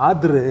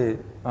ადრე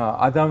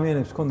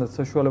ადამიანებს ჰქონდათ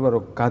საშუალება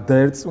რომ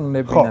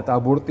გადაერწმუნებინათ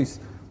აბორტის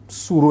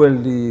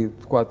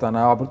სურველი თქვათ ან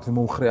აბორტის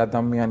მომხრე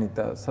ადამიანი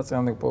და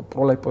საწინააღმდეგო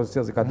პროლაიფ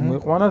პოზიციაზე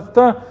გადმოიყვანათ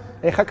და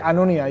ეხა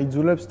კანონი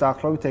აიძულებს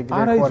დაახლოებით ეგრე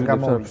ხო არ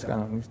გამოვიდა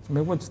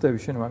მე მოცდები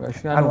შენ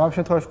მაგაში ანუ ამ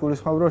შემთხვევაში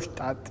გულისხმობ რომ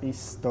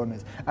შტატის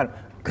დონეზე ანუ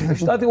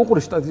შტატი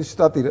უყურე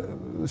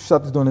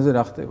შტატის დონეზე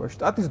რა ხდება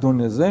შტატის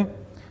დონეზე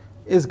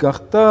ეს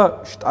გახდა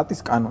შტატის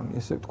კანონი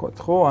ესე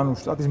ვთქვათ ხო ანუ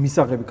შტატის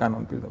მისაღები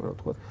კანონი პირდაპირ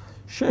ვთქვათ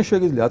შენ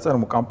შეგიძლია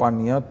აწარმო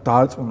კამპანია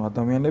დაარწმუნო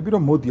ადამიანები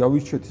რომ მოდი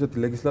ავირჩიოთ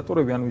ისეთი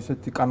ლეგისლატორები ანუ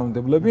ისეთი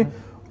კანონმდებლები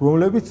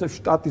რომლებიც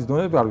შტატის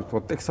დონეზე არ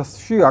ვთქვათ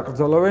ტექსასში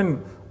აკრძალავენ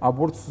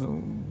აბორტს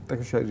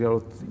ტექსასში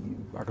რეალურად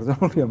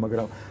აკრძალულია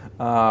მაგრამ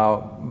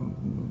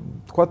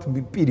თქვათ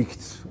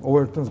პირიქით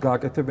overturns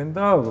გააკეთებენ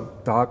და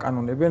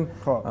დააკანონებენ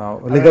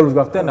ლეგალურს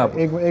გახდნენ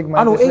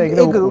ანუ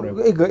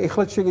ეგ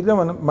ეხლა შეგიძლია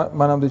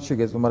მანამდე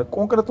შეგეძლო მაგრამ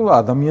კონკრეტულ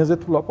ადამიანზე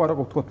თუ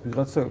ლაპარაკობ თქვათ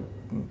ვიღაცა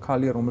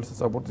ქალია რომელსაც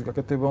აბორტის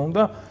გაკეთება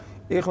უნდა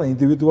ეხლა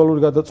ინდივიდუალური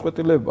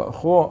გადაწყვეტილება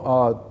ხო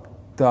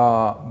და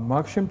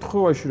მაგ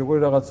შემთხვევაში როგორი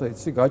რაღაცა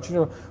იცი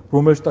გაჩნია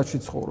რომელ შტატში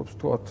ცხოვრობს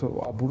თქვათ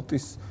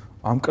აბორტის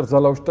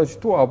ამკრძალავ შტატში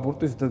თუ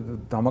აბორტის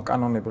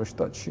დამაკანონებელ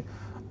შტატში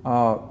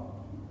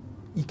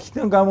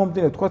იქიდან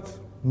გამომდინე თქვათ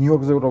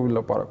ნიუ-იორკზე რო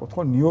ვილაპარაკოთ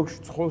ხო ნიუ-იორკში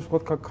ცხოვრობს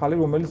თქვათ ქალი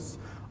რომელიც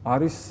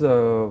არის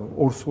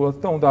ორსულად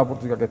და უნდა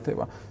აბორტის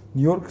გაკეთება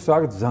ნიუ-იორკს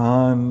აქვს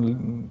ძალიან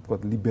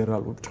თქვათ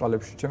ლიბერალურ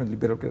ბრჭყალებში ჩემი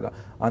ლიბერალური და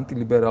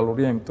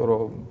ანტილიბერალურია იმიტომ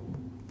რომ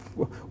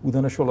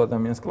უდანაშაულო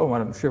ადამიანს კლავ,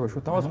 მაგრამ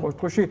შევეშოთ ამას ყოველ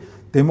შემთხვევაში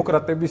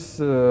დემოკრატების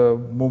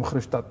მომხრე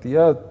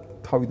შტატია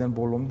თავიდან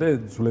ბოლომდე,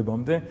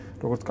 ძვლებამდე,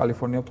 როგორც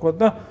კალიფორნია ვთქვათ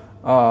და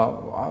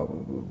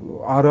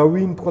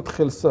არავინ ვთქვათ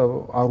ხელს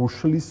არ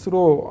უშლის,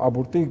 რომ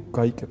აბორტი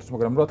გაიკეთოს,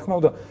 მაგრამ რა თქმა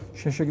უნდა,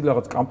 შენ შეგიძლია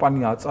რაღაც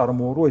კამპანია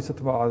აწარმოო, რომ ესეთ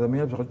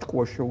ადამიანებს რაღაც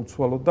ჭკუა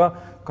შეუცვალო და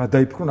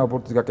გადაიფრონ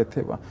აბორტის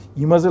გაკეთება.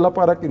 იმაზე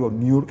ლაპარაკი, რომ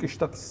ნიუ-იორკის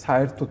შტატი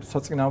საერთოდ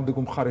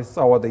საწინააღმდეგო მხარეს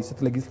წავა და ისეთ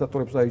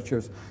ლეგისლატორებს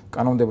აირჩევს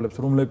კანონმდებლებს,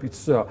 რომლებიც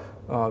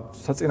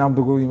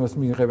საწინააღმდეგო იმას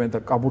მიიღებენ და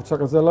აბორტს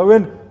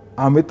აკრძალავენ,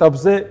 ამ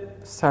ეტაპზე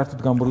საერთოდ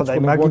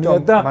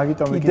გამორიცხული და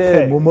კიდე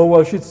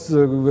მომავალშიც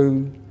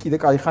კიდე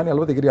кай ხანი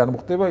ალბათ ეგრე არ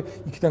მოხდება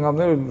იქიდან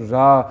გამომდინარე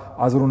რა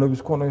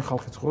აზროვნების მქონე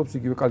ხალხი ცხოვრობს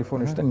იგივე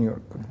კალიფორნიაში და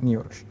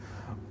ნიუ-იორკში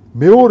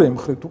მეორე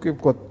მხრივ თუ კი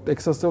ვთქვათ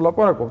ტექსასზე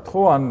ვლაპარაკობთ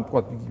ხო ან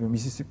ვთქვათ იგივე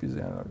მისისიპიზე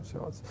ან არის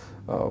რაღაც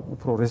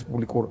უფრო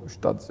რესპუბლიკურ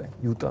შტატზე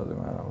იუტაზე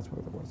რაღაც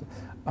პროგრამაზე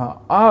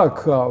აქ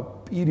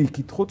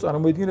პირიქით ხო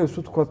წარმოიდგინებს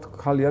თუ ვთქვათ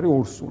ხალი არის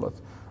ორსულად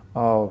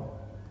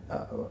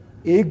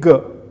ეგ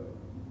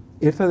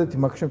ერთადერთი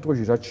მაგ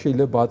შემთხვევაში რაც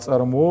შეიძლება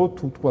აწარმოო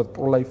თუ თქვა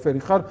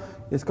პროლაიფერი ხარ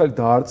ეს კალი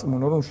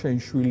დაარწმუნო რომ შენ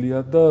შვილია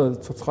და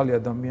ცოცხალი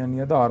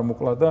ადამიანია და არ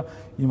მოკლა და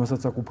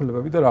იმასაც აქვს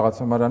უფლებები და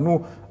რაღაცა მაგრამ ნუ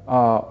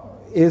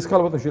ეს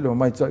ხალბატონ შეიძლება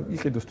მაინც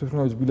იყიდოს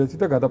თვითმფრინავის ბილეთი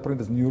და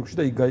გადაპრინტდეს ნიუ-იორკში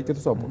და იქ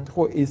გაიკეთოს აბორტი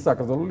ხო ეს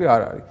აკრძალული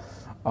არ არის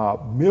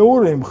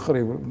მეორე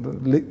მხრივ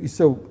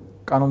ისევ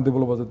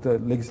კანონმდებლობაზე და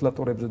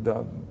ლეგისლატორებზე და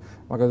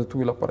მაგაზე თუ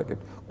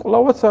ვილაპარაკებთ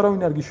კვლავაც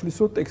არავინ არ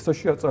გიშლისო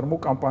ტექსასში აწარმო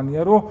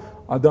კამპანია რომ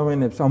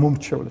ადამიანებს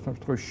ამომრჩევლებს ამ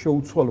შემთხვევაში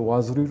შეუცვალო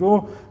აზრი რომ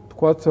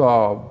თქვათ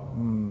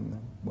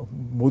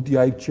მოდი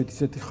აირჩიეთ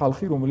ისეთი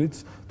ხალხი რომელიც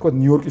თქვათ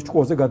ნიუ-იორკის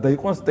ჭკუაზე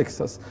გადაიყვანს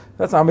ტექსასს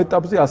რაც ამ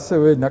ეტაპზე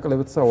ასევე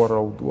ნაკლებად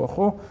სავარაუდოა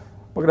ხო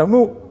მაგრამ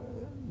ნუ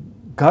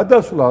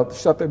გადასვლა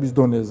შტატების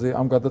დონეზე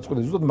ამ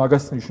გადაწყვეტილებას ზუსტად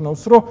მაგას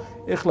ნიშნავს რომ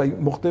ეხლა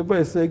მოხდება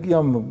ესე იგი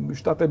ამ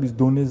შტატების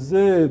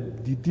დონეზე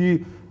დიდი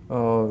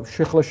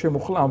შეხლა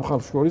შემოხლა ამ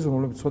ხალხს შორის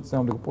რომლებიც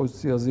სოციალურ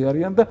პოზიციაზე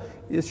არიან და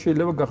ეს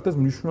შეიძლება გახდეს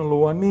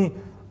მნიშვნელოვანი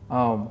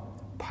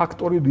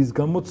ფაქტორი რის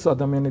გამოც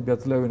ადამიანები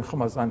აძლევენ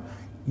ხმას ან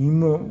იმ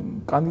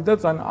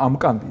კანდიდატს ან ამ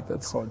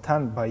კანდიდატს ხო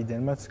თან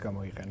ბაიდენმაც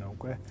გამოიყენა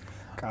უკვე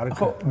კარგი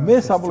ხო მე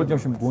საბოლოო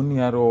ჯამში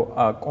მგონია რომ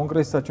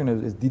კონგრესის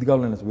საჩვენებს ეს დიდ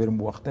გავლენას ვერ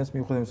მოახდენს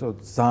მიუხედავად იმისა რომ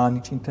ძალიან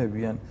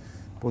იჭინთებიან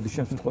ბოდიშ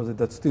შემთხვევაზე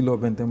და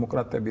ცდილობენ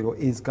დემოკრატები რომ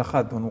ეს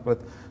გახადონ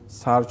უყურეთ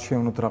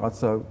საარჩევნოდ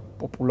რაღაცა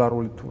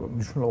პოპულარული თუ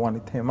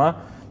მნიშვნელოვანი თემა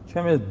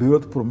ჩემი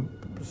ბევრად უფრო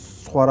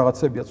სხვა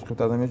რაღაცებია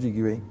წუხებთ ადამიანებში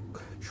იგივე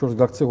შორს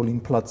გაქცეული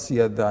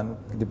ინფლაცია და ანუ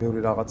კიდე ბევრი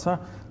რაღაცა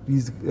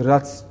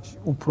რაც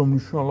უფრო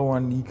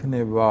მნიშვნელოვანი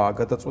იქნება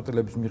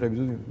გადაწყვეტილების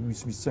მიღებაზე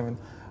ვის მისცემენ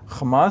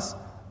ხმას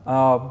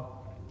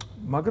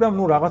მაგრამ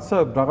ნუ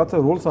რაღაცა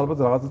როლს ალბათ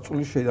რაღაცა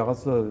წული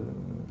რაღაცა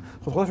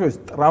ხო სხვადასხვა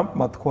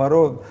ტრამპმა თქვა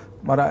რომ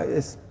მაგრამ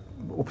ეს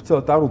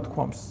ოფიციალურად არ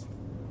უთქვამს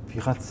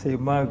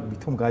ვიღაცებმა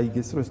ვითომ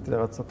გაიგეს რომ ეს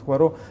რაღაცა თქვა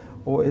რომ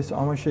ეს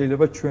ამან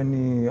შეიძლება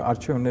ჩვენი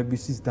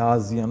არჩევნების ის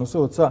დააზიანოს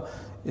როცა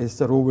ეს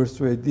როვერს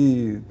ვეიდი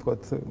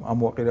თქვათ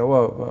ამოაყირავა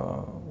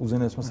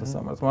უზენაესმა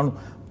სასამართლომ ანუ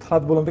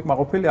თლად ბოლომდე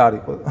მაყოფილი არ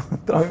იყო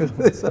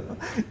ტრამპის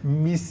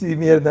მისი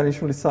მიერ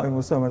დანიშნული სამი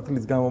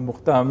მოსამართლის გამო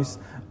მოხდა ამის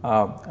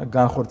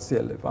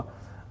განხორციელება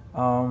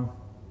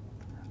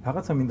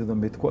რაღაცა მინდა და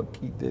მეთქვა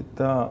კიდე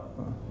და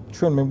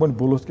ჩვენ მე მგონი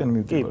ბოლოსკენ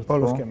მივდივართ კი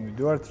ბოლოსკენ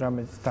მივდივართ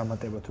რამეც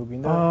დამატება თუ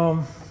გინდა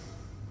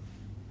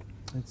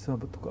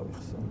ეცაბა თუ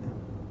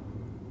გავიხსენე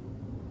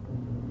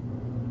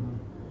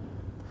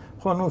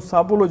ხო ნუ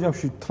საბოლოო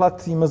ჯამში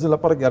თლათ იმაზე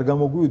ლაპარაკი არ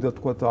გამოგვივიდა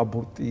თქვა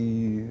აბორტი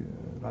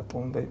რატომ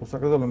უნდა იყოს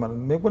საკრძალული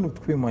მაგრამ მე მგონი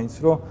ვთქვი მაინც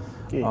რომ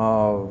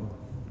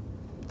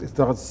ეს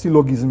რაღაც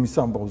სილოგიზმის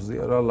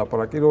ამბავზეა რა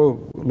ლაპარაკი რომ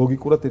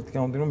ლოგიკურად ერთი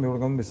გამომდინარე მეორე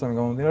გამომდინარე მესამე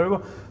გამომდინარე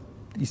რომ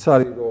ის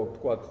არის რომ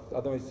თქვა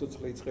ადამიანის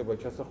სიცოცხლე იწყება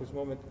ჩასახვის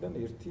მომენტიდან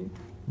ერთი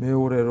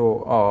მეორე რომ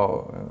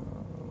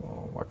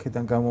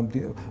აქედან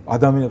გამომდინარე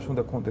ადამიანებს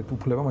უნდა კონტენტ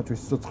უფლება მათ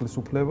შორის სიცოცხლის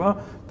უფლება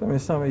და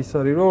მესამე ის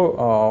არის რომ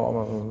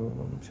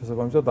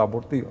შესაბამისად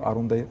აბორტი არ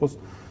უნდა იყოს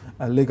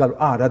ლეგალ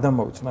რა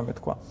დამოვიცნა მე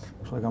თქვა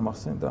ხლა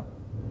გამახსენდა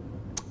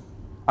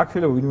აქ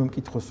შეიძლება ვინმე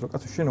მკითხოს რომ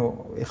კაცო შენო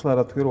ეხლა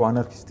რა თქვი რომ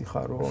ანარქისტი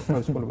ხარ რომ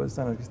თავისუფლებაზე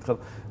ანარქისტი ხარ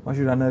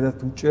მაშინ რანაირად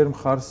უჭერ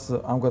მხარს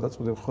ამ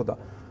გადაწყვეტილებას ხო და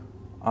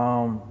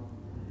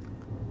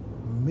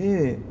მე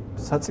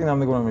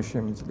საწინააღმდეგო რამე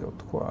შემიძლია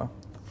თქვა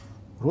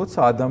როცა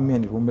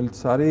ადამიანი რომელიც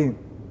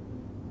არის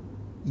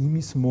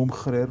იმის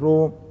მომხრე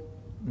რომ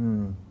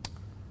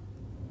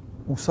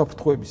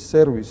უსაფრთხოების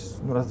სერვისი,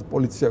 ну რაც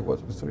პოლიცია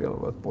გვაწვდის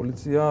რეალურად,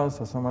 პოლიცია,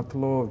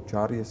 სასამართლო,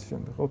 ჯარი ეს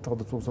შემდეგ, ხო,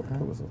 თავდაცვა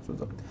უსაფრთხოებას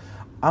აწვდის.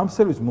 ამ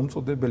სერვისის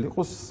მომწოდებელი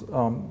იყოს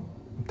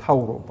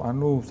მთავრობა,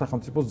 ანუ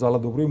სახელმწიფოს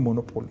ძალადობრივი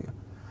მონოპოლია.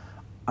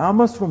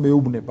 ამას რომ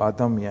მეუბნება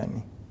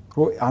ადამიანი,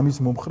 რომ ამის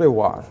მომხრე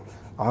ვარ,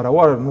 არა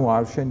ვარ, ну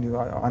არ შენი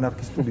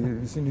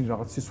ანარქისტული ისინი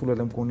რაღაც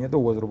სისულელე მგონია და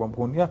უაზრობა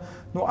მგონია.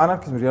 ну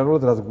ანარქიზმი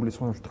რეალურად რაც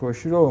გულისხმობს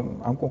შემთხვევაში, რომ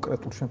ამ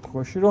კონკრეტულ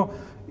შემთხვევაში, რომ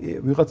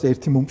ვიღაც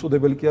ერთი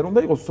მომწოდებელი კი არ უნდა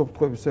იყოს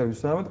უსაფრთხოების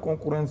სერვისი, არამედ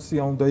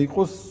კონკურენცია უნდა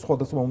იყოს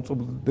სხვადასხვა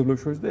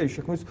მომწოდებლებს შორის და ეს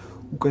შექმნის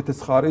უკეთეს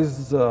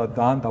ხარისხს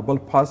და ან დაბალ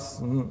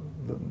ფასს,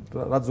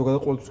 რაც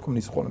ზოგადად ყოველთვის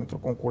ქმნის ხოლმე, იმიტომ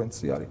რომ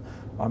კონკურენცია არის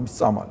ამის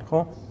წამალი, ხო?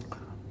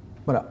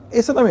 მაგრამ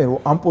ეს ადამიანი რომ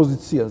ამ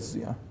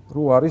პოზიციაზეა,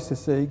 რომ არის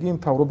ესე იგი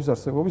მთავრობის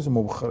არსებობის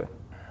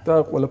მომხრე.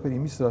 და ყველაფერი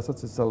იმის, რასაც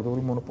ეს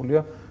ძალადობრივი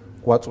მონოპოლია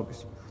გვაწვდის.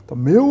 და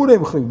მეორე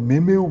მხრივ მე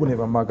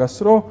მეუბნება მაგას,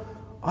 რომ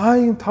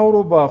აი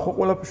მთავრობა ხო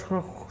ყველაფერს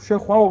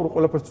შეხვავ, რომ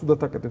ყველაფერს ცუდად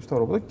აკეთებს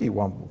მთავრობა და კი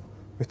ვამბობ.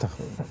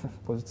 ეთახე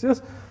პოზიციას.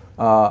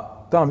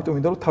 და ამიტომ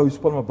მინდა რომ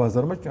თავისუფალმა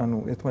ბაზარმა, ანუ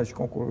ერთმანეთში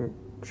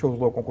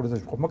შეუძლო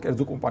კონკურენციაში ყოფნა,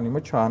 კერძო კომპანიებმა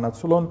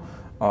ჩაანაცვლონ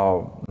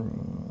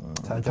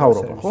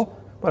მთავრობა, ხო?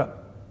 მაგრამ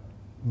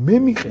მე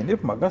მიყენებ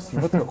მაგას,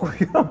 იმათ რა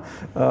ქვია,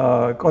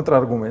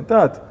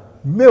 კონტრარგუმენტად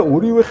მე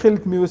ორივე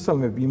ხელით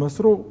მივესალმები იმას,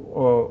 რომ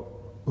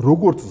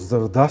როგორც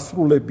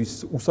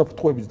ზრდასრულების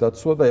უსაფრთხოების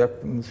დაცვა და აქ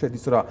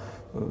შედის რა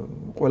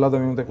ყველა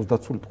ადამიანი უნდა იყოს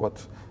დაცული თქვათ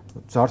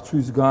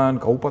ძარცვისგან,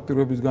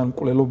 გაუპატიურებისგან,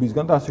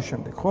 მკვლელობისგან და ასე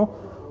შემდეგ, ხო?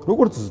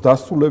 როგორც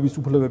ზრდასრულების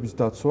უფლებების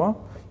დაცვა,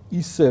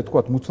 ისე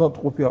თქვათ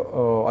მუცნადყოფი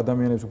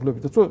ადამიანების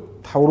უფლებების დაცვა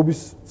თავრობის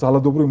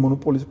ძალადობრივი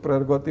მონოპოლის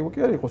პრეროგატივა კი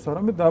არ იყოს,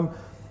 არამედ ამ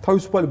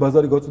თავისუფალი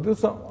ბაზარი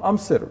გავწოდოს ამ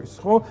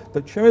სერვისს, ხო?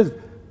 და ჩემს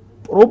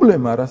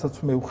პრობლემა,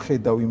 რასაც მე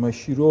ვხედავ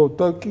იმაში, რომ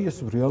და კი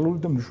ეს რეალური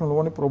და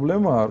მნიშვნელოვანი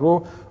პრობლემაა, რომ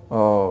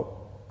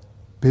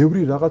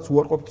ბევრი რაღაც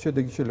უარყოფითი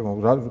შედეგი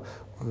შეიძლება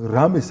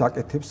რამეს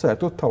აკეთებს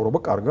საერთოდ თავრობა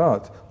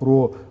კარგად,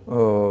 რომ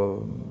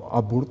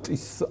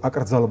აბორტის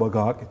აკრძალვა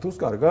გააკეთოს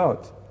კარგად?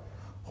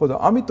 ხო და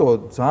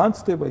ამიტომ ძალიან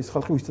ცდება ის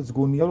ხალხი, ვისაც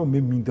გონია, რომ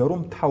მე მინდა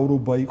რომ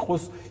თავრობა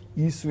იყოს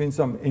ის, ვინც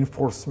ამ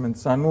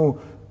enforcement-ს, ანუ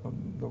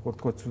როგორ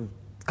თქვა,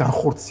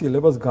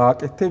 განხორციელებას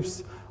გააკეთებს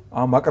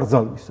ამ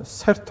აკრძალვისას.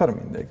 საერთოდ არ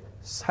მინდა ეგ.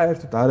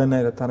 საერთოდ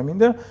არანაირად არ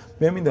მინდა.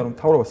 მე მინდა რომ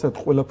თავრობა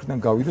საერთოდ ყველაფრიდან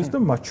გავიდეს და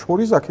მათ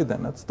შორის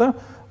აქედანაც და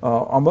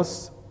ამას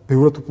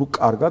ბევრად უფრო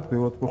კარგად,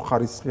 ბევრად უფრო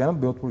ხარისხიანად,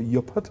 ბევრად უფრო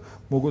იაფად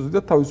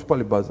მოგოზრდა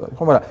თავისუფალი ბაზარი.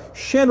 ხო, მაგრამ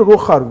შენ რო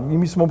ხარ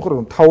იმის მომხრე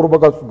რომ თავრობა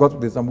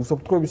გაწვდეს ამ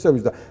უსაფრთხოების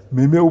სერვისს და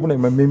მე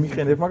მეუბნები, მე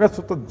მიყენებ მაგას,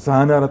 ცოტა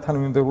ძალიან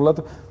არათანმიმდევრულად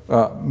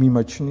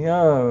მიმაჩნია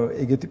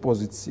ეგეთი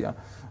პოზიცია.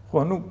 ხო,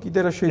 ანუ კიდე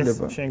რა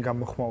შეიძლება? შენ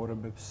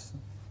გამოხმაურებებს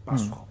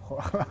პასუხობ, ხო?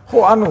 ხო,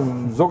 ანუ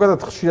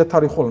ზოგადად ხშირად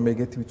არის ხოლმე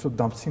ეგეთი ვიცოდ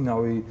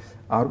დამცინავი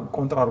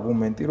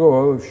კონტრარგუმენტი,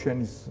 რომ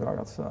შენის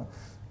რაღაცა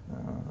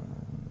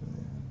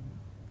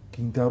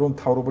გინდა რომ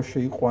თავრობა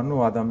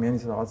შეიყვანო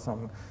ადამიანის რაღაც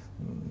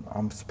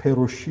ამ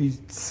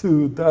სფეროშიც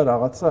და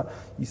რაღაცა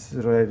ის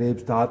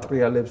რებს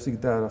დაატრიალებს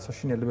და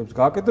საშინელებებს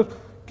გააკეთებს.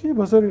 კი,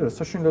 ბაზარი რა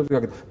საშინელებებს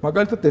გააკეთებს.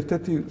 მაგალითად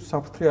ერთ-ერთი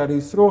საფრთხე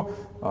არის ის, რომ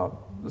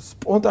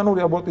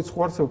სპონტანური აბორტიც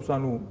ხო არსებობს,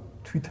 ანუ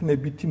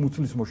თვითნებითი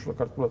მუცლის მოშლა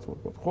ქართულად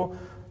ვთქვათ, ხო?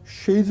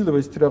 შეიძლება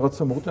ისეთი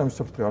რაღაცა მოხდეს, ამის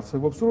საფრთხე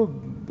არსებობს, რომ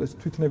ეს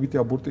თვითნებითი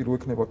აბორტი რო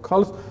ექნება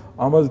ქალს,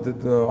 ამას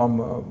ამ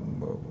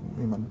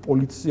იმან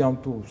პოლიციამ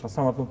თუ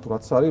სასამართლომ თუ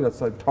რაც არის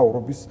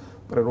თავრობის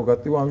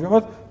პრეროგატივა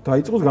ამჟამად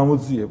დაიწყოს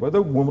გამოძიება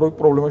და უამრავი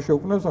პრობლემა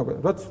შეუქმნებს,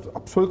 რაც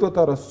აბსოლუტურად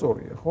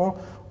არასწორია, ხო?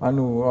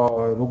 ანუ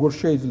როგორ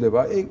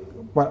შეიძლება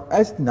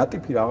ეს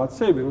ნატიფი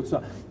რაღაცები,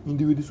 როცა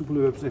ინდივიდის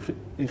უფლებებს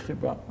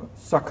ეხება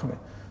საქმე.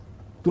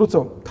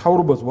 როცა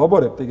თავრობას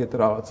ვაბარებთ ეგეთ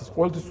რაღაცას,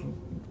 ყოველთვის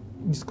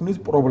ის ქმნის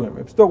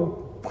პრობლემებს და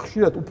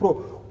ხშირად უფრო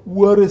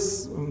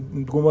უარეს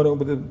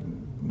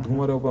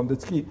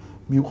მდგომარეობამდეც კი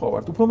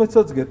მივყავართ. უფრო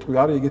მეცაც გეტყვი,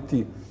 არის ეგეთი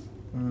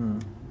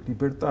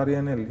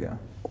ლიბერტარიანელია,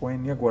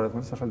 კოენია გვარად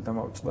მან სახელი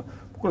დამავიწყდა.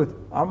 მოკლედ,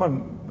 ამან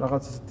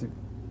რაღაც ესეთი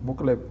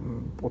მოკლე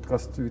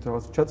პოდკასტით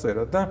რაღაც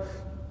ჩაწერა და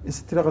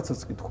ესეთი რაღაცაც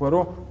კი თქვა,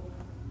 რომ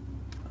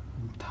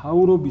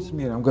თავრობის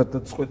მიერ ამ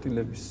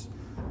გადაწყვეტილების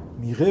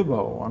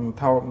მიღებაო, ანუ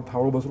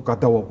თავრობას რო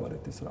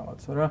გადავაბარეთ ეს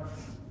რაღაცა რა,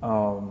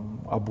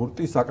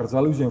 აბორტის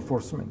აკრძალვის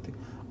enforcement-ი.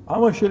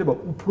 ამან შეიძლება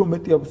უფრო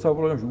მეტი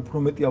აბსოლუტურად უფრო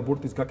მეტი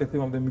აბორტის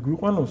გაკეთებამდე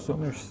მიგვიყვანოსო,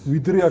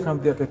 ვიდრე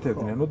აქამდე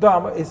აკეთებდნენ. ნუ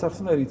და ეს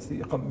ახსნა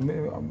რიცი, ახლა მე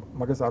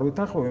მაგას არ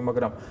ვეთანხმები,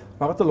 მაგრამ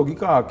რაღაცა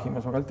ლოგიკა აქვს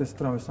იმას, მაგალითად ეს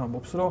რამეს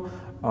ამბობს, რომ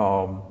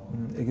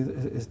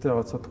ეს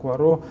რაღაცა თქვა,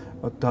 რომ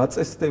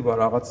დაწესდება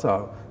რაღაცა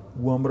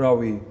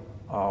უამრავი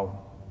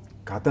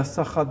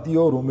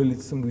გადასახადიო,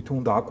 რომელიც თვითონ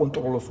უნდა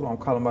აკონტროლოს, რომ ამ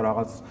ქალმა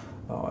რაღაც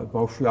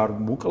ბავშვი არ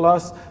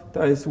მოკლას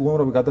და ეს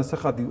უამრავი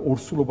გადასახადი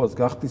ორსულობას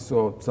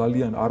გახდისო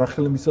ძალიან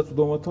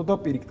არახელმისაწვდომათო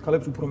და პირიქით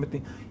ქალებს უფრო მეტი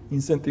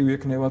ინსენტივი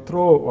ექნებათ,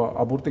 რომ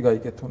აბორტი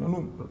გაიკეთონ. ნუ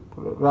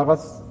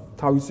რაღაც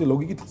თავისი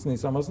ლოგიკით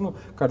ხსნის ამას, ნუ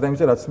გარდა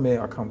იმისა, რაც მე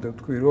აქამდე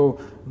ვთქვი, რომ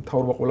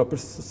მთავრობა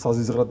ყველაფერს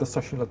საზიზღრად და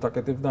საშინლად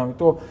აკეთებს და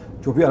ამიტომ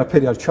ჯობია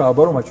არაფერი არ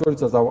ჩააბარო, მათ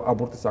შორის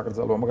აბორტის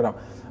აკრძალვა, მაგრამ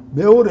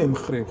მეორე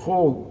მხრივ, ხო,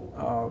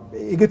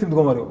 ეგეთი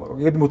მდგომარეობა,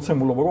 ეგეთი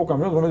მოცემულობა გვაქვს,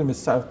 ამიტომ მე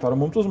საერთოდ არ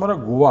მომწონს, მაგრამ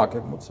გვაქვს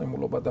ეგ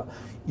მოცემულობა და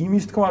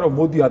იმის თქმა, რომ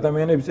მოდი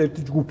ადამიანების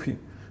ერთი ჯგუფი,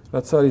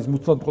 რაც არის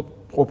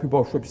მუცნადყოფი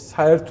ბავშვების,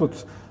 საერთოდ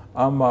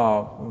ამ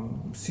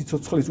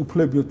სიცოცხლის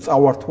უფლებიო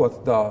წავართვათ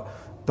და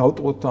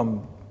დავტყოთ ამ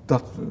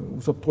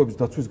უსაფრთხოების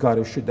დაცვის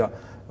გარეშე და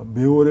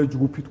მეორე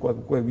ჯგუფი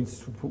თქვა, უკვე ვინც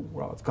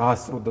რაღაც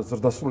გაასწრო და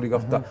ზრდასრული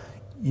გახდა,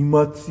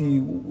 იმათი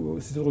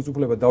სიცოცხლის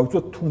უფლება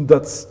დავიცვათ,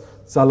 თუნდაც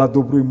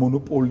ძალადობრივი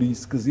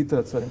მონოპოლიის გზით,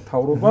 რაც არის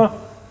მთავრობა.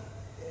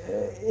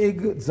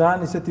 ეგ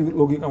ძალიან ისეთი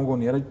ლოგიკა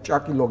მგონია, რა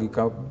ჭაკი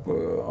ლოგიკა,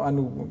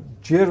 ანუ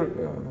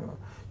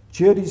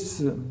ჯერ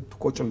ის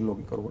კოჭლი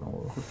ლოგიკა, როგორ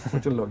ამბობ,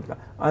 კოჭლი ლოგიკა.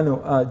 ანუ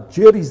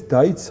ჯერ ის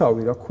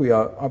დაიცავი, რა ქვია,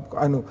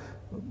 ანუ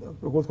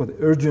როგორ ვთქვა,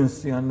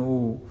 urgency, ანუ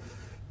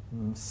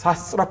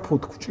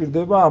სასწრაფოდ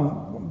გვჭირდება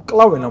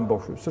კლავენ ამ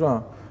ბავშვებს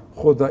რა.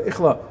 ხო და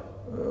ეხლა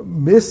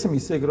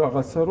მესმის ეგ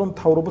რაღაცა, რომ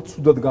თავრობა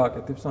ცუდად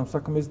გააკეთებს ამ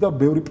საქმეს და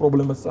ბევრი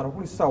პრობლემას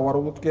წარმოქმნის,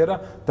 სავარაუდოდ კი არა,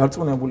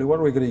 დარწმუნებული ვარ,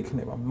 რომ ეგრე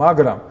იქნება.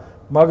 მაგრამ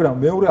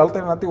მეორე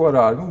ალტერნატივა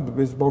რა არის? ნუ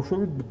ეს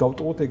ბავშვები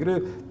დავტოვოთ ეგრე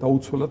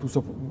დაუცველად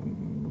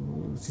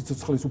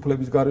სიცოცხლის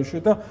უფლების გარეშე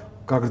და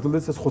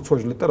გაგრძელდეს ეს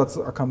ხოცვაჟლეტა, რაც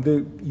აქამდე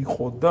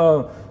იყო და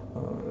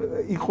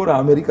იყო რა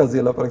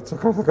ამერიკაზე ელაპარაკეთ,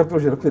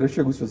 საქართველოში რა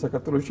შეგვისვა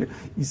საქართველოში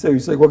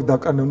ისე გვაქვს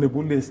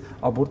დაკანონებული ეს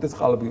აბორტის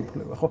ყალბი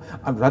უფლება, ხო?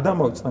 ანუ რა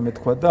დამავიწყდა მე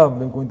თქვა და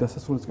მე მგონი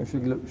დასასრულისკენ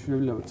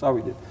შეიძლება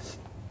წავიდეთ.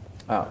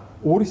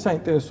 ორი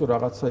საინტერესო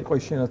რაღაცა იყო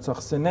ის შენაც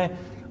ახსენე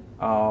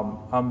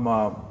ამ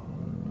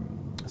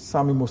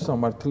სამი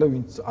მოსამართლე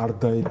ვინც არ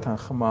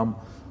დაეთანხმა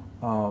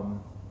ამ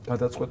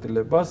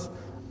გადაწყვეტილებას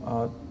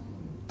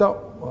და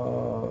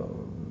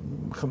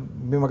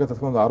მე მაგათ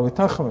თქმა უნდა არ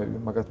ვეთანხმები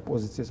მაგათ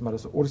პოზიციას,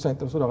 მაგრამ ორი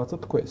საინტერესო რაღაცა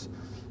თქვეს.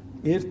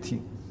 ერთი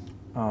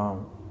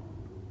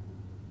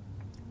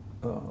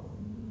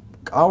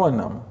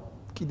კავანამ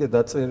კიდე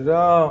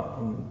დაწერა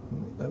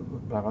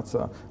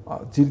რაღაცა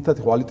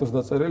ძირითადად ვალიტოს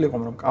დაწერილი იყო,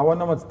 მაგრამ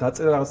კავანამაც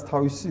დაწერა რაღაც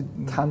თავისი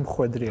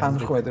თანხwebdri,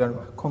 ანუ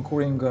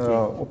concurring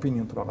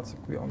opinion თუ რაღაცა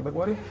ქვია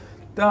უნდაგვარი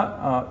და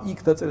იქ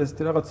დაწერა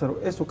ესეთი რაღაცა რომ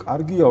ესო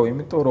კარგიაო,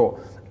 იმიტომ რომ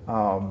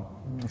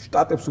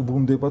შტატებს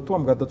უბრუნდება თუ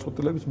ამ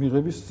გადაწყვეტილების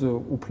მიღების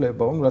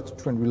უფლება, რაც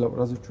ჩვენ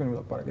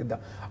ვილაპარაკეთ და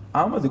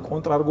ამაზე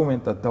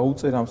კონტრარგუმენტად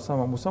დაუწერა ამ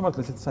სამა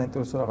მოსამართლეს ესეთი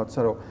საინტერესო რაღაცა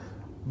რომ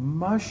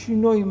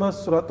მაშინო იმას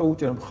რატო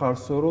უჭერ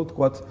მხარსო რომ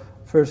თქვათ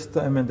first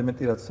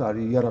amendment-ი რაც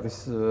არის იარაღის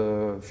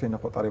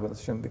შენახვა ტარება და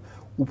შემდეგ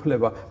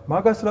უფლება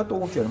მაგას რატო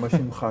უჭერ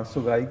მაშინ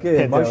მხარსო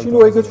გაიგე მაშინო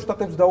ეგეც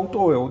შტატებს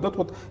დაუტოვეო და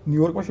თქვათ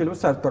ნიუ-იორკმა შეიძლება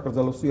საერთოდ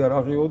აკრძალოს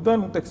იარაღიო და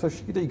ნუ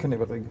ტექსასში კიდე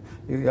იქნება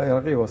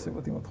იარაღი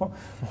ევასებათ იმათ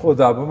ხო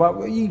და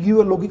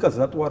იგივე ლოგიკას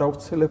რატო არ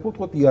ავრცელებო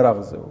თქვათ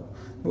იარაღზეო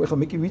ნუ ეხლა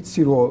მე კი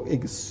ვიცი რომ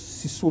ეგ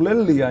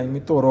სისულელია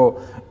იმიტომ რომ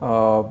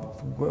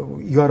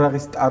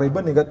იარაღის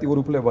ტარება ნეგატიური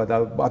უფლებაა და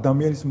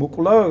ადამიანის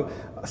მოკლა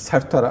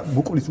საერთოდ არა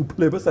მოკლის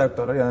უფლება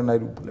საერთოდ არა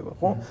არანაირი უფლება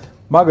ხო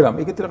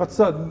მაგრამ ეგეთი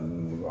რაღაცა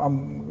ამ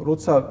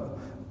როცა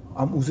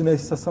ამ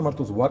უზენაეს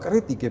სასამართლოს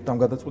ვაკრიტიკებთ ამ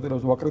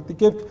გადაწყვეტილებას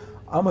ვაკრიტიკებთ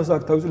ამას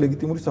აქვს თავისი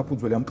ლეგიტიმური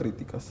საფუძველი ამ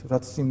კრიტიკას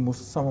რაც იმ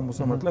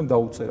მოსამართლემ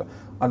დაუწერა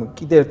ანუ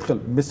კიდე ერთხელ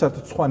მე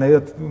საერთოდ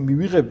სხვანაირად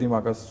მივიღებდი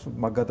მაგას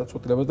მაგ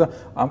გადაწყვეტილებას და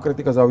ამ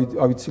კრიტიკას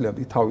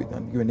ავიცილებდი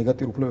თავიდან იგივე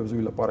ნეგატიურ უფლებებზე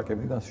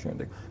ვილაპარაკებდი და ასე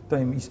შემდეგ და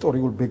იმ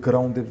ისტორიულ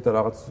ბექგრაუნდებს და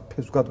რაღაც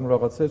ფესვგადგმულ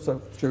რაღაცებს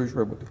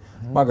შევიშვებოდი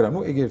მაგრამ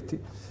ნუ ეგ ერთი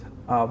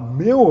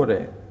მეორე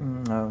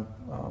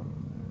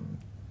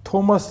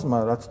თომასმა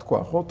რაც თქვა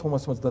ხო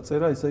თომასმაც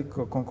დაწერა ესე იქ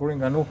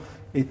კონკურინგ ანუ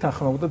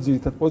ეთანხმებოდა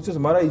ძირითად პოზიციას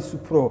მაგრამ ის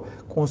უფრო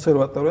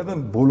კონსერვატორია და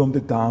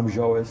ბოლომდე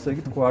დაამჟავა ესე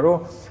იგი თქვა რომ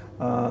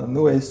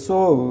ნუ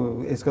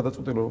ეს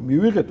გადაწყვეტილება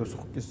მივიღეთო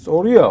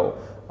სწორიაო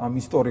ამ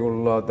ისტორიულ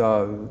და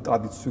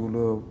ტრადიციულ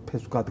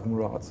ფესვგადგმულ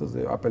რაღაცაზე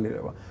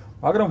აპელირება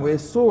მაგრამ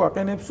ესო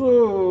აყენებს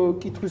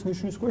კითხვის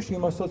ნიშნის ქვეშ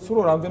იმასაც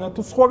რომ რამდენად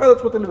თუ სხვა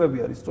გადაწყვეტილებები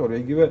არის სწორი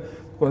იგივე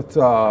თქვათ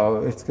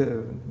ერთ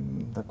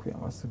და ქვია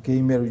მას gay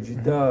marriage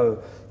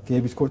და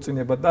გეების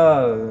ქორწინება და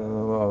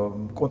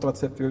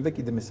კონტრაცეპტივები და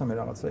კიდე მესამე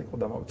რაღაცა იყო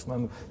დამავიწყდა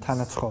ანუ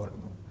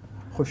თანაცხოვრება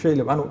ხო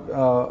შეიძლება ანუ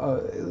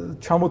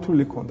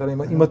ჩამოთვლილი ქონდა რა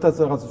იმათაც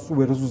რაღაც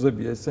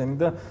უერზუზებია ესენი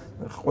და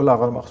ყველა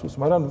აღარ მახსოვს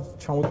მაგრამ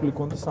ჩამოთვლილი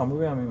ქონდა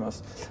სამივე ამ იმას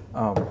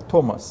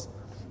თომას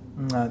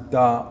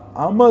და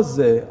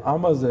ამაზე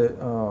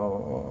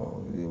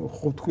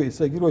ხო თქვი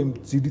ესე იგი რომ იმ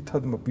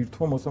ძირითადმა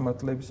ბირთვმა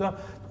მოსამართლებისა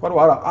თქვა რომ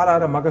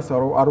არა მაგას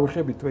არ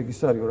ვეხებით თუ ეგ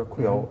ის არის რა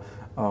ქვიაო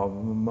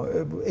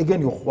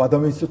ეგენი ხო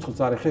ადამიანის სიცხეს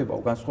არ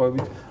ეხებაო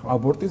განსხვავებით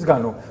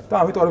აბორტისგანო და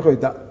ამიტომ არ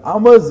ეხებია და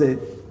ამაზე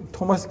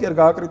თომასი კი არ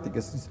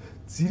გააკრიტიკეს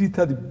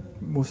ძირითადი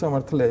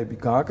მოსამართლეები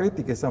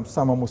გააკრიტიკეს ამ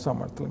სამა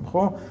მოსამართლემ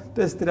ხო და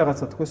ესეთი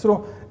რაღაცა თქვეს რომ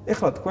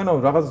ეხლა თქვენო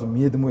რაღაცას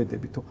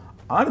მიედმოედებითო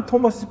ან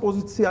თომასის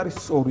პოზიცია არის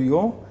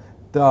სწორიო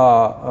და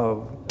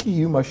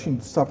კი მაშინ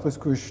საფრთხის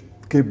ქვეშ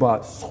დგება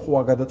სხვა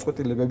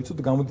გადაწყვეტილებებიც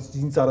და გამოდის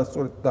ის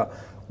არასწორად და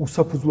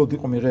უსაფუძვლოდ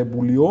იყო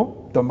მიღებულიო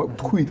და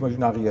თქვით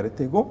მაშინ აღიარეთ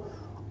ეგო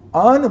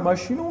ან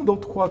მაშინ უნდა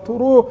ვთქვათო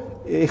რომ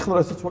ეხლა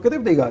რასაც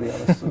ვაკეთებ ეგ არის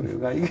არასწორი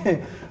გაიგე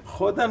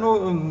ხო და ნუ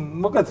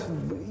მოკლედ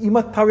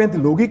იმათ თავიანთი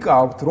ლოგიკა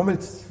აქვს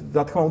რომელიც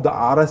რა თქმა უნდა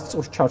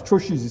არასწორ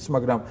ჩარჩოში ზის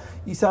მაგრამ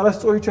ის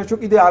არასწორი ჩარჩო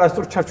კიდე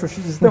არასწორ ჩარჩოში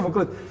ზის და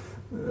მოკლედ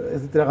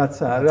ესეთ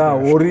რაღაცა რა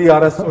ორი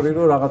არასწორი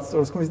რომ რაღაც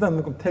სწორს ქმნის და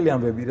მთელი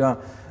ამბები რა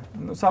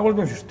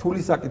საყოველთაოდ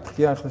რთული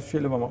საკითხია ახლა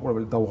შეიძლება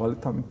მაყურებელი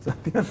დაუღალეთ ამით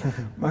ძალიან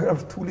მაგრამ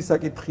რთული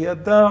საკითხია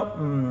და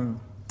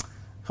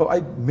ხო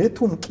აი მე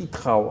თუ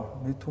მკითხავ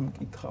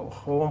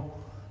ხო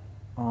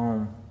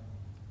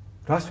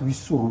რას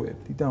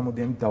ვისურვებდი და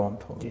ამოდიანი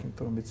დავამთავროთ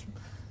იმიტომ რომ მეც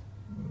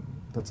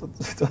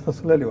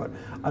დაწესწრებული ვარ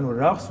ანუ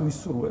რას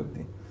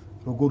ვისურვებდი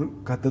როგორ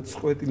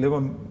გადაწყვეტილება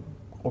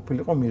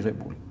ყოფილიყო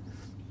მიღებული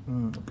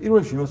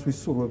პირველ რიგში იმას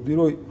ვისურვებდი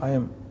რომ აი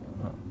ამ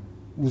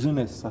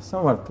უზენაეს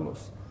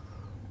სასამართლოს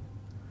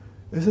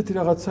ესეთი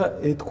რაღაცა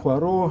ეთქვა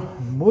რომ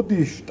მოდი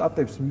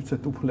შტატებს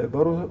მივცეთ უფლება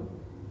რომ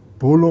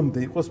ბოლომდე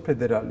იყოს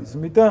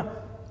ფედერალიზმი და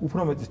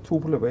უფრო მეტის თუ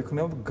უფლება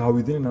ექნებოდ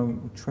გავიდნენ ამ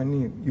ჩვენი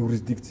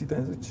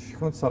იურისდიქციიდან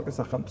შექმნათ სალყე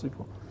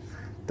სახელმწიფო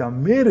და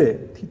მე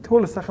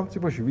თითოეულ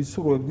სახელმწიფოში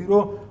ვისურვებდი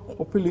რომ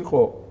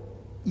ყოფილიყო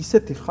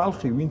ისეთი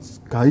ხალხი ვინც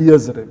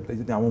გაიაზრებდა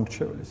ისეთი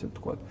ამომრჩეველი ესე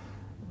ვთქვათ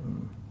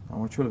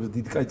ამორჩევლებს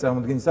დიდი კაი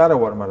წარმოდგენის არა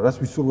ვარ, მაგრამ რას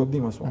ვისურვებდი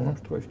იმას ვამბობ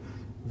თქოში.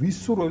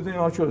 ვისურვებდი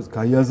ამორჩევლებს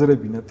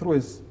გაიაზრებინათ, რომ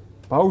ეს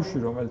ბავშვი,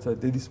 რომელიც არის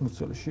დედის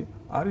მუცელში,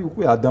 არის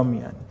უკვე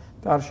ადამიანი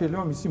და არ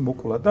შეიძლება მისი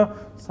მოკლა და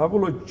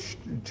საბოლოო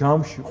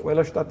ჯამში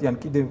ყველა შტატიან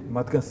კიდე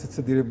მათგან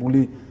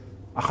შეცდირებული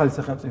ახალი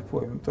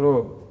სახელმწიფოები, იმიტომ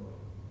რომ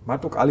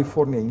მარტო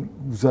კალიფორნია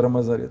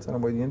უზარმაზარია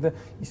წარმოიდგინეთ და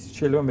ის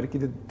შეიძლება მე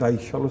კიდე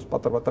დაიშალოს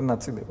პატარ-პატარ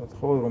ნაწილებად,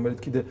 ხო, რომელიც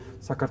კიდე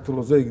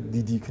საქართველოზე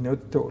დიდი იქნება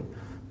თეორია.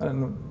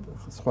 ანუ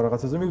სხვა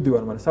რაღაცაზე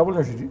მივდივარ, მაგრამ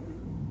საბოლოოში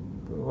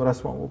რას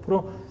ვამბობ,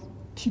 რომ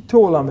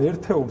თითოეულ ამ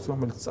ერთეულს,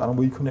 რომელიც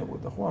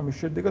წარმოიქმნებოდა, ხო, ამის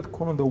შედეგად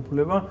ქონოდა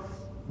უფლება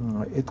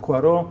ეთქვა,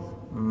 რომ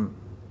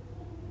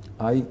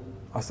აი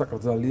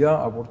ასაკრძალია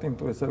აბორტი,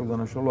 იმიტომ ეს არის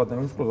უდანაშაულო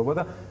ადამიანის ყოლობა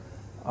და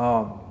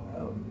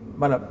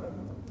მაგრამ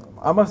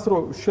ამას რო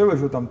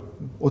შევეშოთ ამ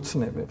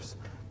ოცნებებს,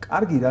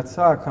 კარგი რაც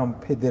აქვს ამ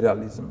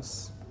ფედერალიზმს,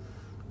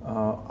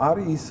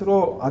 არის ის,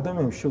 რომ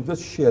ადამიანებს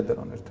შეუძლიათ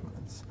შეადარონ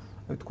ერთმანეთს.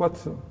 აი თქვათ,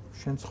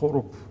 შენ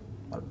ცხოვრობ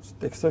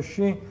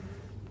ტექსასში,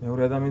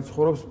 მეორე ადამიანი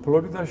ცხოვრობს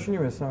ფლორიდაში,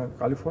 მესამე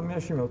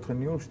კალიფორნიაში, მეოთხე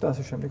ნიუ-იორკში და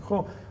ასე შემდეგ, ხო?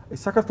 აი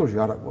საქართველოში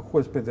არ აქვს, ხო,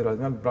 ეს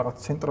ფედერალიზმი, ან რაღაც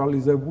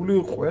ცენტრალიზებული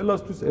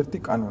ყველასთვის ერთი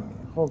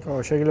კანონია, ხო? ხო,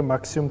 შეიძლება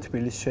მაქსიმუმ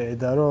თბილისში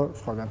შეედარო,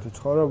 სხვაგან თუ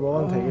ცხოვრობ,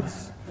 ოღონდ ეგეც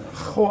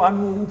ხო,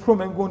 ანუ უფრო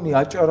მე მგონი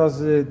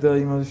აჭარაზე და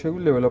იმაზე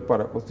შეგვიძლია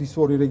ველაპარაკოთ. ის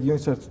ორი რეგიონი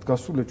საერთოდ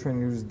გასულია ჩვენი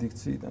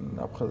იურისდიქციიდან,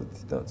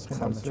 აფხაზეთი და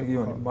ცხინვალის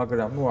რეგიონი,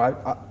 მაგრამ ნუ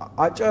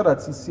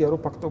აჭარაც ისია, რომ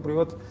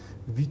ფაქტობრივად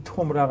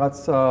ვითომ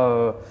რაღაცა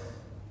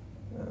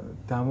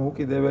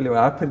დამოუკიდებელი,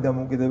 არაფერი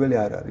დამოუკიდებელი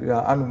არ არის რა.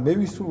 ანუ მე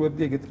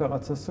ვისურვებდი ეგეთ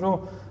რაღაცას, რომ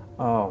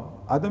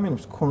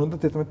ადამიანებს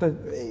ქონოდათ ერთმანეთთან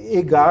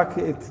ეგ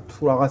აქვს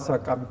თუ რაღაცა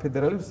კარგი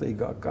ფედერალიზმი, ეგ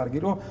აქვს კარგი,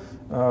 რომ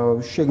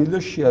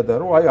შეგიძლია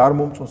შეადარო, აი არ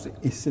მომწონს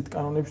ესეთ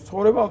კანონებში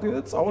ცხოვრება, ავდივარ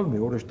და წავალ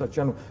მეორე შტატში.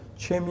 ანუ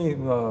ჩემი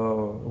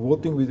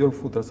voting with your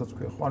foot, რასაც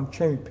ქვია, ხო, ანუ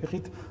ჩემი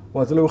ფეხით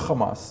ვაძლევ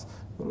ხმას.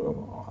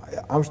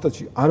 ამ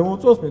შტატში არ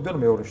მომწონს, მივდივარ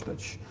მეორე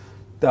შტატში.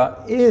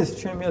 და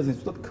ეს ჩემი აზრით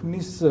ზუსტად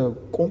ქმნის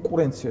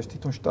კონკურენციას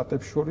თვითონ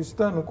შტატებს შორის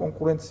და ნუ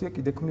კონკურენცია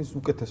კიდე ქმნის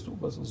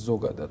უკეთესობას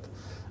ზოგადად.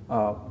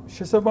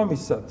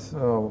 შესაბამისად,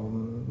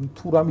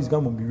 თუ რამის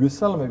გამო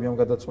მივესალმები ამ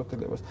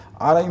გადაწყვეტილებას,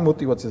 არა იმ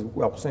მოტივაციას,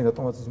 უკვე ახსენე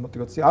რატომაც ის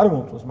მოტივაცია არ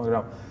მომწონს,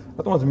 მაგრამ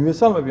რატომაც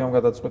მივესალმები ამ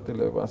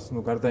გადაწყვეტილებას, ნუ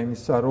გარდა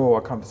იმისა, რომ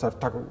აქამდე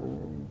საერთოდ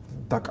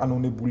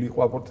დაკანონებული იყო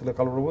აბორტი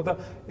ლეგალურობა და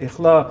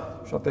ეხლა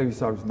შტატების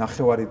არის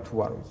ნახევარი თუ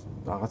არ ვიცი,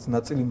 რაღაც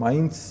ნაწილი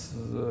მაინც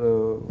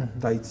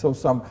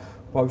დაიცავს ამ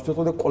ბავშვთა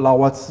და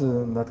ყლავაც,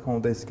 რა თქმა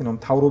უნდა, ეს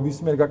იქნება მთავრობის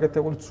მიერ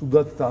გაკეთებული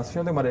ცუდად და ასე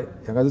შემდეგ, მაგრამ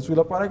მაგაზეც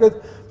ვილაპარაკეთ,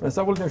 მაგრამ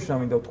საბოლოოში რა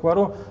მინდა ვთქვა,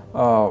 რომ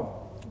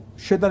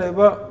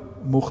შედარება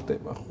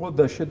მოხდება, ხო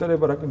და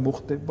შედარება რა კი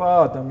მოხდება,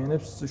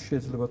 ადამიანებს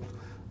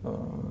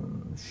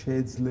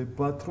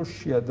შეეძლებათ, რომ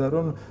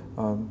შეადარონ,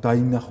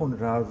 დაინახონ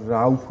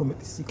რა უფრო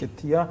მეტი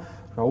სიკეთეა,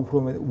 რა უფრო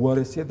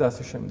უარესია და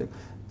ასე შემდეგ.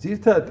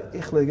 ძირითადად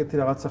ეხლა ეგეთი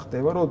რაღაცა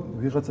ხდება, რომ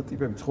ვიღაცა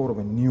ტიპები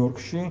ცხოვრობენ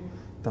ნიუ-იორკში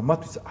და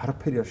მათთვის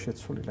არაფერი არ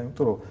შეცვლილი,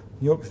 იმიტომ რომ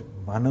ნიუ-იორკში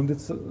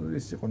მანამდეც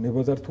ის იყო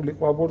ნებადართული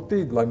იყო აბორტი,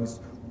 ლამის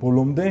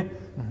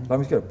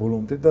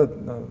ბოლომდე და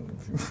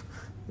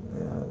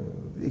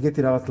ეგეთი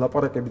რაღაც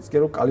ლაპარაკებიც კი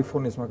რომ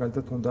კალიფორნიის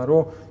მაგალითად უნდა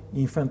რომ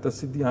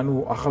ინფანტასიდი, ანუ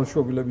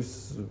ახალშობილების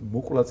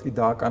მოკვლაც კი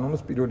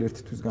დააკანონოს პირველი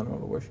 1 თვის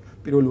განმავლობაში,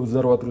 პირველი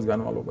 28 დღის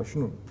განმავლობაში,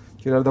 ნუ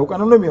ჯერ არ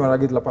დაუკანონებია, მაგრამ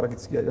ეგეთი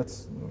ლაპარაკიც კი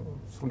არის,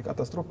 სრული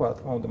კატასტროფაა, რა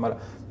თქმა უნდა, მაგრამ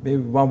მე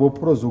ვამბობ,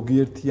 რომ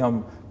ზოგიერთი ამ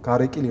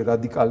გარეკილი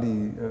რადიკალი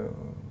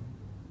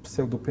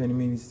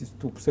ფსევდოფემინისტის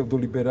თუ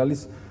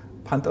ფსევდოლიბერალის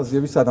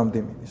ფანტაზიების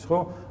ადამდემინის, ხო?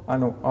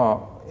 ანუ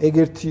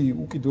ეგერთი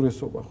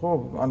უკიდურესობა,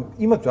 ხო? ანუ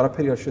იმათ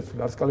არაფერი არ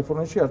შეცვლილა, არც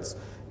კალიფორნიაში, არც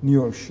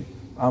ნიუ-იორკში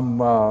ამ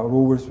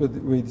როუერის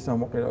ვეიდის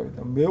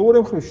ამოყერავიდან. მეორე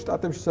მხრივ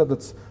შტატებში,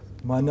 სადაც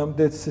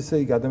მანამდეც ესე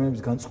იგი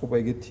ადამიანების განწყობა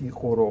ეგეთი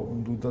იყო, რომ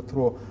უნდათ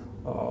რომ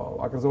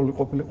აკრძალული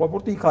ყოფილიყო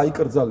აბორტი, იქ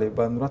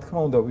აიკრძალება. რა თქმა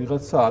უნდა,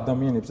 ვიღაცა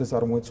ადამიანებს ეს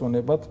არ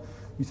მოეწონებათ,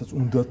 ვისაც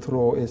უნდათ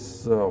რომ ეს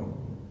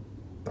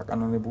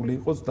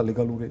დაკანონებული იყოს და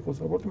ლეგალური იყოს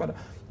აბორტი, მაგრამ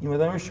იმ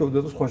ადამიანებს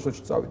შეუძლიათ სხვა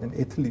შტატში წავიდნენ,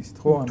 at least,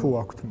 ხო? თუ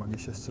აქვთ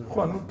მაგის შესაძლებლობა. ხო,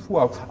 ანუ თუ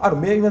აქვთ. არა,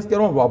 მე იმას კი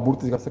არ ვამბობ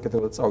აბორტის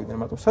გასაკეთებლად წავიდნენ,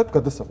 მაგრამ საერთოდ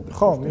გადასახლდნენ.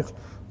 ხო,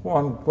 ხო,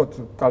 ანუ თქვათ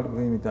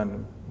იმიდან,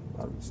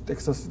 არ ვიცი,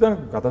 ტექსასიდან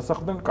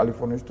გადასახლდნენ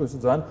კალიფორნიაში, თუ ესე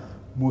ძალიან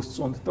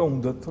მოსწონთ და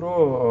უნდათ რომ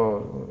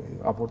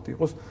აბორტი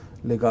იყოს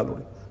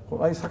ლეგალური.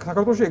 აი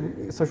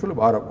საქართველოში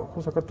საშუალება არ აქვს, ხო?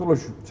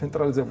 საქართველოში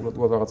ცენტრალიზებულად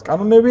გვაქვს რაღაც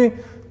კანონები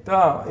და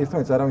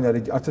ერთმანეთს არავინ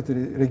არც ერთი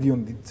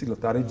რეგიონი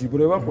წილად არ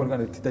ეჯიბრება, ყველგან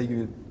ერთი და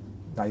იგივე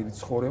დაირი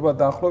ცხოვრება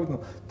დაახლოებით, ნუ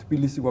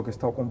თბილისი გვაქვს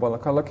თავკომბალა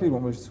ქალაქი,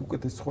 რომელიც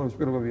უკეთესი ცხოვრების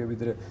პირობებია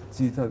ვიდრე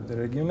ძირითადად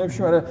რეგიონებში,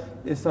 მაგრამ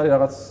ეს არის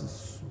რაღაც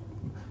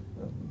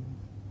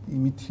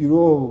იმითი,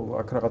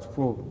 რომ აქ რაღაც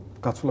უფრო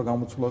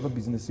გაცვლა-გამოცვლა და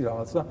ბიზნესი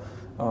რაღაცა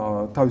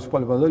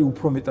თავისუფალი ბაზარი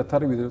უფრო მეტად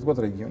არის ვიდრე თქვა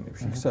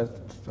რეგიონებში. იქ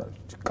საერთოდ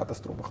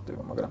კატასტროფა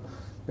ხდება, მაგრამ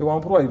მე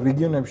ვამბობ, რომ აი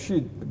რეგიონებში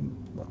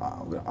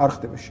არ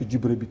ხდება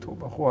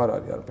შეჯიბრებითობა, ხო, არ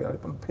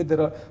არის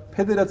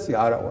ფედერაცია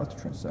არა ვართ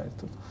ჩვენ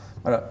საერთოდ.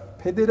 მაგრამ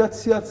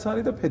ფედერაციაც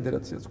არის და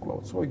ფედერაციაც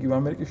კვლავაც, ხო, იგივე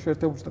ამერიკის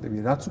შეერთებული შტატები,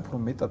 რაც უფრო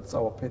მეტად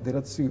წავა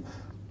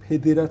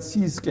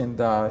ფედერაციისკენ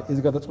და ეს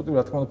გადაწყვეტილება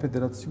რა თქმა უნდა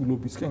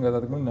ფედერაციულობისკენ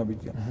გადადგმული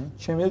ნაბიჯია.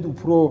 ჩემი აზრით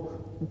უფრო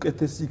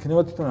უკეთესი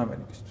იქნება თვითონ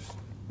ამერიკისთვის.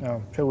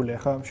 შეგვიძლია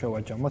ხა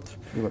შევაჯამოთ.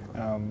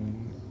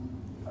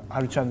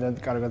 არ ჩანდეთ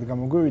კარგად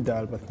გამოგვივიდა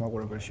ალბათ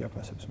მაყურებელი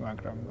შეაფასებს,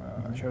 მაგრამ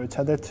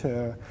შევეცადეთ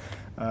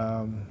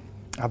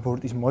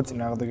აბორტის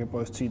მოწინააღმდეგე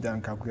პოზიციიდან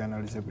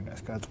გაგვიანალიზებინა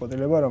ეს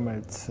გადაწყვეტილება,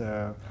 რომელიც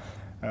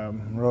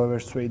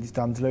როუერის ვეიდის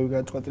დამძლევი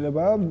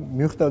გადაწყვეტილებაა.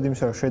 მიუხედავად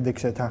იმისა, რომ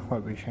შედეგს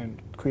ეთანხმები, შენ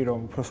თქვი, რომ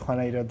უფრო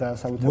სხვანაირად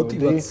დაასაბუთებოდი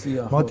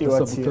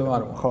მოტივაცია,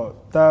 ხო,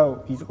 და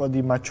იყოდი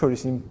მათ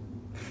შორის იმ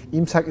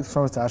იმ საკითხს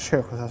რომელიც არ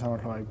შეეხო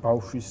სასამართლო აი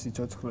ბავშვის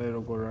სიცოცხლე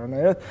როგორ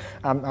რანაირად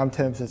ამ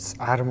თემებსაც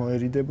არ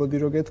მოერიდებოდი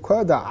რო გეთქვა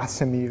და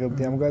ასე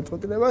მიიღებდი ამ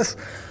გადაწყვეტილებას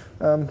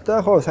და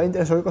ხო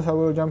საინტერესო იყო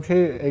საბოლოო ჯამში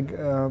ეგ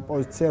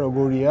პოზიცია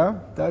როგორია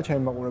და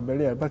ჩემი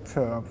მაყურებელი ალბათ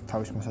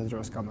თავის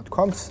მოსაზრებას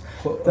გამოთქვამს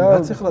და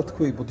რაც ახლა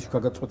თქვი ბოდიში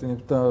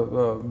გაგაწყვეტინებ და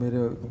მე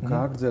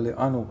გააგრძელე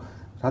ანუ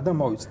რა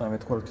დამავიწყდა მე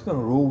თქვა რომ თვითონ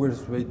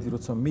Rover's Wade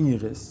როცა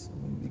მიიღეს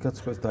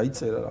იგაცხეს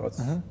დაიწერა რაღაც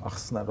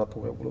ახსნა რატო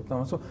ვეუბნებთ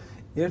ამასო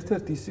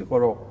ერთ-ერთი ის იყო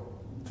რომ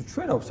თუ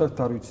ჩვენ აუცილებლად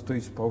არ ვიცით თუ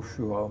ის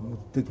ბავშვია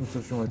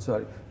დედმიწევრ რომელიც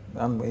არის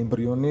ან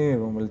ემბრიონი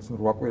რომელიც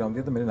 8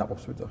 კვირამდეა და მე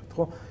ნაყოფს ვეძახით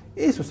ხო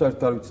ეს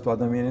უცებ არ ვიცით თუ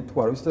ადამიანი თუ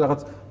არ ვიცით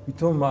რაღაც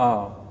ვითომ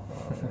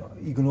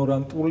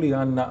იგნორანტული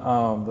ან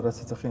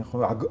რასაც ახიან ხო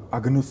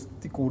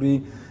აგნოსტიკური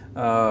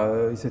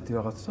ისეთი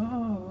რაღაცა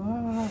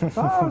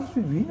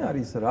ბავშვი ვინ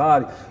არის რა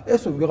არის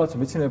ეს ვიღაცა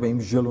მეცნიერება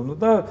იმჟელონო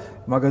და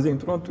მაგაზე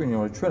ინტრონტვინი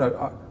რომ ჩვენ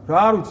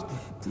რა არ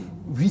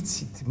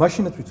ვიცით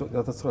მაშინაც ვიცოდი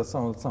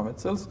 1973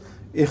 წელს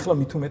ეხლა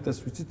მით უმეტეს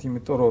ვიცით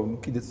იმიტომ რომ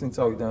კიდე წინ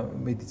წავიდა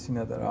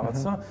მედიცინა და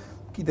რაღაცა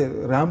კიდე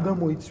რამ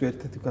გამოიწვია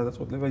ერთ-ერთი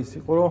გადაწყვეტილება ის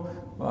იყო რომ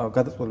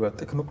გადაწყვეტილება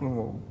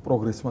ტექნოლოგიურ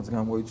პროგრესმაც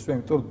გამოიწვია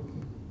იმიტომ რომ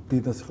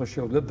დედას ახლა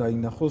შეუძლია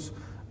დაინახოს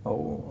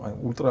აი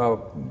ულტრა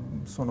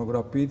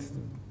სონოგრაფიით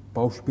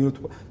ბავშვი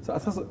ბიოთიპი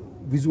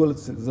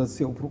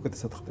ვიზუალიზაცია უფრო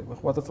უკეთესად ხდება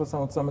ხო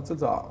 1973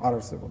 წელს არ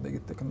არსებობდა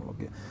ეგეთი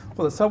ტექნოლოგია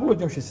ხო და საბოლოო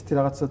ჯამში ესეთი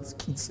რაღაცაც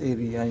კი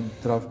წერია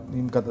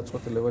იმ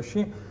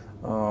გადაწყვეტილებაში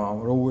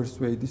Rover's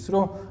Wade-ის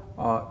რომ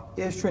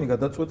ეს ჩვენი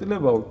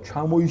გადაწყვეტილებაო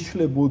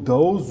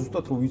ჩამოიშლებოდაო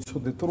ზუსტად რომ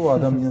ვიცოდეთ რომ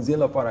ადამიანზე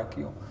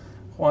ლაპარაკიო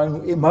ხო ანუ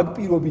მაგ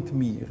პირობით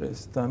მიიღეს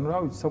და რა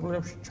ვიცი საბოლოო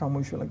ჯამში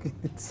ჩამოიშალა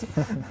კიდეც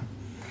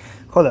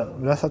ხო და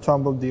რასაც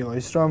ვამბობდი იყო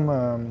ის რომ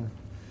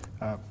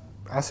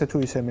ასე თუ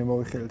ისე მე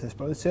მოვიხილეთ ეს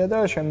პოზიცია და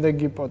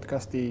შემდეგი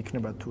პოდკასტი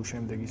იქნება თუ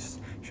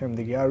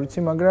შემდეგი არ ვიცი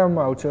მაგრამ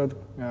აუცილებლად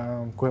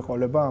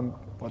გვეყოლება ამ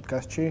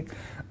პოდკასტში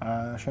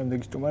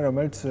შემდეგი სტუმარი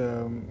რომელიც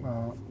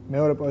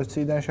მეორე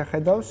პოზიციიდან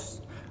შეხედავს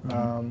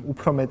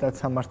უფრო მეტად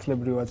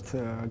სამართლებრივად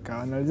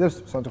გაანალიზებს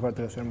სამწუხაროდ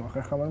ეს ვერ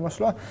მოახერხა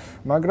მოსვლა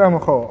მაგრამ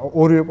ხო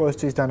ორივე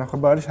პოზიციის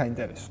დანახება არის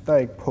საინტერესო და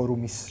ეგ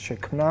ფორუმის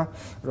შექმნა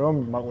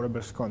რომ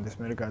მაყურებელს ჰქონდეს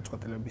მე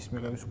გადაწყვეტილების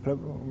მიღების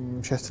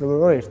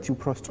შესაძლებლობა ერთი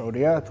უფრო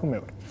სწორია თუ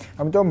მეორე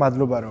ამიტომ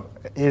მადლობა რომ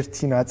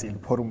ერთი ნაწილი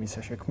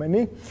ფორუმისა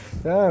შექმენი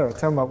და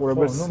როცა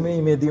მაყურებელს ნუ მე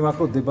იმედი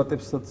მაქვს რომ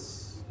დებატებსაც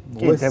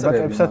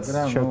დებატებსაც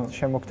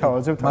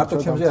შემოგთავაზებთ მარტო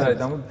ჩემზე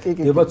არ არის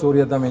დებატს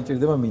ორი ადამიანი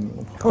ჭირდება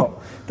მინიმუმ ხო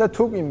და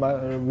თუ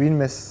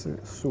ვინმეს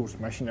სურს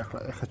მაშინ ახლა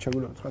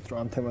შეგვიძლია ვთქვათ რომ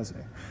ამ თემაზე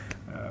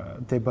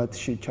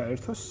დებატში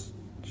ჩაერთოს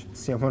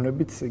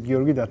სიამოვნებით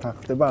გიორგი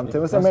დათანხმდება ამ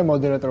თემას და მე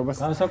მოდერატორობას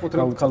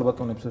განსაკუთრებით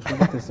ხალბატონებს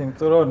ეხებათ ეს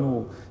იმიტომ რომ ნუ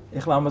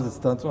ეხლა ამაზეც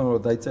დაწუნებულო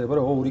დაიწერება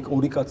რომ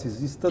ორი კაცი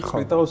ზის და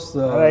წვითავს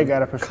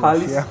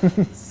ქალის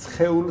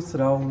სხეულს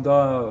რა უნდა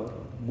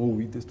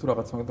მოვიდეს თუ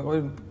რაღაც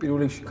მაგალითად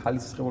პირველ რიგში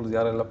ქალის სხეულზე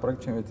არ ელაპარაკ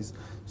ჩემთვის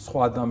სხვა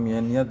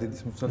ადამიანია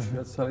დედის მუცელში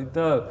რაც არის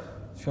და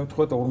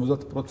შემთხვევით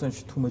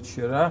 50%-ში თუ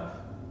მეჩია რა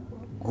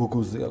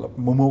გოგოზე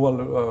მომავალ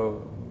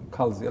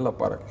ქალზე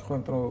ელაპარაკი ხო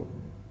იმიტომ რომ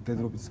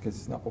დედრობის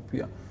კაცის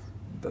ნაყოფია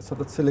და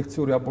სადაც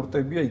სელექციური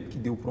აბორტებია იქ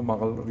კიდე უფრო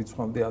მაღალ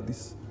რიცხვამდე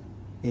ადის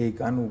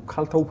ეგ ანუ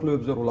ქალთა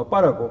უფლებებზე რო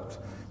ლაპარაკობთ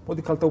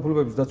მოდი ქალთა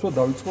უფლებების დაცვა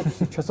დავიწყოთ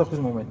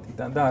ჩასახვის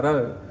მომენტიდან და არა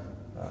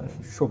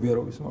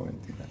შობიარობის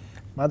მომენტიდან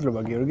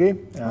მადლობა გიორგი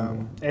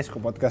ეს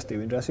ხო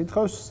პოდკასტი ვინ რას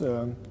ითხოვს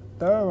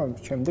და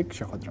შემდეგ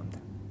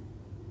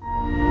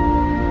შეხვედრამდე